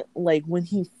won, like when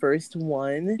he first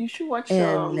won, you should watch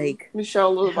like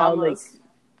Michelle Obama's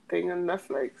thing on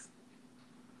Netflix.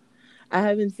 I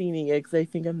haven't seen it yet because I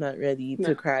think I'm not ready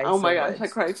to cry. Oh my gosh, I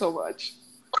cried so much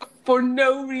for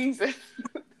no reason.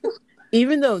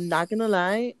 Even though, not gonna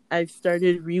lie, I've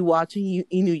started rewatching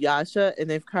Inuyasha,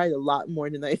 and I've cried a lot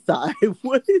more than I thought I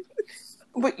would.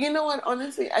 But you know what?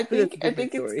 Honestly, I think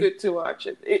it's good to watch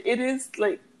it. It is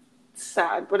like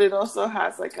sad, but it also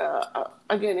has like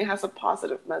it has a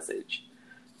positive message.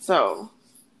 So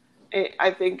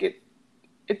I think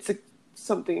it's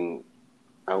something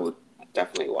I would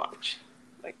definitely watch.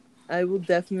 Like, I will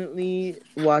definitely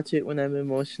watch it when I'm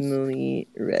emotionally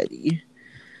ready.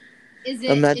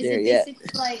 I'm not there yet. Is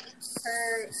it like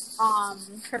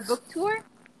her book tour?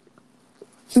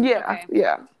 Yeah,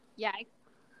 okay. yeah.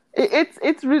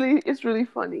 It's really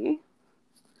funny.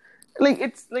 Like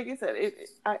it's like I said,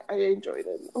 I enjoyed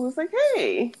it. I was like,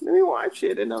 hey, let me watch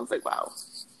it, and I was like, wow.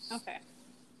 Okay.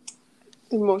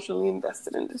 Emotionally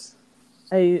invested in this.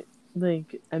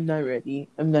 I'm not ready.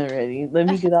 Let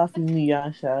me get off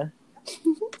Inuyasha,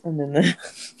 and then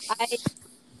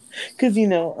because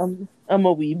I'm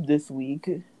a weeb this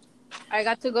week. I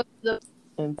got to go to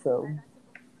and so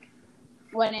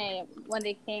when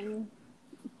they came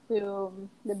to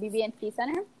the BB&T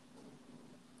Center.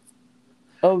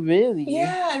 Oh, really?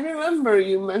 Yeah, I remember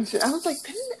you mentioned. I was like,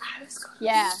 didn't Alice go?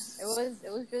 Yeah, it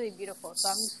was really beautiful. So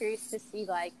I'm curious to see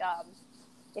like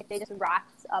if they just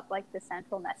wrapped up like the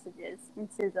central messages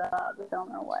into the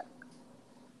film or what.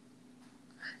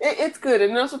 It's good,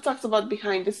 and it also talks about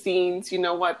behind the scenes. You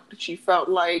know what she felt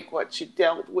like, what she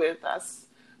dealt with as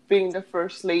being the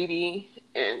first lady,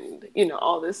 and you know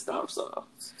all this stuff. So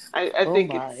I Oh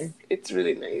think my. it's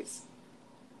really nice.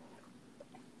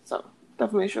 So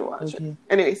definitely should watch it. Okay.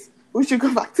 Anyways, we should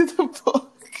go back to the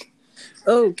book.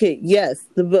 Okay, yes,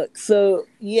 the book. So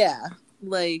yeah,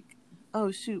 like, oh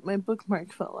shoot, my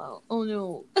bookmark fell out. Oh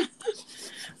no.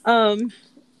 um,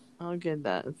 I'll get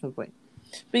that at some point.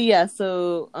 But yeah,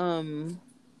 so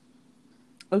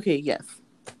okay, yes.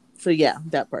 So yeah,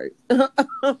 that part.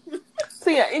 So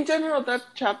yeah, in general, that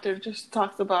chapter just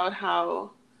talks about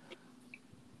how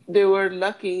they were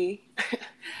lucky,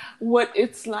 what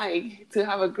it's like to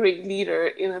have a great leader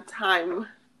in a time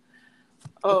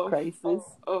Of of crisis.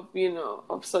 of you know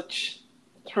of such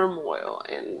turmoil.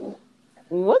 And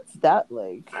What's that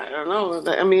like? I don't know.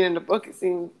 I mean, in the book, it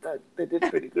seemed that they did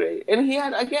pretty great. And he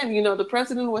had, again, you know, the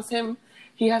president was him.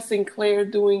 He has Sinclair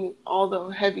doing all the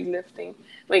heavy lifting.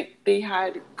 Like, they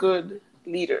had good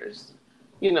leaders,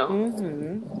 you know.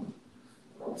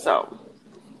 Mm-hmm. So,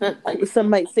 Some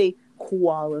might say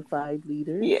qualified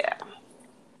leaders. yeah.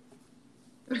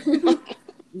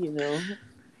 You know,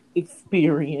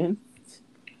 experienced,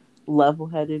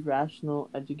 level-headed, rational,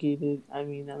 educated. I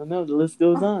mean, I don't know. The list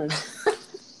goes on.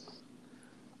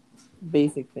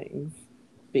 Basic things.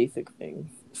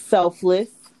 Selflessness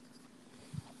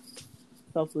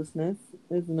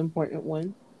is an important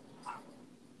one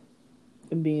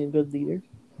in being a good leader.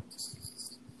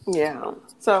 Yeah.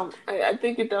 So, I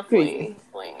think it Crazy.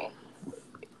 definitely,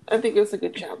 I think it's a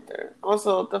good chapter.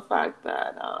 Also, the fact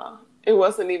that it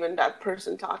wasn't even that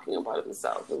person talking about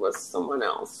himself, it was someone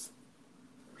else.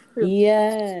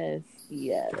 Yes.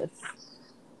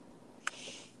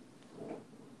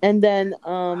 And then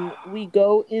we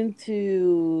go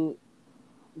into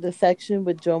the section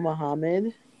with Joe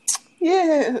Muhammad.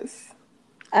 Yes.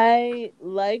 I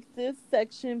like this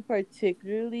section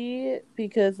particularly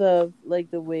because of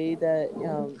like the way that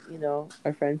you know,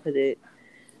 our friend put it.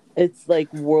 It's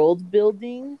like world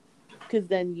building, because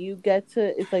then you get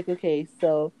to, it's like, okay,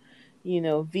 so you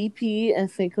know, VP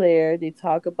and Sinclair, they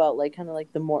talk about like kind of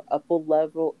like the more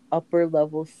upper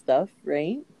level stuff,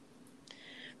 right?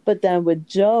 But then with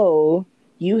Joe,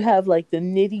 you have like the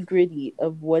nitty gritty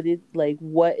of what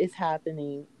is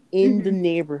happening in the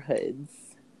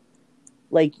neighborhoods,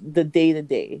 like the day to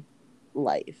day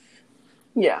life.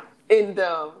 Yeah. In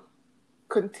the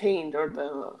contained or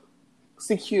the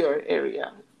secure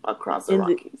area across the In the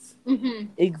Rockies.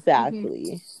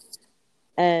 Exactly.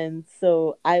 And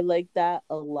so I like that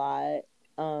a lot.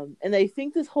 And I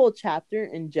think this whole chapter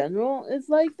in general is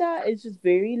like that. It's just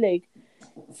very like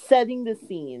setting the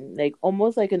scene, like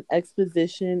almost like an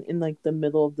exposition in like the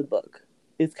middle of the book.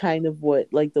 Is kind of what,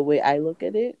 like, the way I look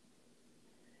at it.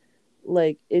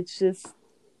 Like, it's just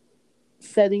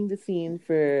setting the scene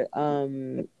for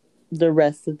the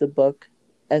rest of the book,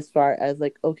 as far as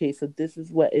like, okay, so this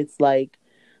is what it's like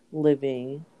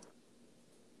living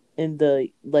in the,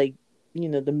 like, you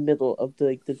know, the middle of the,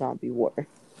 like, the zombie war.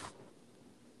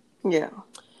 Yeah.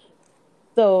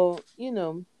 So, you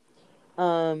know,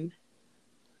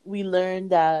 we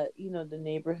learned that, you know, the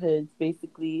neighborhoods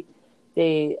basically,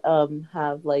 they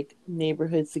have like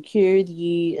neighborhood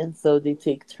security, and so they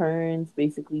take turns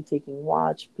basically taking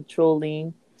watch,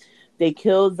 patrolling. They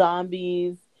kill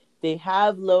zombies. They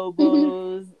have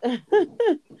lobos. You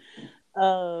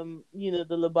know,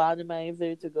 the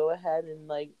lobotomizer to go ahead and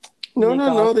like No, nick no,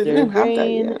 off no. They their didn't have that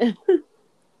brain. yet.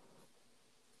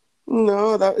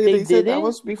 No, that They they said that didn't.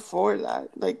 was before that.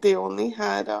 Like they only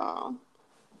had,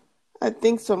 I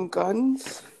think, some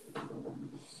guns.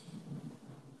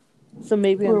 So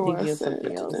maybe I'm Where thinking of was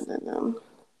something it? else.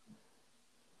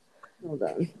 Hold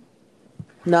on.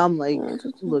 Now I'm like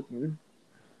looking.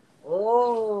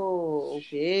 Oh,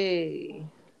 okay.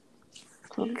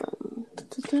 Hold on.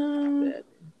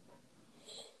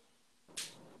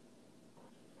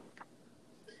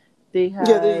 They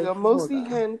Yeah, there you have, go. hold Mostly on.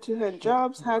 hand-to-hand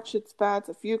jobs, hatchets, bats,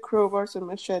 a few crowbars and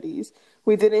machetes.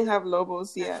 We didn't have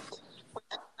lobos yet.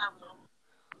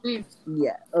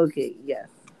 Yeah, okay, yes.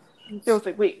 I was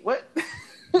like, wait, what?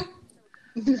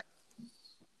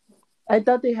 I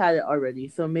thought they had it already,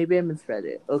 so maybe I misread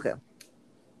it. Okay.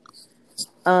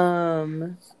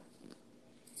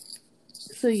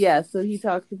 So yeah, so he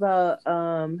talked about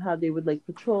how they would like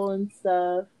patrol and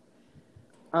stuff.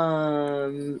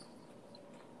 Um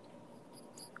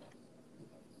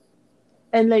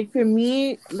And like for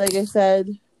me, like I said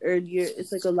earlier,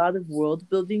 it's like a lot of world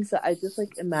building. So I just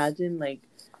like imagine like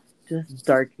just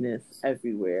darkness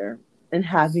everywhere and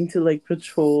having to like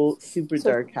patrol super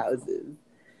So dark houses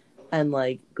and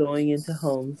like going into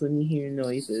homes when you hear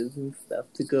noises and stuff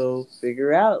to go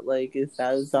figure out like is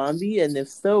that a zombie, and if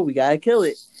so we gotta kill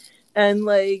it. And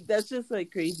like that's just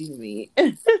like crazy to me.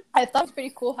 I thought it was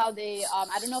pretty cool how they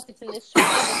I don't know if it's in this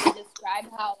chapter, but they described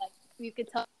how like you could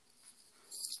tell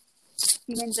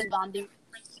humans and zombies,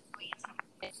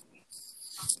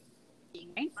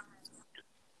 right?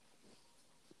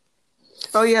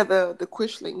 Oh yeah, the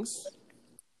Quishlings.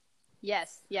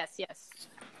 Yes.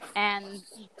 And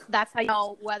that's how you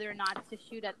know whether or not to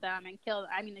shoot at them and kill.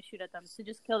 I mean, to shoot at them, to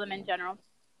just kill them in general.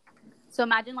 So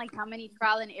imagine like how many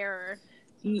trial and error,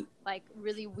 like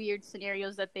really weird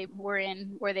scenarios that they were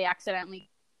in, where they accidentally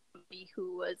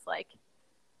who was like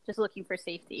just looking for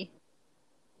safety.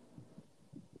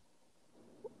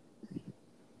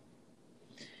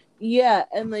 Yeah,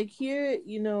 and like here,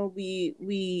 you know, we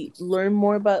learn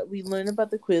about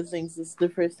the Quizlings. This is the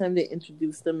first time they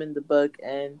introduced them in the book,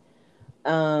 and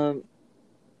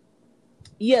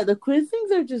yeah, the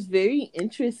Quizlings are just very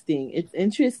interesting. It's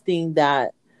interesting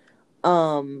that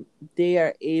they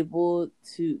are able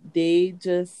to, they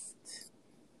just,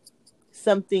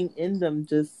 something in them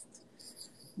just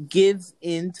gives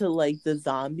into like the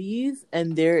zombies,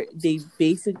 and they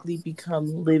basically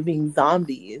become living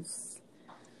zombies.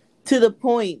 To the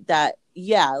point that,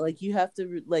 yeah, like you have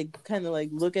to like kind of like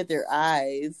look at their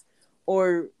eyes,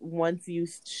 or once you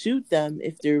shoot them,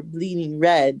 if they're bleeding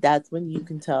red, that's when you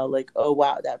can tell like, oh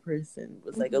wow, that person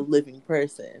was like a living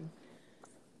person.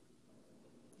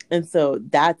 And so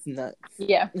that's nuts.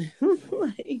 Yeah.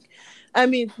 Like, I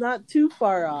mean, it's not too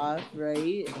far off,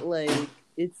 right? Like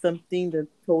it's something that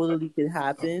totally could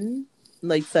happen,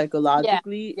 like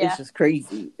psychologically. Yeah. It's just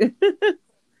crazy.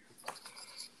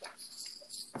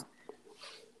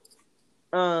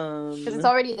 Because it's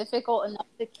already difficult enough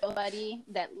to kill somebody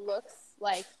that looks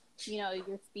like, you know,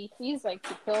 your species. Like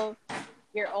to kill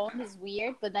your own is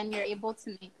weird, but then you're able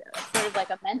to make sort of like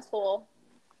a mental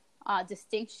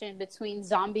distinction between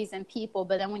zombies and people.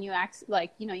 But then when you act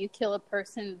like, you know, you kill a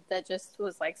person that just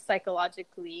was like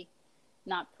psychologically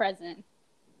not present,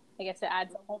 I guess it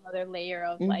adds a whole other layer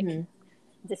of like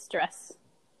distress.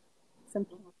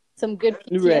 Some good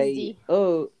PTSD. Right.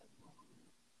 Oh,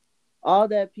 all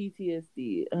that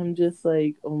PTSD. I'm just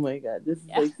like, oh my god, this is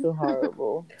like so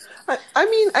horrible. I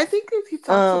mean, I think he talks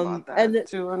about that and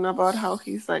too, and about how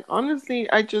he's like, honestly,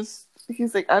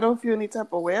 he's like, I don't feel any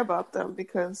type of way about them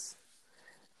because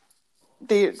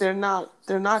they're not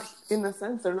in a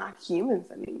sense, they're not humans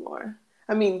anymore.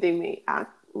 I mean, they may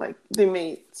act like, they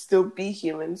may still be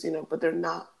humans, you know, but they're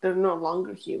no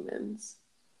longer humans.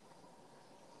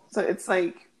 So it's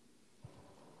like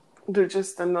they're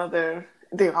just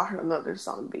they are another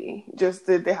zombie, just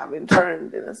that they haven't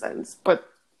turned in a sense,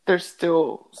 but they're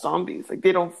still zombies. Like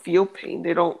they don't feel pain.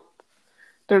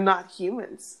 They're not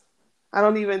humans. I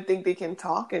don't even think they can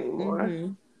talk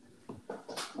anymore.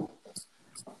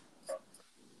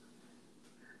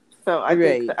 So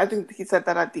I think he said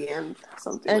that at the end,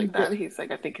 something like that. He's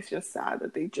like, I think it's just sad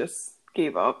that they just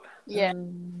gave up. Yeah.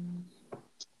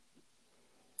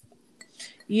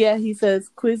 Yeah, he says,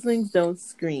 Quizlings don't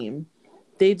scream.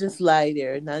 They just lie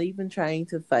there, not even trying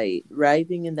to fight,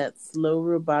 writhing in that slow,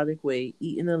 robotic way,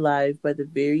 eaten alive by the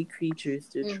very creatures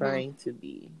they're trying to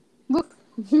be.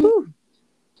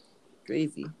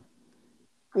 Crazy.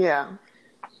 Yeah.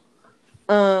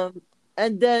 And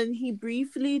then he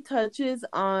briefly touches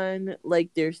on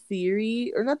like their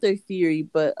theory, or not their theory,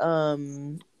 but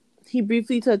he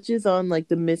briefly touches on like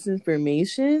the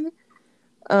misinformation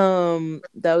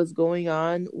that was going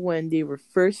on when they were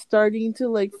first starting to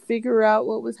like figure out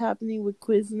what was happening with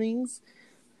Quizlings.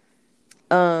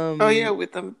 Oh yeah,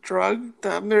 with the drug,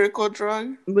 the miracle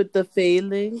drug, with the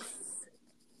phalanx,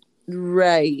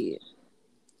 right?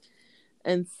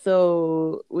 And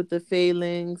so with the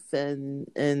phalanx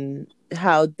and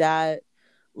how that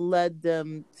led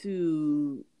them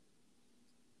to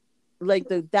like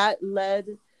that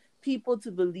led people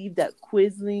to believe that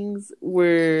Quizlings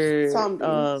were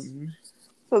zombies.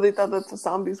 So they thought that the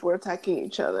zombies were attacking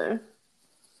each other.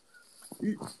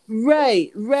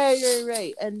 Right.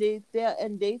 And they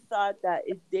thought that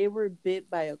if they were bit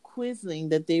by a Quizling,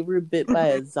 that they were bit by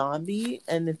a zombie,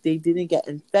 and if they didn't get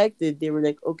infected, they were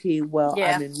like, okay, well,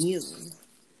 I'm immune.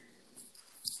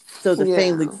 So the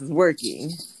phalanx is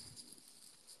working.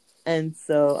 And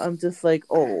so I'm just like,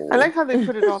 oh. I like how they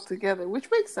put it all together, which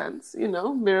makes sense, you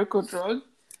know, miracle drug,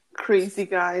 crazy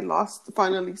guy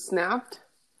finally snapped,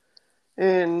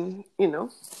 and, you know,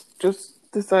 just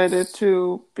decided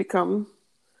to become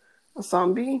a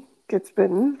zombie, gets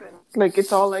bitten. Like,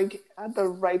 it's all like at the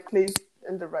right place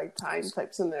and the right time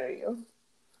type scenario.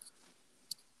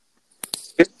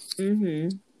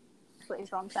 Mm-hmm.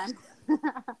 Place wrong time.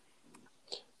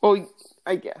 Oh,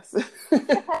 I guess.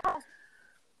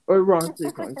 Or wrong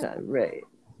place, wrong time, right?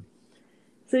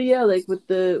 So yeah, like with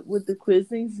the quiz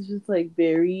things, it's just like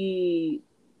very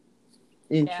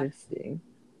interesting.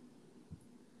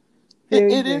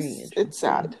 Very, It very is. interesting. It's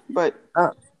sad, but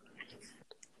I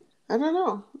don't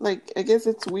know. Like, I guess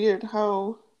it's weird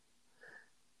how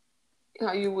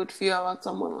you would feel about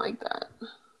someone like that.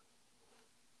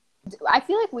 I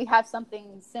feel like we have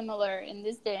something similar in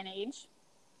this day and age.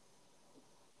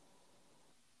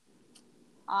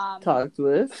 Talk to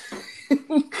us.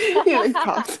 He like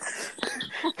talks.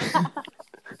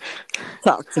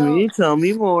 Talk to me. Tell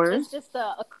me more. It's just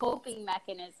a coping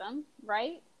mechanism,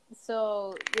 right?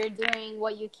 So you're doing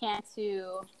what you can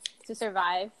to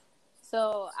survive.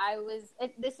 So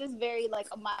this is very like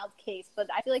a mild case, but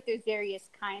I feel like there's various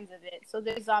kinds of it. So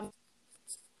there's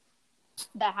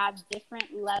that have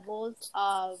different levels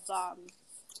of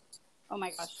oh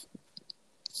my gosh,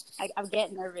 I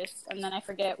get nervous and then I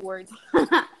forget words.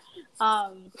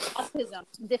 Autism,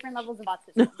 different levels of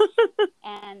autism.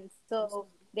 And so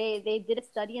they did a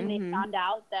study and they found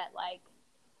out that like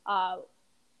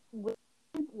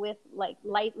with like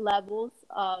light levels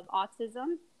of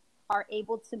autism are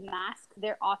able to mask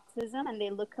their autism and they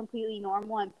look completely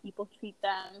normal and people treat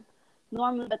them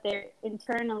normally, but they're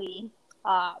internally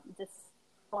just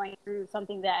going through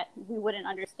something that we wouldn't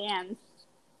understand.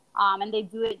 And they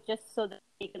do it just so that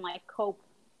they can like cope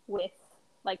with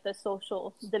like the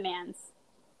social demands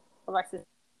of our system.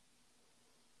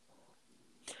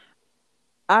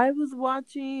 I was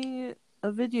watching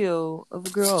a video of a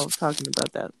girl talking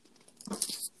about that.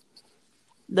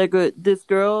 Like this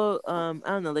girl, I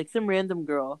don't know, like some random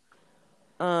girl,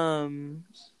 who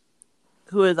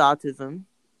has autism,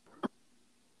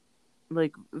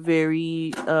 like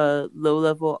very low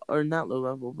level, or not low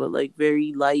level, but like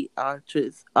very light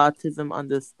autism on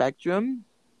the spectrum.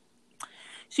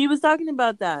 She was talking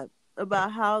about that,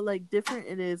 about how like different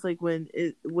it is, like when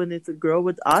it's a girl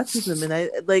with autism, and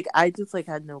I just like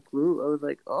had no clue. I was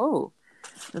like, oh,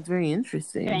 that's very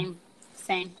interesting.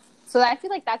 Same. So I feel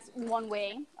like that's one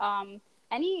way.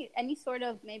 Any sort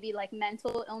of maybe like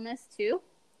mental illness too,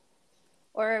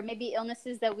 or maybe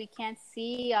illnesses that we can't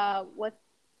see. Like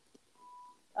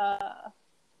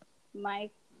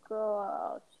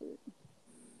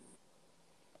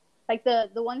the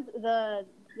ones the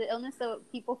illness that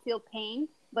people feel pain,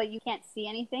 but you can't see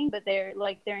anything, but they're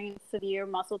in severe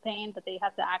muscle pain, but they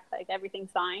have to act like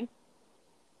everything's fine.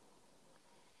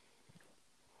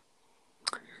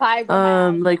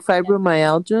 Fibromyalgia. Like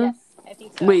fibromyalgia. Yes, I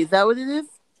think so. Wait, is that what it is?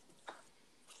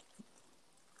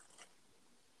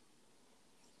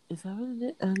 Is that what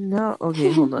it is? No.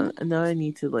 Okay, hold on. Now I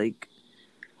need to like.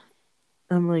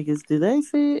 I'm like, did I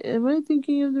say? Am I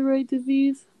thinking of the right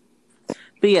disease?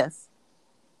 But yes,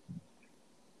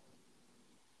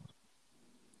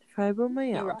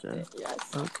 fibromyalgia.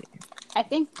 Yes. Okay. I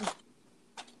think.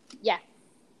 Yeah.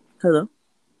 Hello.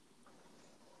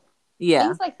 Yeah.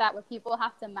 Things like that where people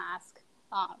have to mask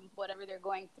whatever they're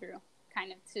going through,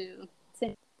 kind of to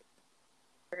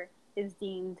is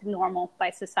deemed normal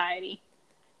by society,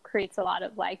 creates a lot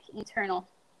of like internal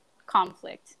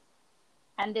conflict.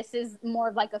 And this is more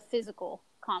of like a physical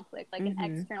conflict, like an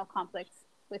external conflict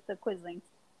with the Quislings.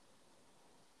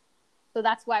 So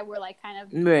that's why we're like kind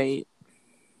of right.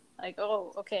 Like,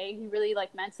 oh, okay, you really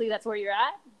like mentally that's where you're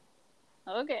at?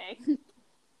 Okay.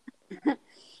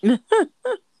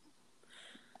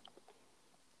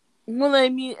 Well, I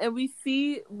mean, and we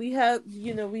have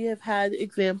had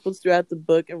examples throughout the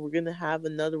book, and we're gonna have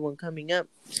another one coming up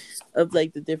of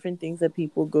like the different things that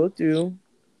people go through,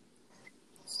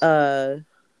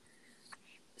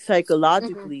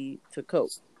 psychologically to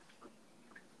cope.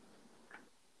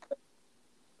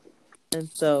 And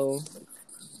so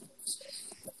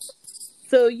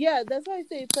yeah, that's why I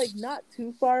say it's like not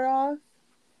too far off.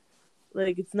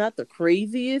 Like it's not the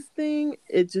craziest thing;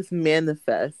 it just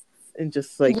manifests in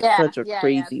just like such a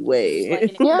crazy way.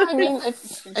 Like I mean, I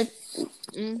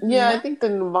think the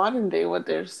modern day what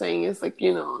they're saying is like,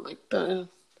 you know, like there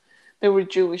were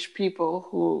Jewish people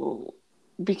who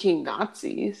became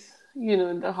Nazis, you know,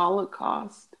 in the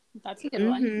Holocaust. That's a good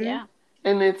one, yeah.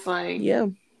 And it's like,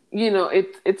 you know,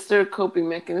 it's their coping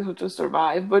mechanism to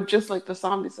survive. But just like the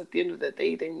zombies, at the end of the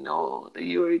day, they know that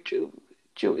you were a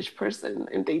Jewish person,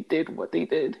 and they did what they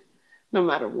did, no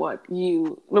matter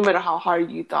how hard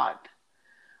you thought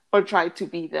or tried to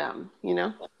be them, you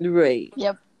know? Right.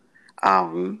 Yep.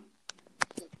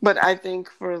 But I think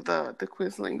for the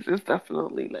Quislings, it's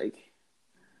definitely like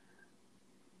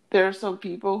there are some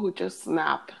people who just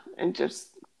snap and just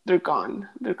they're gone.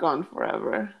 They're gone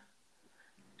forever.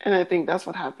 And I think that's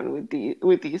what happened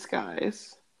with these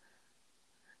guys.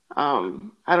 I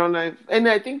don't know if, and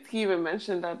I think he even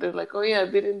mentioned that they're like, oh yeah,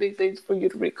 didn't they say for you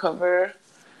to recover,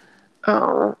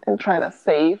 and try to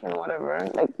save and whatever,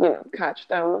 like catch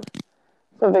them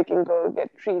so they can go get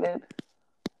treated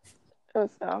and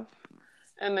stuff.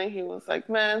 And then he was like,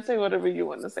 man, say whatever you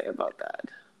want to say about that.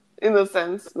 In a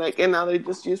sense, like, and now they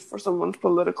just used for someone's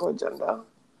political agenda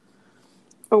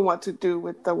and what to do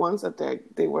with the ones that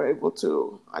they were able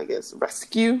to, I guess,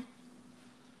 rescue.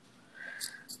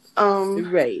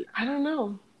 Right. I don't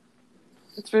know.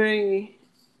 It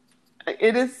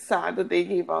is sad that they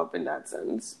gave up in that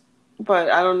sense.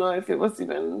 But I don't know if it was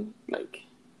even, like,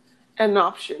 an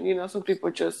option. Some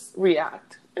people just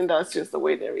react, and that's just the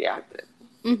way they reacted.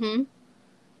 Mm-hmm.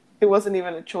 It wasn't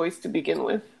even a choice to begin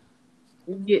with.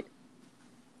 Yeah.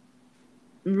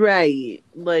 Right.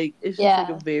 Like, it's just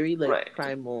like a very, like, Right.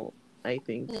 primal, I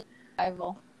think,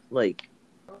 Survival. like,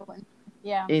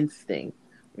 Yeah. instinct.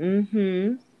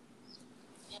 Mm-hmm.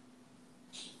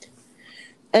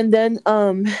 And then,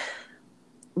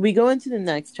 we go into the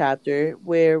next chapter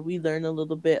where we learn a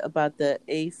little bit about the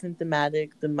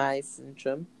asymptomatic demise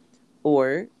syndrome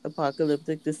or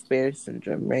apocalyptic despair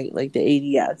syndrome, right? Like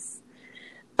the ADS.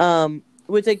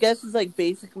 Which I guess is like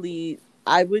basically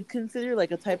I would consider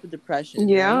like a type of depression.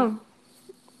 Yeah. Right?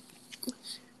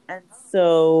 And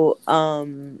so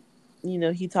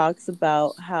he talks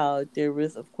about how there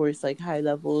was of course like high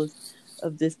levels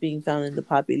of this being found in the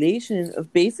population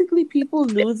of basically people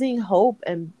losing hope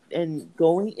and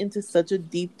going into such a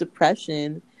deep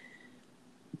depression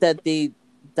that they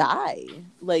die.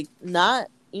 Like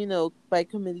not, by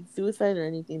committing suicide or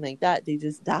anything like that. They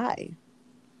just die.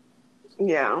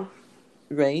 Yeah.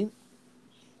 Right?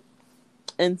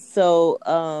 And so,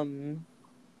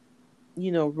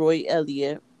 Roy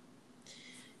Elliott,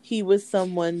 he was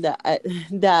someone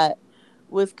that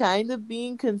was kind of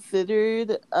being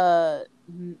considered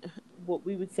what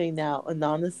we would say now a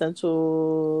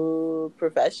non-essential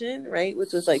profession, right?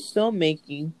 Which was like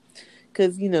filmmaking,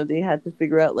 because they had to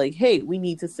figure out like, hey, we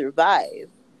need to survive,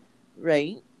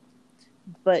 right?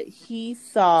 But he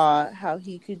saw how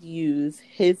he could use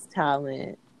his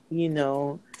talent,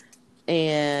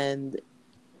 and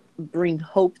bring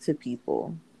hope to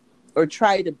people, or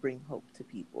try to bring hope to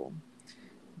people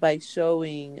by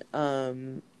showing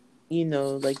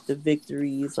like the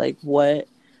victories, like what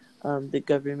the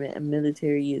government and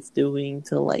military is doing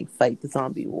to like fight the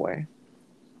zombie war.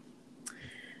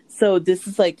 So this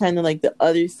is like kind of like the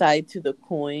other side to the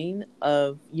coin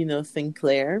of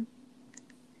Sinclair.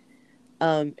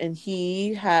 And this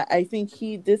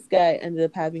guy ended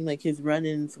up having like his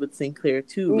run-ins with Sinclair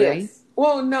too, right? Yes.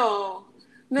 Well, no,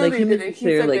 like they didn't.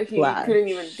 He said like that he couldn't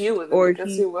even deal with it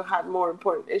because he had more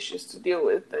important issues to deal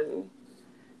with than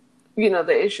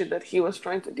the issue that he was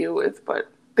trying to deal with, but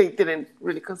they didn't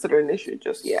really consider an issue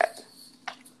just yet.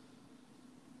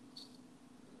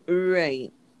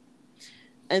 Right.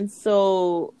 And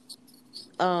so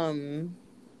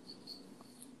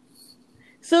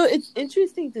so it's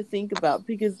interesting to think about,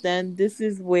 because then this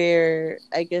is where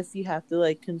I guess you have to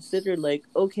like consider like,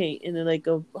 okay, in a like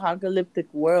apocalyptic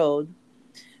world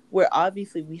where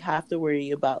obviously we have to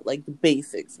worry about like the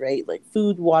basics, right? Like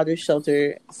food, water,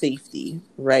 shelter, safety,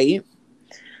 right?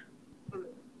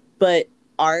 But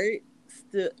art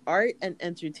and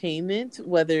entertainment,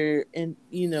 whether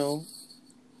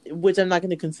which I'm not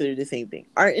going to consider the same thing.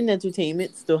 Art and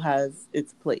entertainment still has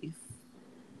its place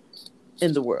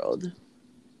in the world.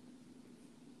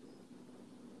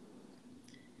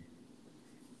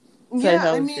 So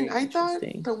yeah, I mean, I thought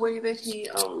the way that he,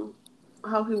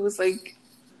 how he was like,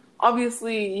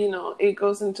 obviously, it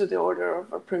goes into the order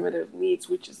of our primitive needs,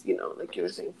 which is, like you were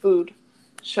saying, food,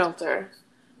 shelter,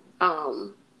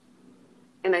 and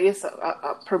I guess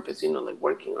a purpose, like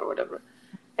working or whatever.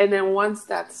 And then once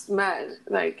that's met,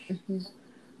 like,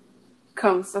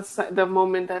 comes the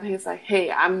moment that he's like,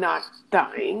 hey, I'm not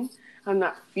dying. I'm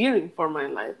not fearing for my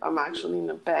life. I'm actually in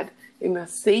a bed in a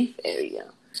safe area.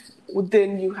 Well,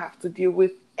 then you have to deal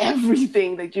with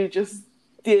everything that you just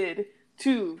did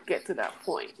to get to that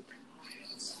point.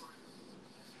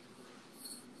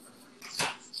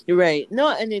 Right. No,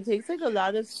 and it takes like a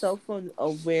lot of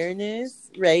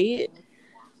self-awareness, right?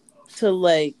 To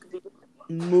like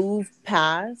move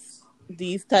past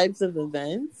these types of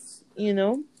events,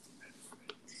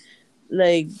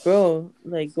 Like, bro,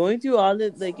 like going through all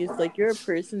of like, it's like you're a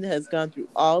person that has gone through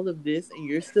all of this and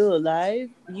you're still alive.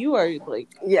 You are like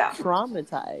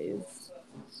traumatized.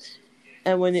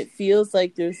 And when it feels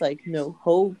like there's like no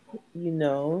hope, you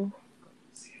know,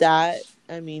 that,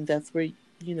 I mean, that's where,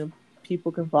 you know,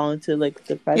 people can fall into like Yeah,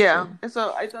 depression. and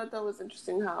so I thought that was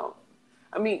interesting how,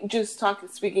 I mean, just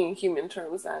speaking in human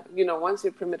terms, that, once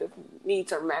your primitive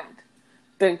needs are met,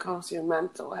 then comes your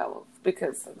mental health,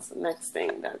 because that's the next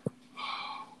thing that,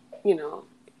 you know,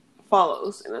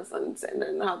 follows in a sense, and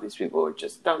then how these people were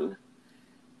just done.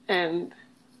 And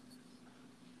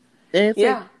And it's like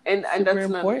yeah, and super that's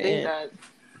another thing important. that,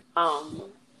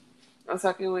 I was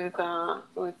talking with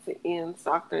Ian's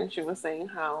doctor, and she was saying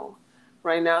how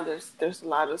right now there's a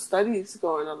lot of studies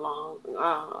going along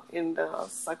in the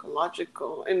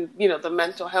psychological and the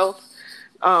mental health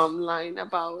line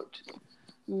about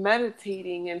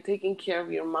meditating and taking care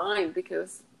of your mind,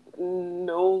 because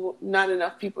not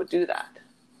enough people do that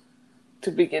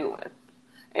to begin with,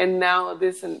 and now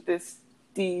these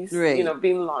Right.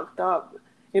 being locked up,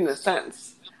 in a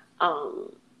sense,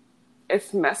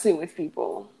 it's messing with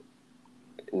people,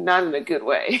 not in a good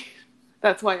way.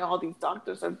 That's why all these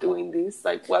doctors are doing these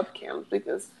like webcams,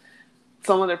 because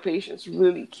some of their patients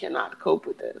really cannot cope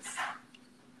with this.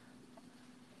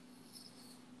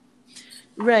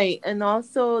 Right. And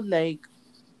also like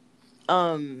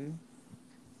um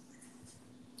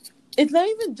it's not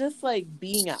even just like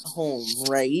being at home,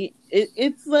 right?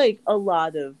 It's like a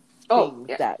lot of Oh things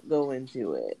yeah, that go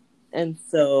into it. And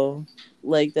so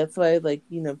like that's why like,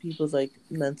 you know, people's like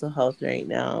mental health right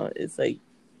now is like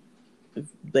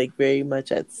very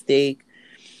much at stake.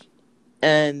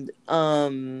 And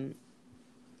I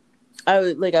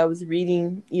was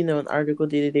reading, you know, an article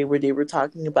the other day where they were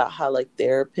talking about how like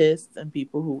therapists and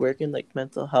people who work in like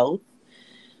mental health,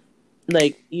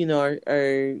 like, you know,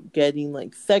 are getting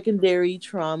like secondary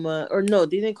trauma, or no,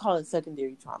 they didn't call it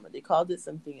secondary trauma, they called it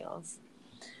something else.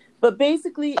 But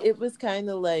basically it was kind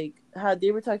of like how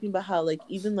they were talking about how like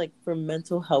even like for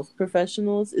mental health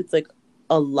professionals it's like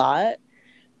a lot,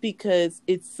 because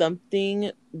it's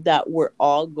something that we're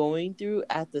all going through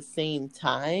at the same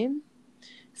time.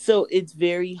 So it's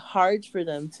very hard for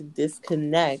them to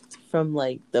disconnect from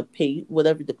like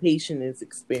whatever the patient is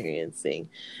experiencing.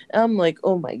 And I'm like,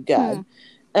 oh my Hmm. god.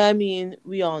 I mean,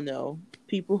 we all know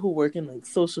people who work in like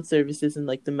social services and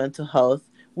like the mental health.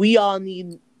 We all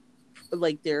need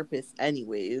like therapists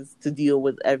anyways to deal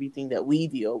with everything that we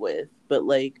deal with. But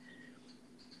like,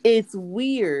 it's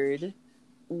weird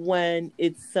when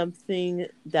it's something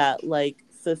that like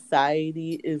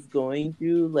society is going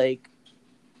through like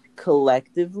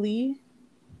collectively.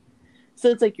 So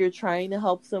it's like you're trying to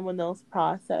help someone else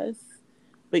process,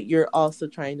 but you're also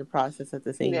trying to process at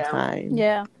the same yeah, time.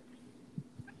 Yeah.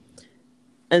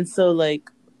 And so like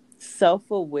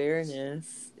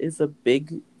self-awareness is a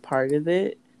big part of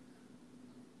it,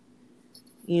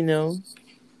 you know.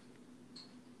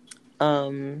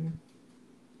 Um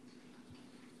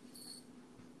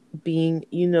being,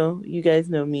 you know, you guys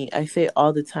know me. I say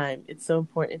all the time, it's so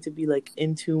important to be like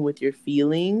in tune with your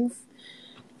feelings.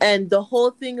 And the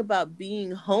whole thing about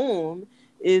being home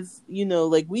is, you know,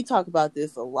 like we talk about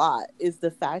this a lot, is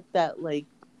the fact that like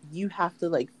you have to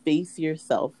like face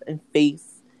yourself and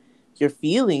face your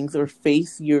feelings, or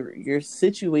face your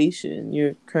situation,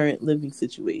 your current living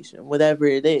situation, whatever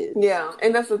it is, yeah,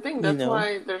 and that's the thing. you That's know.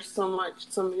 why there's so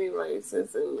many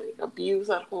races and like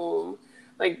abuse at home,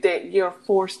 like that you're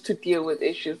forced to deal with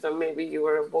issues that maybe you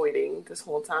were avoiding this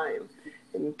whole time.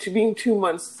 And to being 2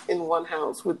 months in one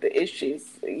house with the issues,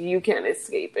 you can't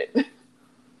escape it.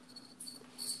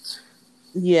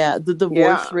 Yeah, the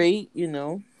divorce Yeah, rate, you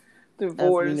know, as we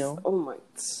divorce. know, Oh my,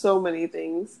 so many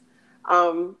things.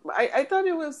 I thought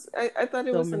it was I thought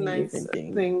it so was a many nice different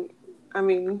things. thing. I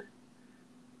mean,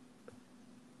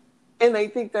 and I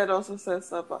think that also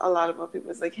says up a lot about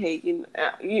people. It's like, hey,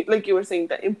 like you were saying,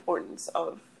 the importance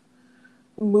of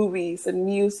movies and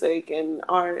music and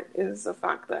art is the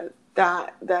fact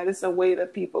that is a way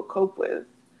that people cope with.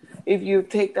 If you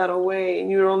take that away and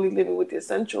you're only living with the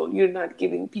essential, you're not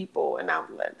giving people an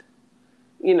outlet.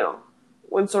 You know,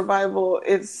 when survival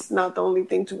is not the only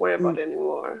thing to worry about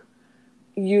anymore,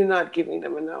 you're not giving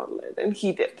them an outlet, and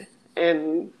he did,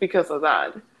 and because of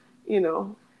that, you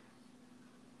know,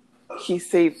 he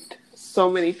saved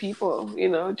so many people.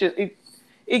 Just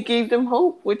it gave them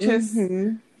hope, which is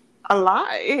Mm-hmm. a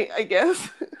lie, I guess,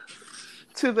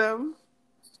 to them.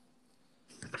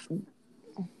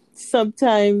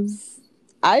 Sometimes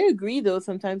I agree though,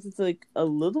 sometimes it's like a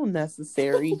little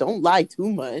necessary. Don't lie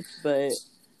too much, but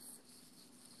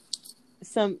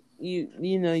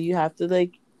you know, you have to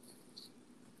like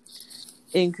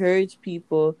encourage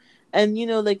people. And you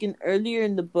know, like in earlier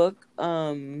in the book,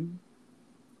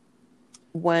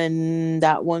 when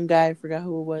that one guy, I forgot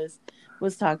who it was,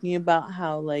 was talking about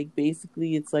how like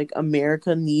basically it's like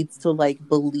America needs to like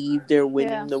believe they're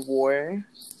winning the war,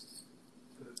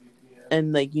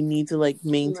 and like you need to like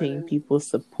maintain people's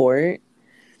support.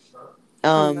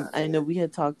 I know we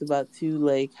had talked about too,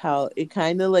 like how it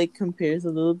kind of like compares a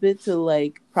little bit to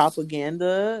like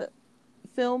propaganda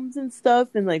films and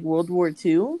stuff in like World War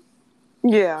II.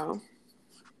 Yeah.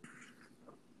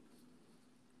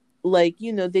 Like,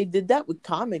 you know, they did that with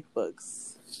comic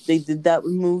books. They did that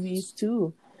with movies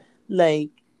too.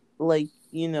 Like,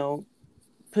 you know,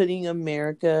 putting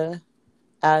America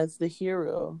as the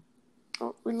hero.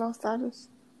 Oh, we lost Addis.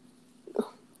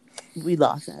 We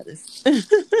lost Addis.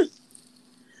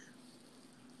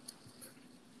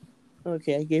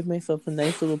 Okay, I gave myself a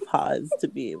nice little pause to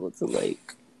be able to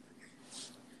like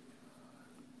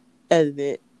edit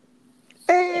it.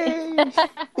 Hey!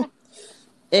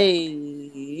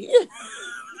 Hey.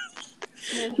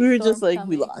 We were just like,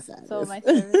 we lost Addis. So my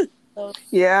service.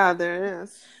 Yeah, there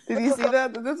is. Did you see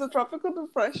that? There's a tropical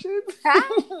depression.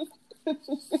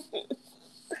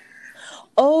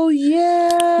 Oh yeah.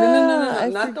 No.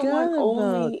 Not the one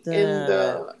only in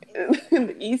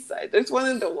the east side. There's one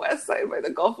in the west side by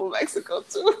the Gulf of Mexico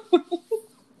too.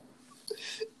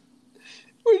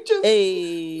 We're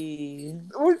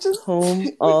just home.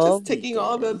 We're just taking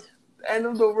all the end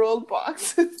of the world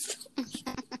boxes.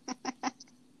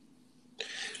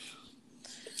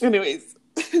 Anyways,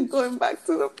 going back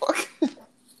to the book.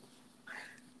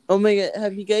 Oh my god,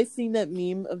 have you guys seen that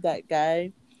meme of that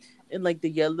guy in like the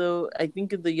yellow, I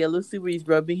think in the yellow suit where he's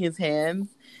rubbing his hands,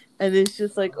 and it's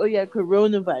just like, oh yeah,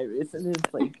 coronavirus, and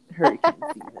it's like hurricane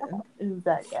season. It's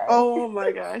that guy. Oh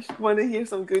my gosh. Want to hear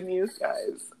some good news,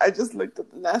 guys? I just looked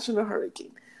at the national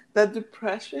hurricane. That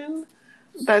depression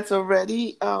that's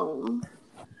already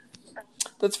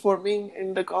that's forming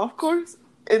in the Gulf Coast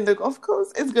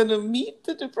is gonna meet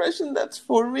the depression that's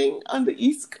forming on the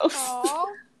East Coast. Aww.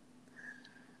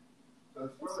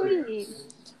 Sweet.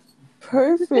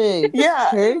 Perfect. Yeah,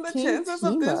 Hurricane and the chances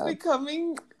of this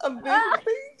becoming a big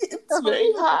thing, it's Oh,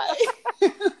 very high.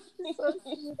 So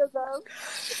sweet of them.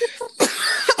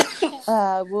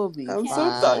 We'll be I'm so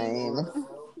fine. done.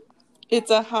 It's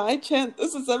a high chance.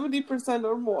 This is 70%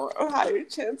 or more, or higher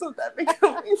chance of that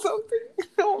becoming something.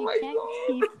 Oh You my can't god!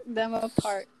 keep them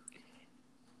apart.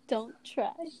 Don't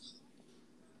try.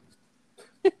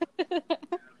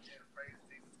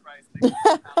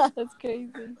 That's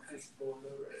crazy.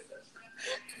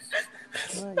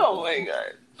 Oh my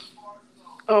god!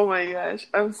 Oh my gosh!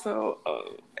 I'm so.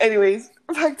 Anyways,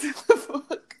 back to the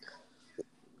book.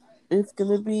 It's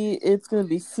gonna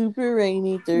be super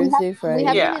rainy Thursday, Friday, We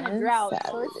have Yeah. been in a drought,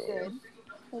 Saturday. so it's good.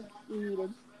 That's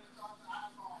needed.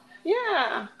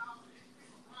 Yeah.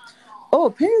 Oh,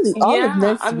 apparently all of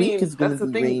next I week mean, is gonna that's the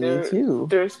be thing. rainy too.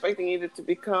 They're expecting it to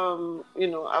become,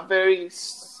 a very,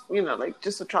 like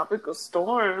just a tropical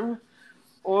storm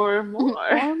or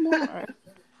more. Or more.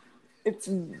 It's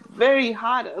very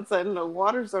hot outside and the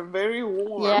waters are very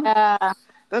warm. Yeah,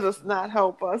 That does not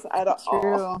help us at all.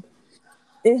 true.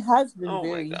 It has been Oh my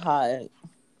very God. hot.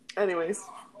 Anyways,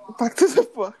 back to the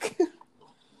book.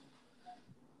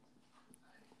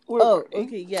 Oh,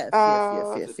 okay, yes.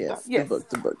 Yes.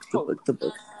 The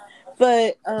book.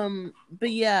 But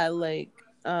yeah, like,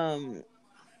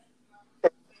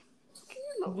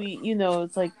 we,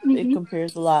 it's like, it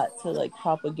compares a lot to like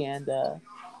propaganda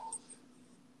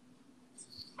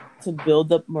to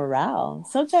build up morale.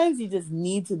 Sometimes you just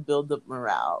need to build up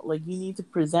morale. Like, you need to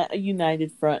present a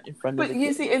united front in front of the But you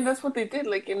kids. see, and that's what they did.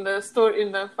 Like in the story,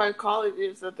 in the 5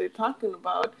 colleges that they're talking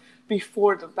about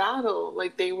before the battle,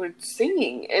 like they were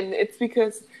singing, and it's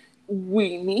because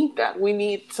we need that. We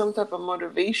need some type of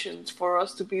motivations for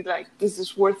us to be like, this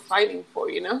is worth fighting for.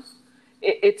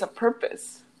 It's a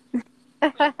purpose.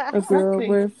 A girl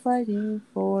we're fighting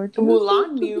for.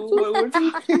 Mulan knew what we're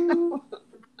talking about.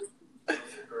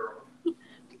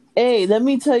 Hey, let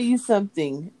me tell you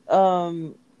something.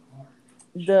 The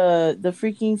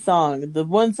freaking song, the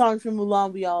one song from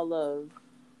Mulan we all love,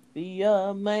 "Be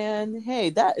a Man." Hey,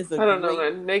 that is I don't know,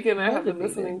 man. Megan and I have been motivator.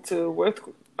 listening to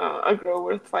A Girl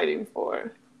Worth Fighting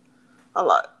For a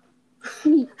lot.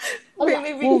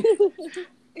 Maybe.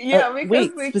 Yeah, because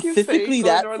wait, they keep specifically saying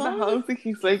that going around the song? house and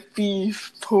he's like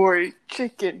beef, pork,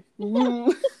 chicken.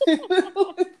 Mm.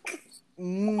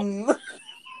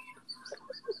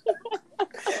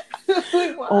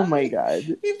 Like, wow. Oh my god.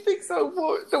 He picks out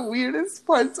the weirdest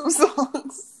parts of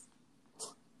songs.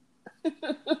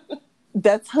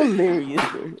 That's hilarious.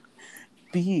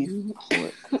 Beef,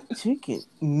 pork, chicken.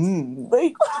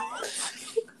 Like,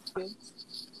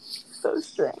 so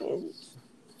strange.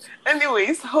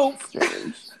 Anyways, hope.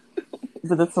 Strange.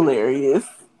 But that's hilarious.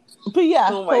 But yeah,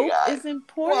 Oh my hope God. is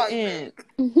important.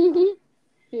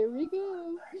 Here we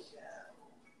go.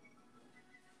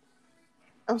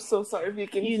 I'm so sorry if you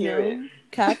can You hear it. know,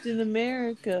 Captain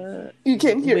America. You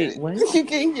can't hear Wait, it. what? You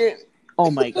can't hear it.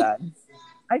 Oh my God.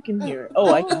 I can hear it.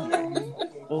 Oh, I can hear it.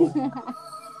 Oh.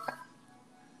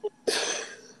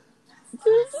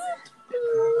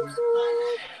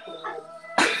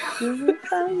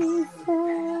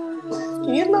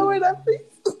 Can you lower that, please?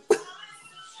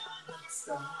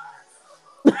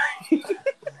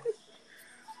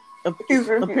 He's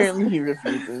refusing. Apparently he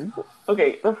refuses.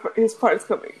 Okay, his part's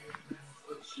coming.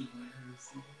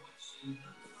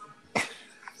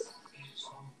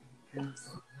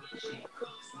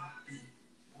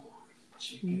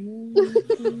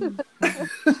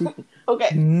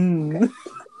 Okay.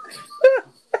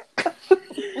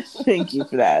 Thank you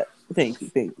for that. Thank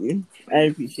you. I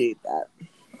appreciate that.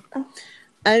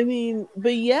 I mean,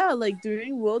 but yeah, like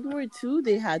during World War II,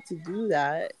 they had to do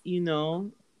that. You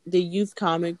know, they used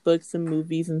comic books and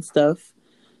movies and stuff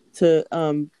to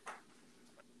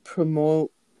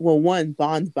promote. Well, one,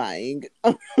 bond buying,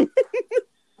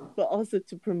 but also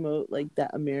to promote like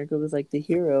that America was like the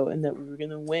hero and that we were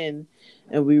gonna win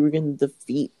and we were gonna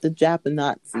defeat the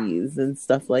Japanazis and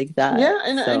stuff like that. Yeah,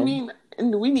 and I mean,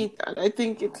 and we need that. I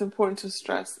think it's important to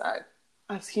stress that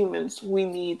as humans, we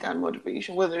need that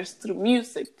motivation, whether it's through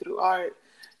music, through art,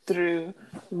 through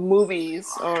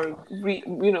movies, or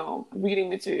reading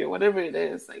material, whatever it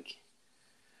is. Like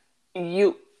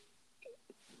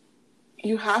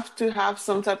you have to have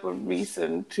some type of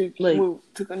reason to move,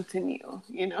 to continue.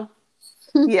 You know,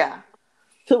 yeah.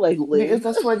 To like live, because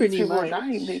that's why these people much. are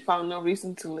dying. They found no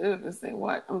reason to live. They say,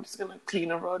 "What? I'm just gonna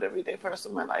clean a road every day for the rest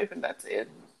of my life, and that's it."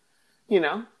 You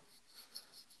know.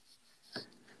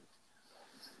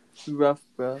 Rough,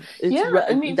 bro.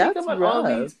 I mean, think about all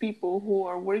these people who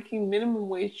are working minimum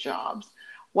wage jobs.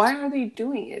 Why are they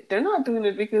doing it? They're not doing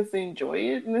it because they enjoy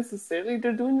it necessarily.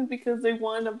 They're doing it because they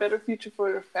want a better future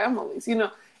for their families. You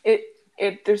know,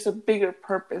 there's a bigger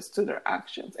purpose to their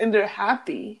actions, and they're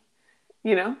happy.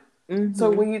 You know. Mm-hmm. So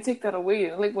when you take that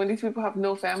away, like when these people have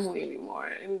no family anymore,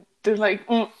 and they're like,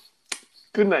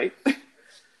 "Good night,"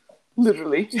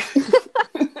 literally.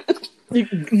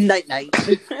 Night.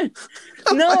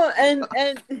 No, and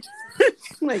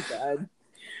my God,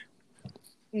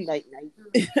 night.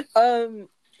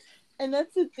 And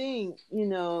that's the thing, you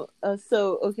know.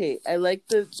 So okay, I like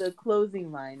the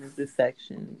closing line of this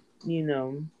section, you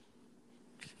know,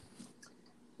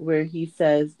 where he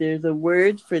says, "There's a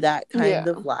word for that kind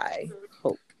of lie,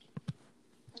 hope."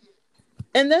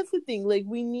 And that's the thing, like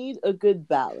we need a good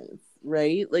balance.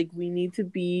 Right? Like we need to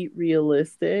be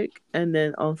realistic and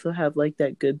then also have like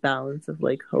that good balance of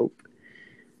like hope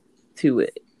to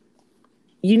it.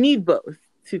 You need both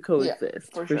to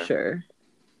coexist for sure.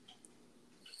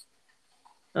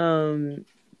 Kind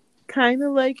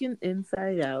of like an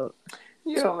Inside Out.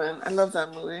 Yo, man, I love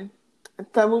that movie.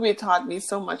 That movie taught me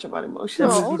so much about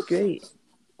emotions. That movie's great.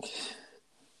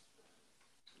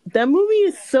 That movie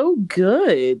is so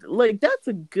good. Like that's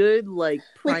a good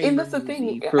primer and that's the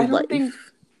thing. For I don't life. think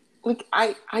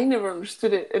I never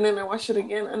understood it, and then I watched it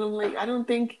again, and I'm like, I don't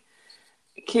think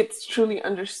kids truly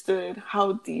understood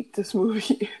how deep this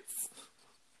movie is.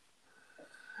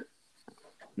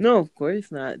 No, of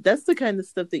course not. That's the kind of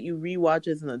stuff that you rewatch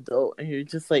as an adult, and you're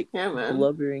just like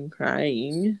blubbering,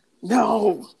 crying.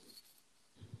 No.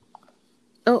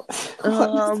 Oh,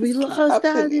 we lost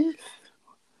that.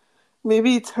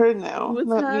 Maybe it's her now, What's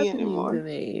not me happening anymore. To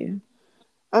me?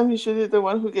 I'm usually the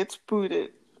one who gets booted.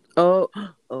 Oh,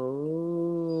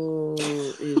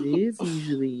 it is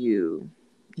usually you.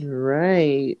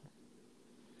 Right.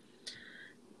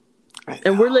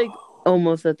 And we're like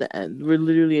almost at the end. We're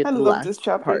literally at the last part. I love this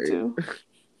chapter too.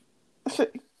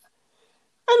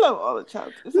 I love all the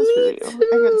chapters. This video. I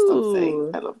gotta stop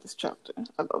saying I love this chapter.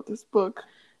 I love this book.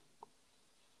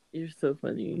 You're so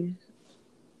funny.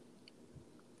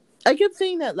 I kept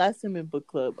saying that last time in book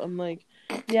club. I'm like,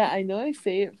 yeah, I know I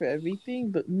say it for everything,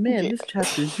 but man, this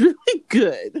chapter is really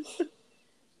good.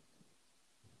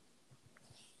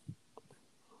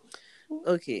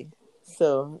 Okay,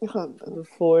 so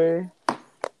before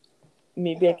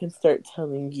maybe I can start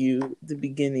telling you the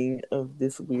beginning of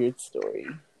this weird story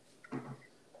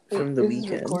from the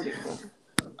weekend.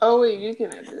 Oh wait, you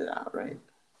can edit it out, right?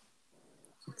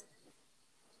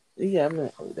 Yeah, I'm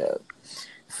gonna edit it out.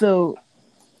 So,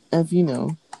 as you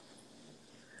know,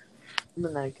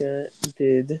 Monica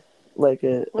did like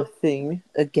a thing,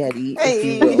 a Getty, if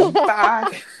you will.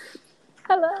 Back.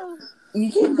 Hello.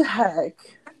 You came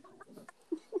back.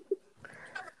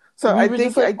 So I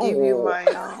think I gave you my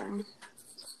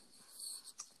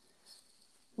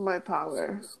my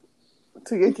power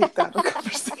to get kicked out of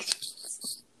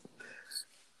conversations.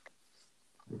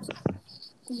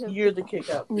 You're the kick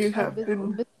out. You have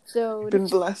bestowed been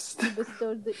blessed.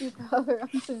 bestowed your power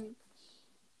onto me.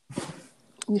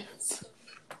 Yes.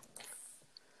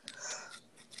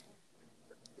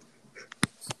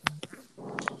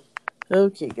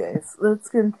 Okay, guys, let's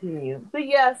continue. But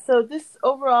yeah, so this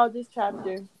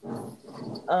chapter,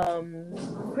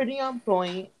 pretty on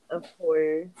point, of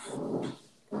course.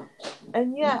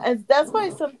 And yeah, and that's why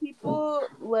some people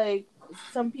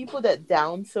that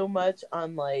down so much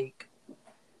on like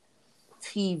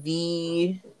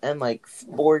TV and like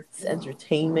sports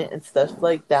entertainment and stuff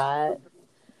like that.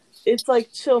 It's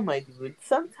like, chill, my dude.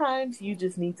 Sometimes you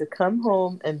just need to come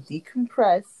home and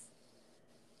decompress.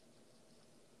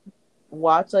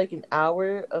 Watch like an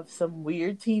hour of some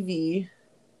weird TV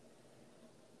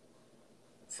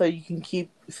so you can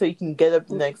get up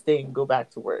the next day and go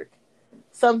back to work.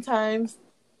 Sometimes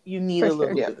you need a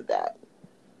little bit of that.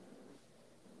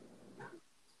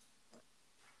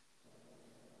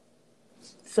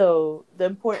 So the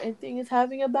important thing is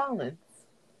having a balance.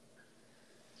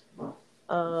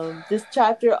 This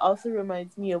chapter also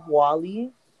reminds me of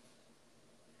WALL-E.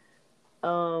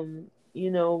 You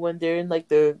know, when they're in like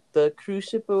the cruise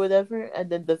ship or whatever, and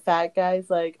then the fat guy's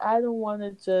like, I don't want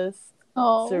to just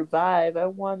survive, I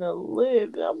want to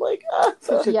live. And I'm like,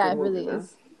 yeah, it really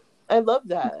is. I love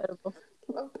that.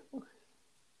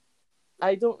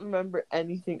 I don't remember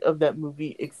anything of that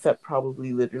movie except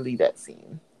probably literally that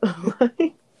scene.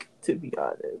 Like, to be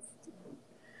honest,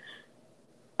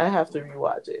 I have to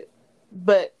rewatch it.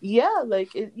 But yeah,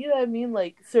 like, you know what I mean?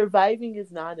 Like, surviving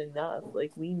is not enough.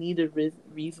 Like, we need a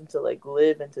reason to like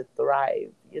live and to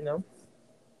thrive, you know?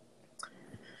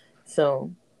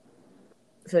 So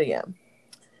yeah.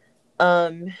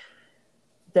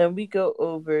 Then we go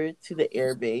over to the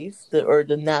air base,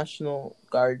 the National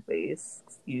Guard base,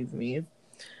 excuse me.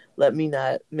 Let me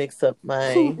not mix up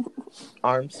my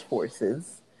armed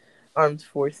forces.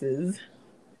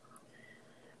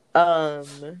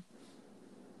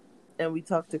 And we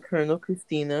talked to Colonel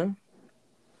Christina.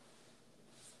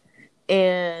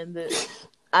 And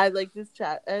I like this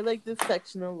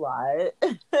section a lot.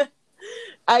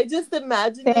 I just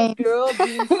imagine this girl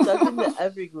being stuck in the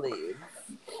Everglades.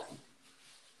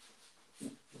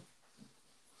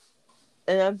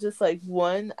 And I'm just like,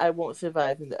 one, I won't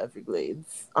survive in the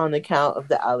Everglades on account of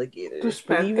the alligators.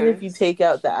 But even if you take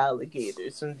out the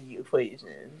alligators from the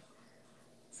equation.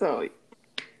 So,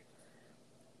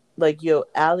 like, yo,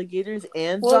 alligators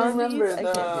and zombies? Remember, I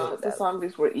can't deal with the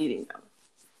zombies were eating them.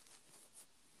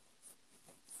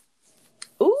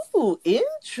 Ooh,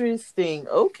 interesting.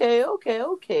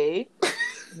 Okay.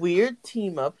 Weird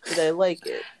team up, but I like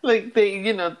it. Like,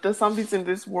 the zombies in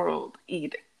this world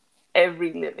eat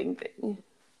every living thing.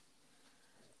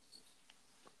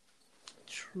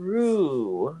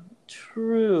 True.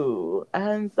 I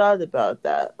hadn't thought about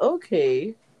that.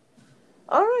 Okay.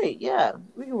 All right, yeah.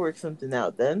 We can work something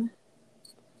out then.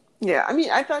 Yeah, I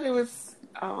mean, I thought it was...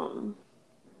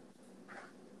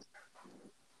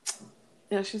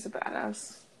 Yeah, she's a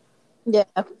badass. Yeah.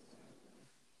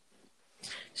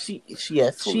 She is.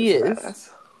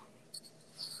 Badass.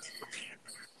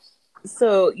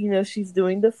 So, she's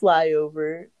doing the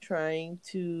flyover, trying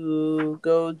to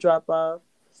go drop off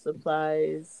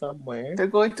supplies somewhere. They're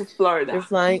going to Florida. They're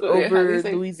flying over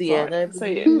Louisiana.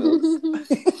 Say it.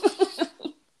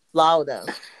 Florida.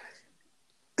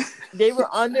 They were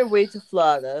on their way to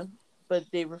Florida, but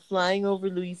they were flying over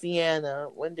Louisiana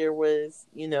when there was,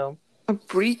 a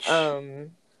breach.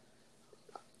 Some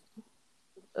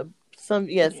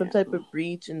type of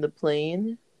breach in the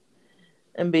plane,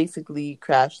 and basically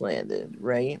crash landed,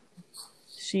 right?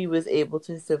 She was able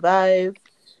to survive,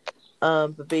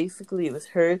 but basically it was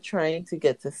her trying to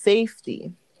get to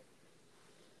safety.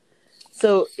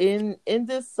 So in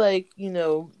this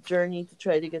journey to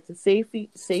try to get to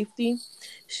safety,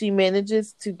 she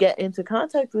manages to get into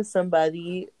contact with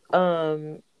somebody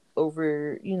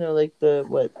over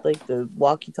the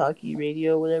walkie-talkie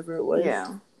radio, whatever it was.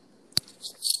 Yeah.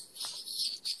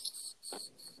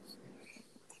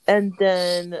 And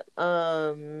then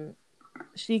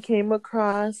she came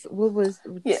across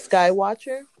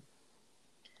Skywatcher.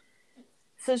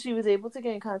 So she was able to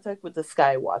get in contact with the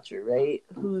Skywatcher, right?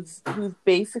 Whose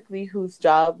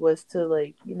job was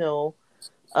to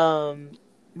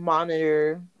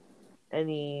monitor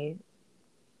any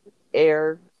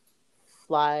air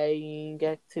flying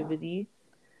activity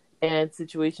and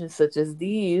situations such as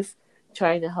these,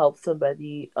 trying to help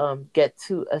somebody get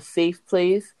to a safe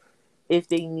place if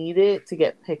they need it to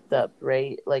get picked up,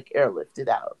 right? Like airlifted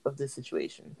out of the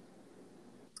situation.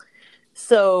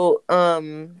 So,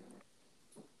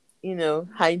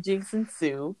 hijinks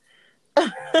ensue.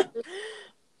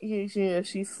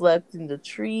 She slept in the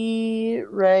tree,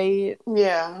 right?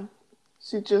 Yeah.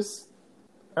 She just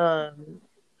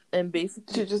And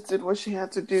basically, did what she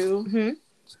had to do Mhm.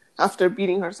 after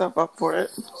beating herself up for it.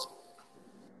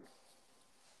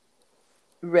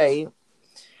 Right.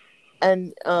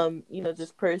 And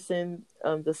this person,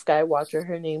 the Sky Watcher,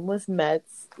 her name was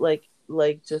Metz, like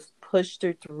just pushed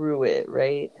her through it,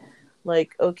 right?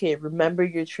 Like, okay, remember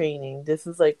your training. This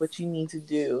is like what you need to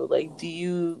do. Like, do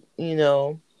you,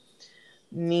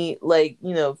 need, like,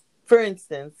 for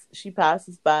instance, she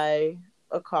passes by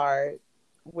a car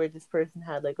where this person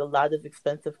had like a lot of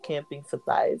expensive camping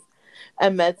supplies.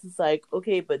 And Metz is like,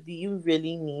 okay, but do you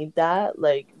really need that?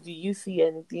 Like, do you see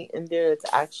anything in there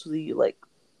that's actually like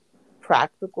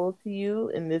practical to you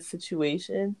in this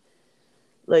situation?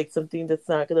 Like something that's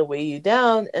not going to weigh you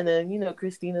down. And then,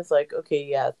 Christina's like, okay,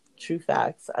 yeah, true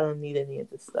facts. I don't need any of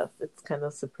this stuff. It's kind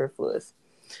of superfluous.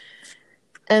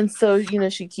 And so,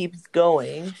 she keeps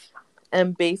going.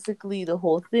 And basically, the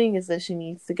whole thing is that she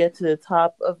needs to get to the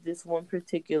top of this one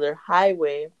particular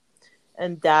highway.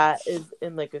 And that is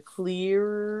in like a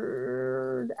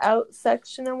cleared out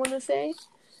section, I want to say.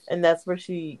 And that's where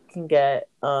she can get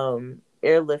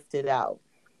airlifted out,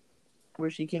 where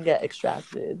she can get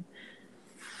extracted.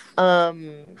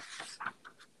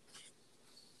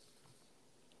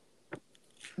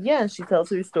 Yeah, she tells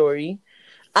her story.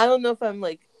 I don't know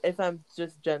if I'm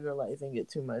just generalizing it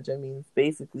too much. I mean, it's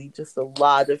basically just a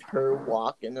lot of her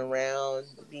walking around,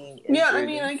 being injured. Yeah, I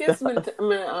mean, I guess when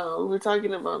we're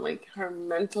talking about like her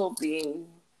mental being,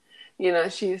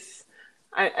 she's.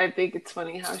 I think it's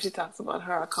funny how she talks about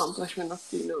her accomplishment of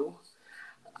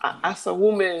as a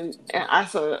woman,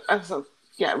 as a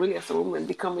really as a woman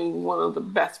becoming one of the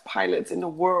best pilots in the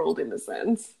world in a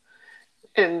sense.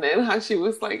 And then how she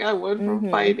was like, I went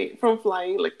from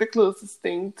flying like the closest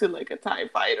thing to like a TIE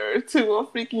fighter to a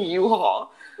freaking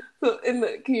U-Haul. So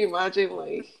can you imagine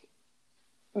like,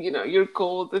 your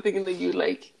goal, the thing that you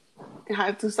like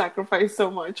had to sacrifice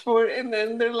so much for, and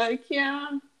then they're like, yeah,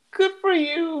 good for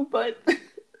you, but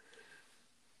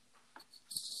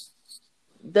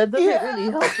that doesn't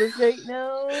really help us right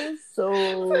now. So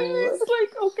it's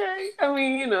like, okay. I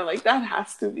mean, like that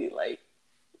has to be like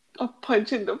a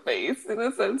punch in the face in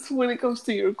a sense when it comes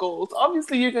to your goals.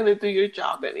 Obviously, you're going to do your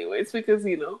job anyways because,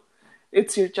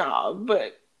 it's your job.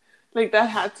 But like that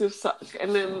had to suck.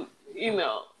 And then,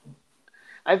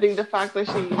 I think the fact that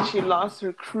she lost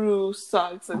her crew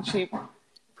sucks, and she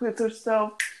puts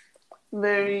herself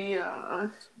very,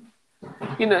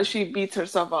 she beats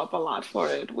herself up a lot for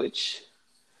it, which,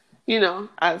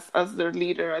 as their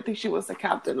leader, I think she was the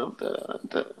captain of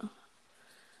the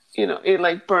it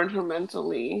like burned her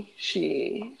mentally.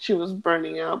 She was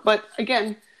burning out. But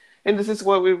again, and this is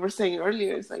what we were saying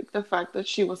earlier, is like the fact that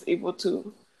she was able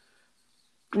to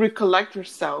recollect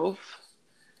herself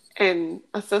and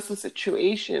assess the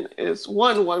situation is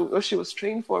what she was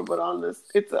trained for, but on this,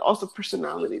 it's also a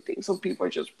personality thing. Some people are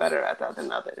just better at that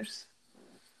than others.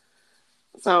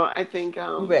 So I think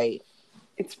right.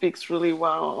 It speaks really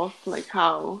well of like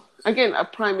how, again, a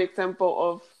prime example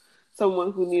of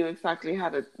someone who knew exactly how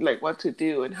to, like, what to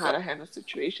do and how to handle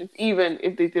situations, even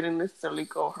if they didn't necessarily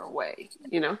go her way,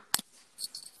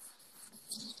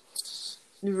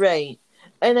 Right.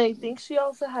 And I think she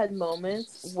also had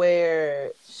moments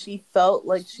where she felt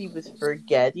like she was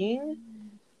forgetting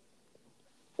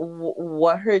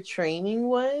what her training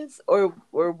was, or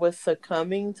was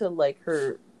succumbing to like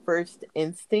her first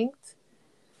instinct.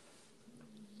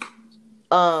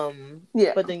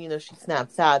 Yeah. But then she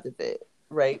snaps out of it,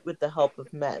 right, with the help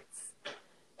of Metz.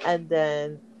 And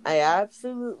then I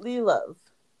absolutely love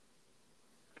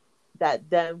that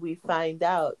then we find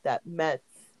out that Metz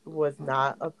was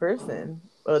not a person,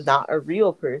 or not a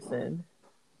real person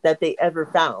that they ever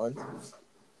found.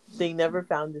 They never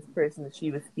found this person that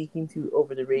she was speaking to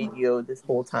over the radio this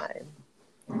whole time.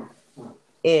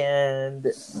 And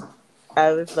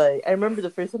I was like, I remember the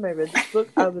first time I read this book,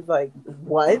 I was like,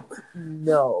 what?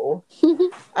 No.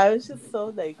 I was just so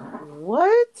like,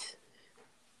 what?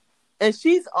 And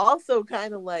she's also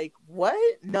kind of like,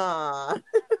 what? Nah.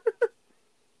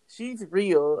 She's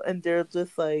real. And they're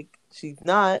just like, she's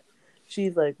not.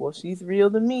 She's like, well, she's real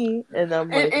to me. And I'm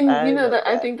like, and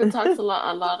I think that talks a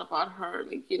lot about her,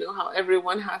 like, how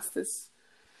everyone has this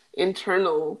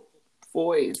internal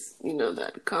voice,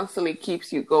 that constantly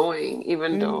keeps you going,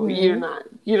 even though you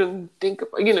don't think of,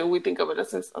 we think of it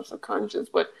as a subconscious,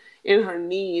 but in her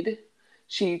need,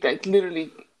 she like literally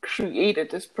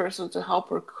created this person to help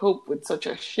her cope with such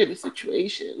a shitty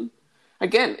situation.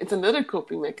 Again, it's another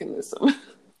coping mechanism.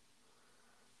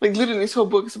 Like literally, this whole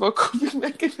book is about coping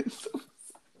mechanisms.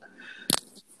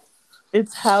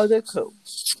 It's how to cope.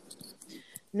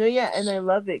 No, yeah, and I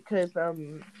love it because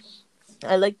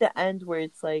I like the end where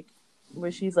it's like,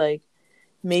 where she's like,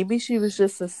 maybe she was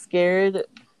just a scared,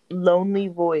 lonely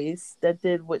voice that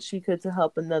did what she could to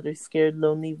help another scared,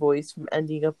 lonely voice from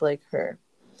ending up like her.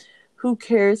 Who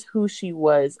cares who she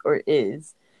was or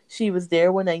is? She was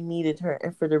there when I needed her,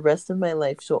 and for the rest of my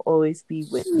life, she'll always be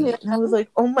with me. Yeah. And I was like,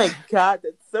 oh my God,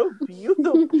 that's so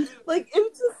beautiful. Like, it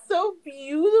was just so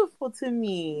beautiful to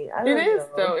me. I It don't is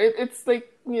know. though. It's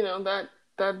like, you know, that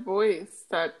voice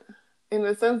that, in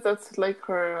a sense, that's like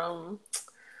her.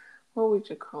 What would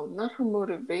you call it? Not her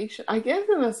motivation. I guess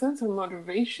in a sense, her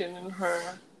motivation and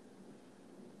her.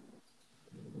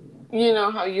 You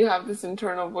know how you have this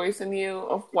internal voice in you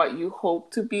of what you hope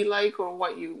to be like or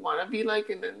what you want to be like,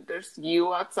 and then there's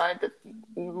you outside that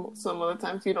some other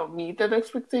times you don't meet that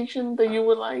expectation that you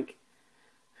would like.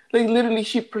 Like literally,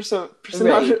 she what's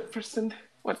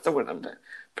the word I'm done?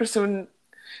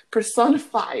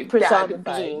 Personified that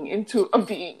being into a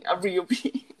real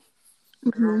being.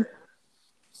 Mhm.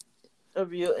 A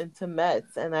real intimate,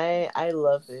 and I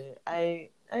love it. I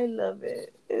love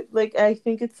it. Like, I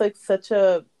think it's like such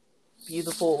a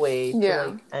beautiful way to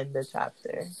like end the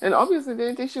chapter. And obviously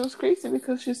they think she was crazy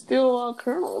because she's still a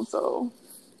colonel, so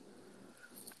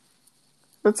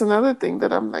that's another thing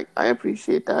that I'm like, I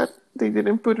appreciate that they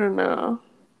didn't put her in a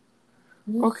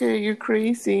okay, you're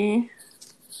crazy.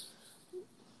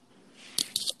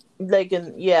 They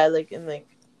didn't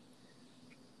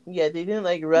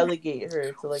like relegate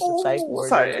her to like a psych ward.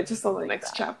 Sorry, I just saw the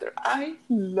next chapter. I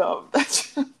love that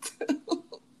chapter.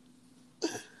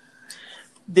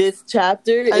 This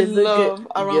chapter is Around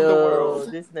the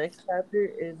World. This next chapter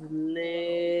is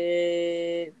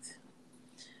lit.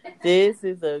 This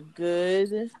is a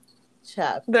good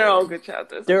chapter. They're all good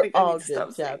chapters. They're all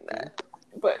good chapters.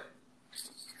 But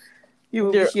you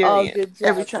will be hearing it.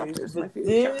 Every chapter is my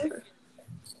favorite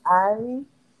chapter.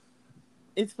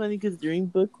 It's funny because during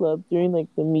book club, during like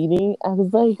the meeting, I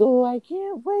was like, oh, I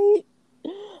can't wait.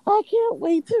 I can't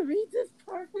wait to read this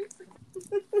part.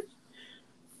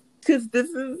 Because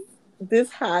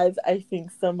this has, I think,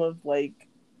 some of like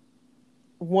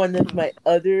one of my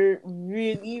other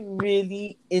really,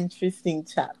 really interesting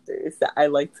chapters that I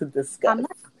like to discuss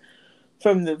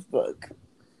from this book.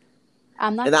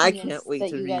 I'm not, and I can't wait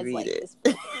to reread it.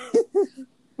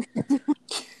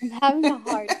 I'm having a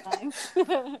hard time.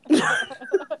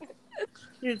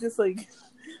 You're just like,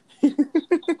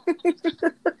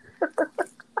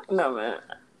 no, man.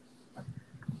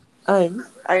 I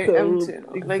am too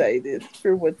excited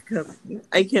for what's coming.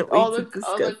 I can't wait to discuss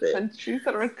all the countries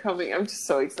that are coming. I'm just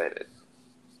so excited.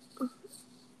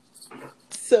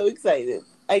 So excited!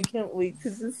 I can't wait to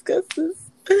discuss this.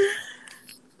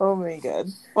 Oh my God!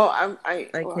 Well, I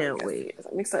can't wait.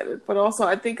 I'm excited, but also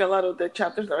I think a lot of the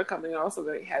chapters that are coming are also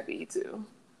very heavy too.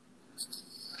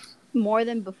 More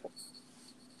than before.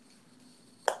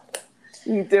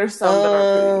 There's some that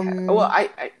are pretty heavy. Well,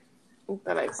 I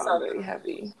found very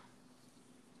heavy.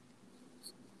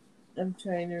 I'm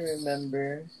trying to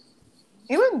remember.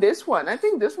 Even this one, I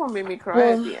think this one made me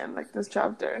cry at the end, like this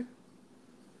chapter.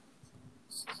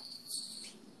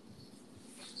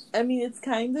 I mean, it's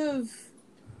kind of.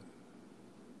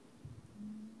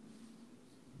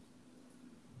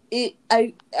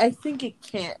 I think it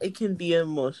can be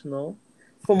emotional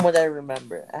from what I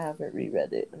remember. I haven't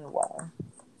reread it in a while.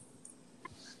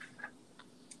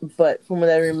 But from what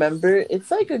I remember,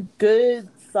 it's like a good,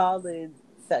 solid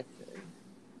section.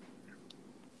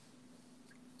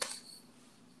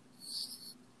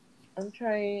 I'm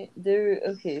trying.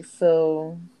 Okay,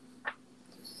 so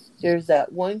there's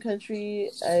that one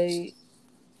country I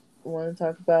want to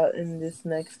talk about in this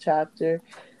next chapter.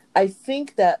 I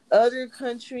think that other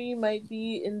country might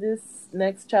be in this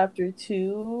next chapter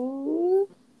too.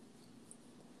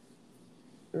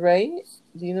 Right?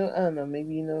 Do you know? I don't know.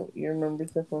 Maybe you remember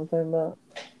stuff I'm talking about.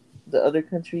 The other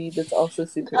country that's also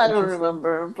super. I don't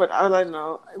remember, but all I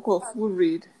know, we'll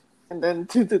read and then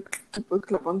do the book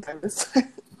club on time this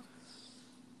time.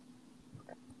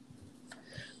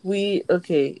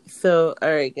 So all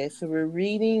right, guys. So we're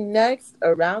reading next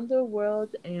Around the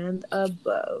World and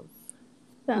Above.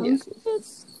 Sounds good.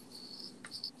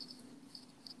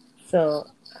 So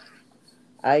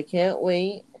I can't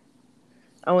wait.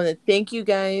 I want to thank you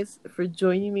guys for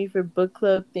joining me for book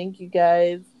club. Thank you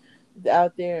guys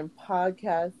out there in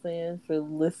podcast land for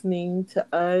listening to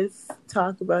us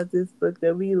talk about this book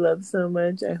that we love so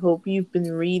much. I hope you've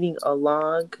been reading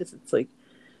along because it's like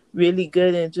really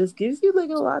good and it just gives you like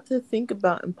a lot to think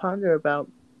about and ponder about,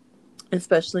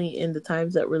 especially in the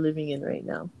times that we're living in right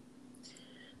now.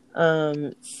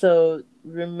 So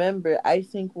remember, I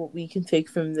think what we can take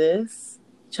from this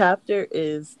chapter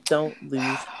is don't lose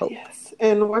hope. Yes,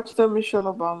 and watch the Michelle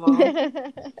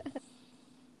Obama.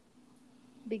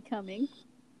 Becoming.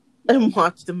 And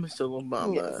watch the Michelle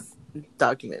Obama Yes.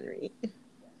 documentary.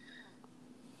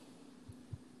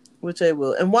 Which I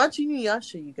will. And watch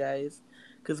Inuyasha, you guys.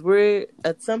 Because we're,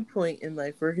 at some point in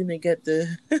life, we're going to get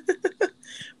the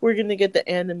we're going to get the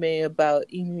anime about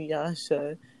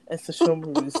Inuyasha and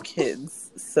Sashomaru's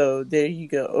kids. So there you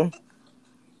go.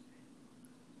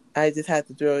 I just had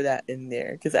to throw that in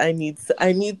there because I need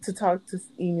to talk to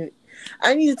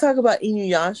I need to talk about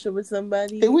Inuyasha with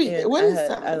somebody. Hey, wait, and what is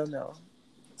that? I don't know.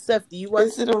 Steph, do you watch?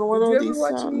 Is it on one did of you these?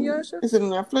 ever watch Inuyasha? Is it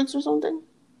on Netflix or something?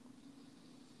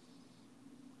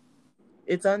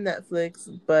 It's on Netflix,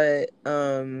 but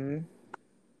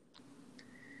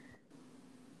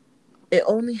it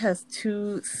only has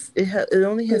two. It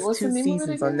only has Wait, 2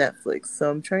 seasons on Netflix. So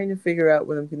I'm trying to figure out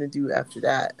what I'm gonna do after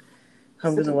that.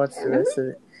 I'm gonna watch the rest of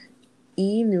it.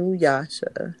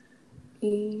 Inuyasha.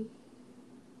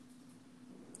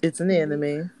 It's an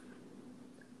anime.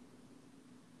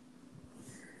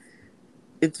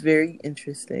 It's very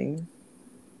interesting.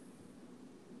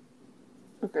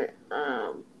 Okay.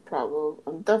 Probably.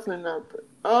 I'm definitely not.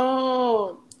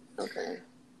 Oh. Okay.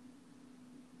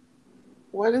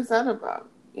 What is that about?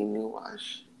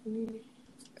 Inuyasha.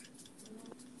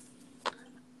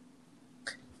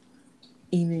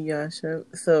 Inuyasha.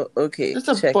 So okay, There's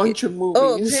a check bunch it. of movies.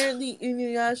 Oh, apparently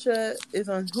Inuyasha is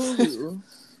on Hulu.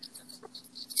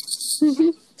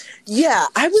 Yeah,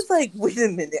 I was like, wait a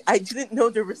minute. I didn't know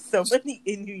there were so many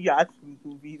Inuyasha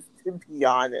movies, to be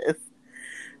honest.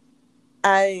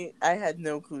 I had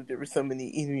no clue there were so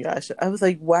many Inuyasha. I was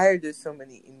like, why are there so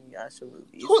many Inuyasha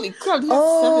movies? Holy crap,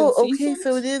 oh, 7 okay, seasons?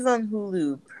 so it is on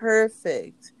Hulu.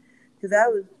 Perfect.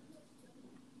 Because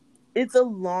it's a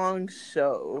long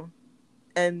show.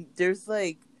 And there's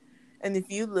like, and if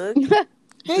you look,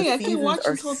 hey, I can watch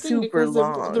this whole thing because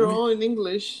they're all in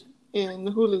English in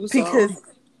Hulu. So. Because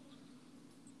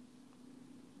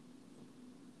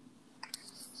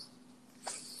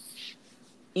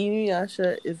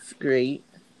Inuyasha is great.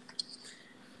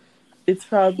 It's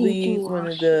probably one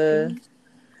of the.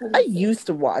 I used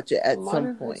to watch it at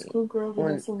some point.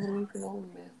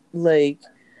 Like,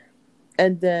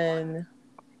 and then.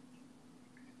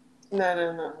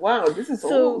 No. Wow, this is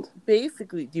old. So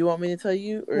basically, do you want me to tell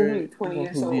you, or 20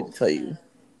 years old? To tell you?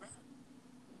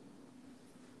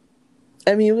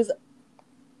 I mean,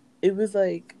 it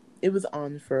was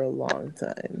on for a long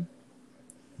time.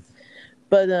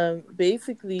 But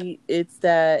basically, it's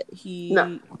that he.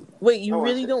 No. Wait, you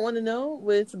really don't want to know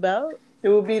what it's about? It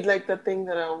would be like the thing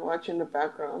that I'm watching in the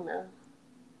background now.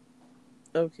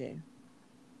 Okay.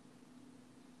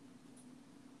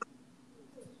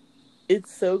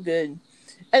 It's so good.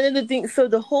 And then the thing, so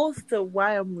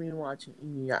why I'm rewatching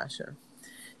Inuyasha,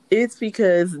 it's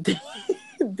because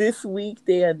this week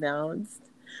they announced,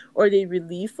 or they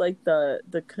released like the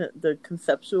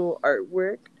conceptual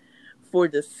artwork for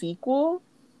the sequel,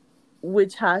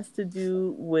 which has to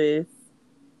do with,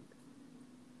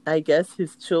 I guess,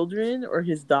 his children or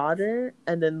his daughter,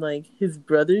 and then like his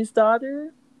brother's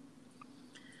daughter.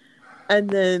 And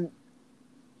then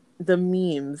the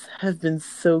memes have been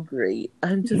so great.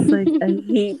 I'm just like, I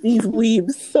hate these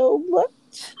weebs so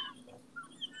much.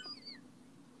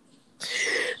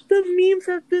 The memes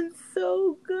have been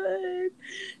so good.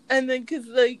 And then, because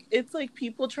like, it's like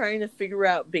people trying to figure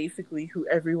out basically who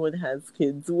everyone has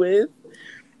kids with.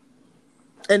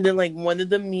 And then, like, one of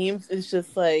the memes is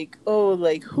just like, oh,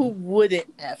 like, who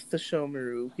wouldn't F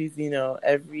Sashomaru? Because, you know,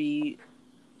 every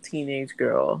teenage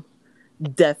girl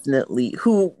definitely,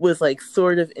 who was, like,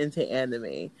 sort of into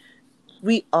anime,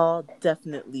 we all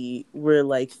definitely were,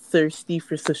 like, thirsty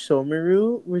for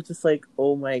Sashomaru. We're just like,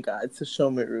 oh my god,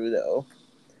 Sashomaru, though,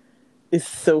 is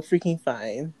so freaking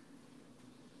fine.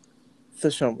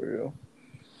 Sashomaru.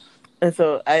 And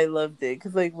so I loved it,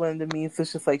 because, like, one of the memes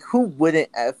was just like, who wouldn't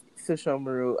F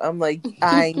Sashomaru? I'm like,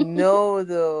 I know,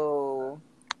 though.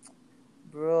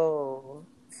 Bro.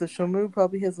 Sashomaru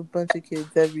probably has a bunch of kids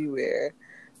everywhere.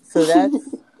 So that's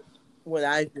what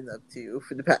I've been up to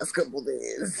for the past couple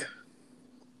days.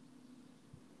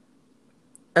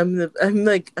 I'm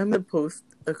gonna post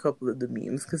a couple of the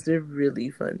memes because they're really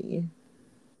funny.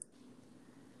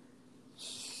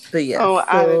 But yeah,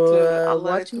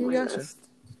 watching Inuyasha.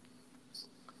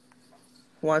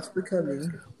 Watch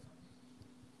Becoming.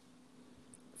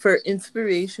 For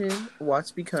inspiration,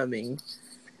 watch Becoming.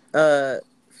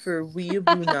 For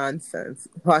weeaboo nonsense,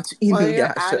 watch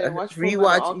Inuyasha.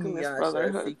 Rewatch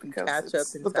Inuyasha so you can catch up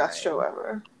in the best show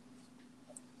ever.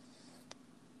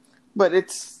 But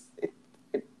it's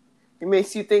It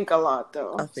makes you think a lot,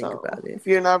 though. I'll think So about it. if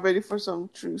you're not ready for some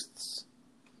truths,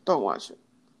 don't watch it.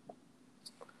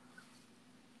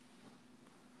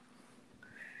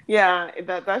 Yeah,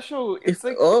 that show, it's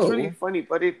really funny,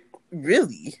 but it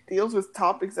really deals with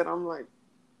topics that I'm like,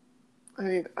 I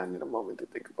need a moment to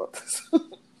think about this.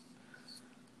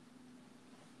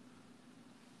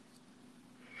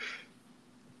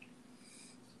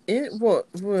 well,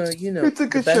 you know, it's a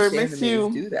good show. It makes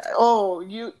you do that. Oh,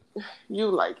 you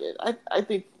like it. I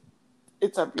think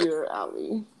it's up your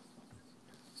alley.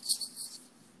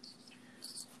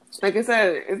 Like I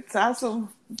said, it has some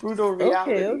brutal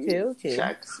reality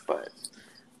checks, but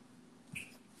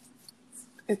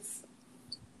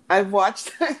I've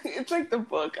watched. It's like the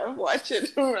book. I've watched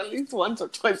it at least once or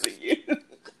twice a year.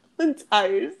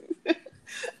 Entire season.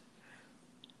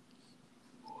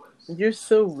 You're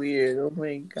so weird. Oh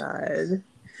my god.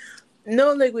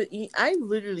 No, like I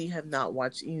literally have not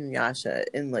watched Inuyasha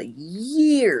in like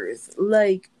years.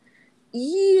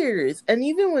 And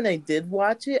even when I did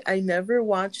watch it, I never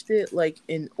watched it like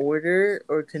in order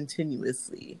or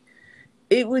continuously.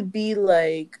 It would be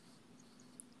like,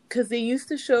 because they used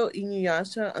to show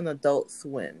Inuyasha on Adult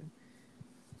Swim,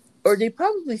 or they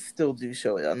probably still do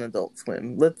show it on Adult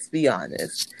Swim, let's be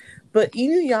honest. But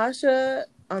Inuyasha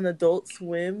on Adult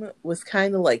Swim was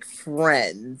kind of like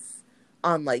Friends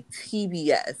on like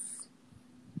TBS.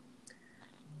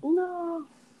 No.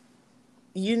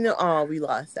 You know, oh, we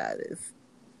lost status.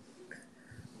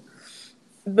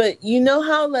 But you know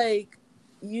how like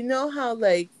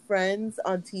Friends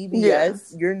on TBS,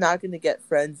 yes. You're not going to get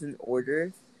Friends in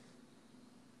order.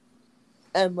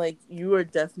 And like you are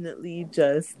definitely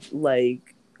just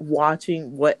like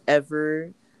watching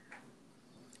whatever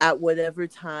at whatever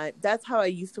time. That's how I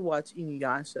used to watch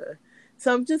Inuyasha.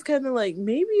 So I'm just kind of like,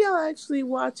 maybe I'll actually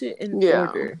watch it in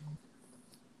order.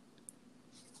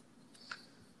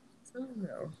 I don't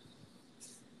know.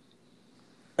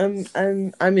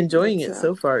 I'm enjoying it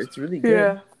so far. It's really good.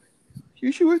 Yeah.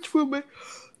 You should watch Fullmetal.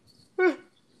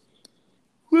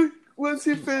 Once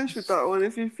you finish with that one,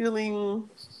 if you're feeling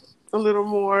a little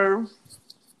more,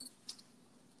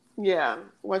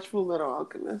 watch Fullmetal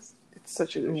Alchemist. It's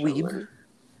such a good show.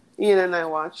 Ian and I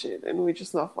watch it, and we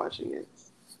just love watching it.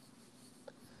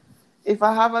 If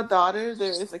I have a daughter,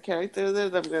 there is a character there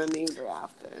that I'm gonna name her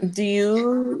after. Do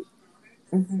you?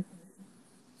 Mm-hmm.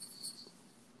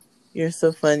 You're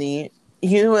so funny.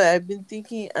 You know what I've been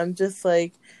thinking? I'm just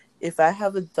like, if I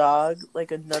have a dog,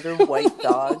 like another white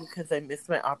dog, because I missed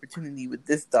my opportunity with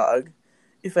this dog.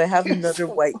 If I have another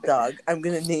white dog, I'm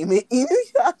gonna name it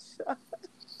Inuyasha.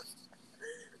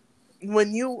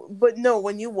 When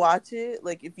you watch it,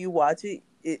 like if you watch it,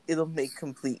 it'll make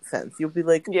complete sense. You'll be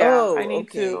like, I need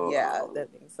to. Yeah,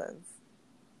 that makes sense.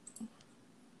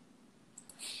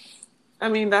 I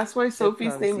mean, that's why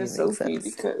Sophie's name is Sophie,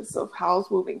 because of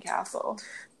Howl's Moving Castle.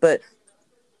 But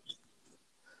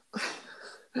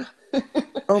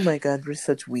oh my god, we're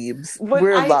such weebs. But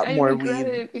we're a lot more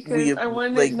weeb. I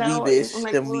wanted like now,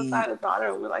 weebish than we. I had a daughter,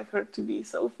 I would like her to be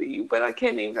Sophie, but I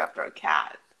can't name her after a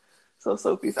cat. So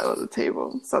Sophie's out of the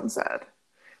table. So I'm sad.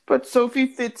 But Sophie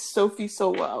fits Sophie so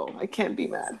well. I can't be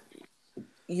mad.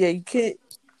 Yeah, you can't.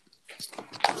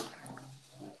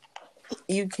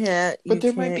 You can't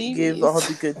give all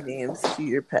the good names to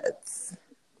your pets.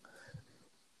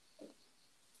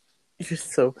 You're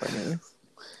so funny.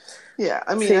 Yeah,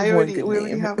 I mean, we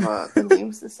already have the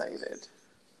names decided.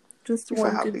 Just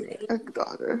one good name. A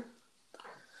daughter.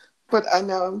 But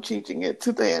now I'm changing it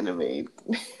to the anime.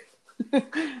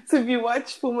 So if you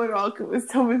watch Fullmetal Alchemist,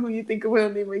 tell me who you think I'm going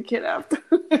to name my kid after.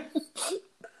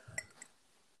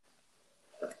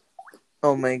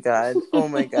 Oh my god.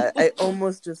 I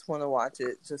almost just want to watch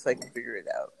it just so I can figure it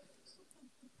out.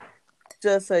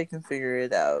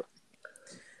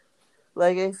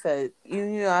 Like I said,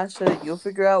 Inuyasha, you'll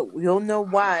figure out, you'll know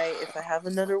why, if I have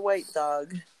another white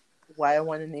dog, why I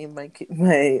want to name my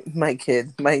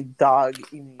dog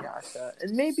Inuyasha.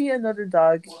 And maybe another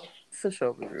dog,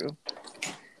 Sashomaru.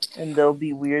 And they'll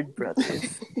be weird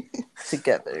brothers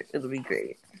together. It'll be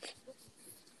great.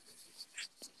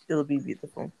 It'll be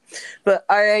beautiful. But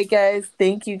alright guys,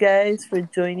 thank you guys for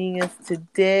joining us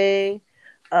today.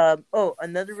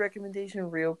 Another recommendation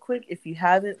real quick. If you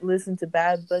haven't listened to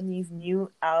Bad Bunny's new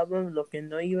album, Lo Que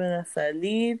No Iban a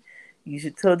Salir, you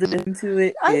should totally listen to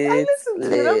it. I listened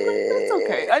to it. I'm like, that's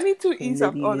okay. I need to ease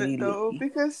up on it though,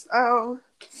 because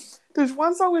there's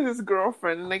one song with his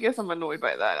girlfriend, and I guess I'm annoyed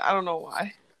by that. I don't know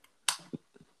why.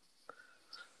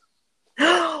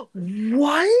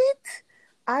 What?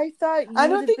 I thought I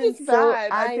don't think it's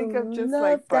bad. I think I'm just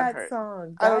like that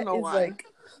song. I don't know why.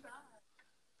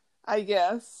 I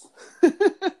guess.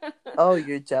 Oh,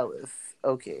 you're jealous.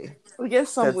 Okay. I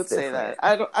guess some That's would say different.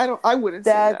 that. I wouldn't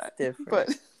That's say that.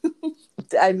 different. But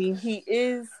I mean, he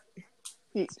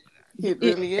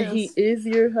really is. he is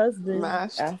your husband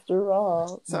Mashed. after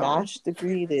all. So. Mashed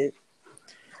agreed it.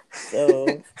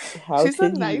 So how She's a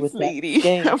could he nice with lady.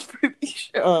 that I'm pretty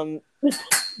sure.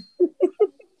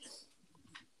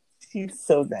 She's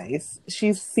so nice.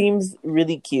 She seems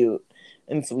really cute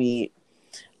and sweet.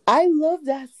 I love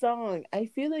that song. I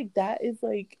feel like that is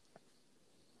like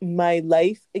my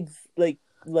life,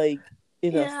 like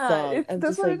in a song. I'm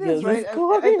that's just what like, it yo, is, right? this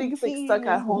I think it's like quarantine Stuck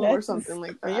at Home or matches something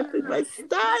like Ramp that. in my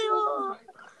style.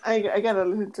 I gotta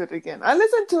listen to it again. I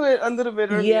listened to it a little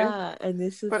bit earlier. Yeah, and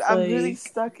it's just but like, I'm really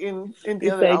stuck in the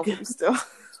it's other like- album still.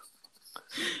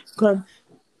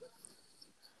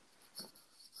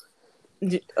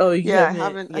 Oh, you Yeah, I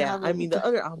haven't. haven't- I mean, the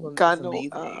other album is Got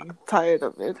amazing. tired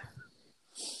of it.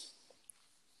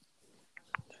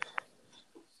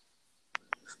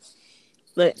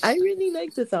 Like, I really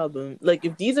like this album. Like,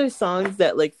 if these are songs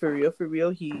that, like, for real,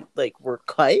 he, like, were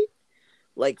cut,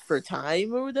 like, for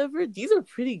time or whatever, these are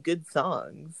pretty good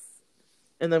songs.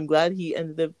 And I'm glad he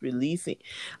ended up releasing.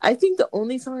 I think the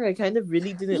only song I kind of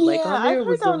really didn't like on there I've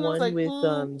was heard the that one. I was one like, with I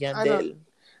don't- Yandel.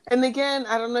 And again,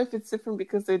 I don't know if it's different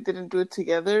because they didn't do it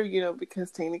together, because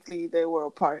technically they were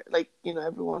apart. Like,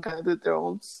 everyone kind of did their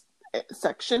own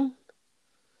section.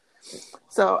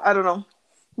 So, I don't know.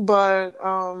 But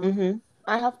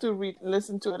I have to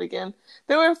listen to it again.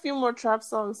 There were a few more trap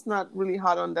songs, not really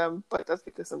hot on them, but that's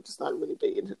because I'm just not really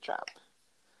big into trap.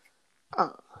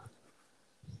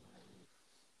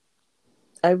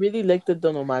 I really liked the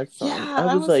Don Omar song. Yeah,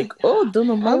 I was like, oh,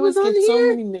 Don I Omar always was on get so here?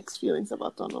 many mixed feelings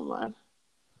about Don Omar.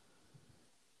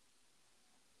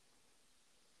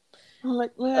 I'm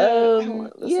like, man, I don't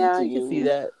want to listen to I you. can see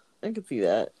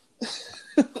that.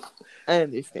 I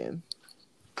understand.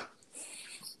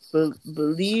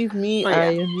 Believe me, Oh, yeah.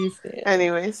 I understand.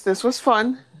 Anyways, this was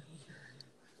fun.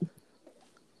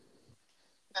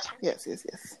 Yes.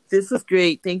 This was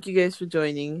great. Thank you guys for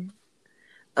joining.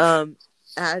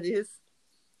 Addis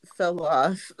fell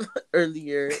off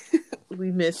earlier. We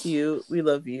miss you. We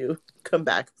love you. Come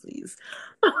back, please.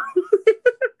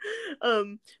 But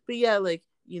yeah, like,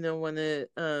 want to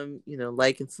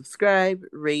like and subscribe,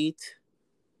 rate,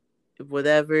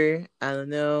 whatever. I don't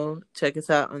know. Check us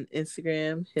out on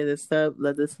Instagram. Hit us up.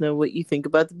 Let us know what you think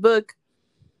about the book.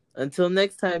 Until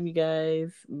next time, you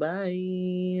guys.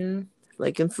 Bye.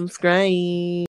 Like and subscribe.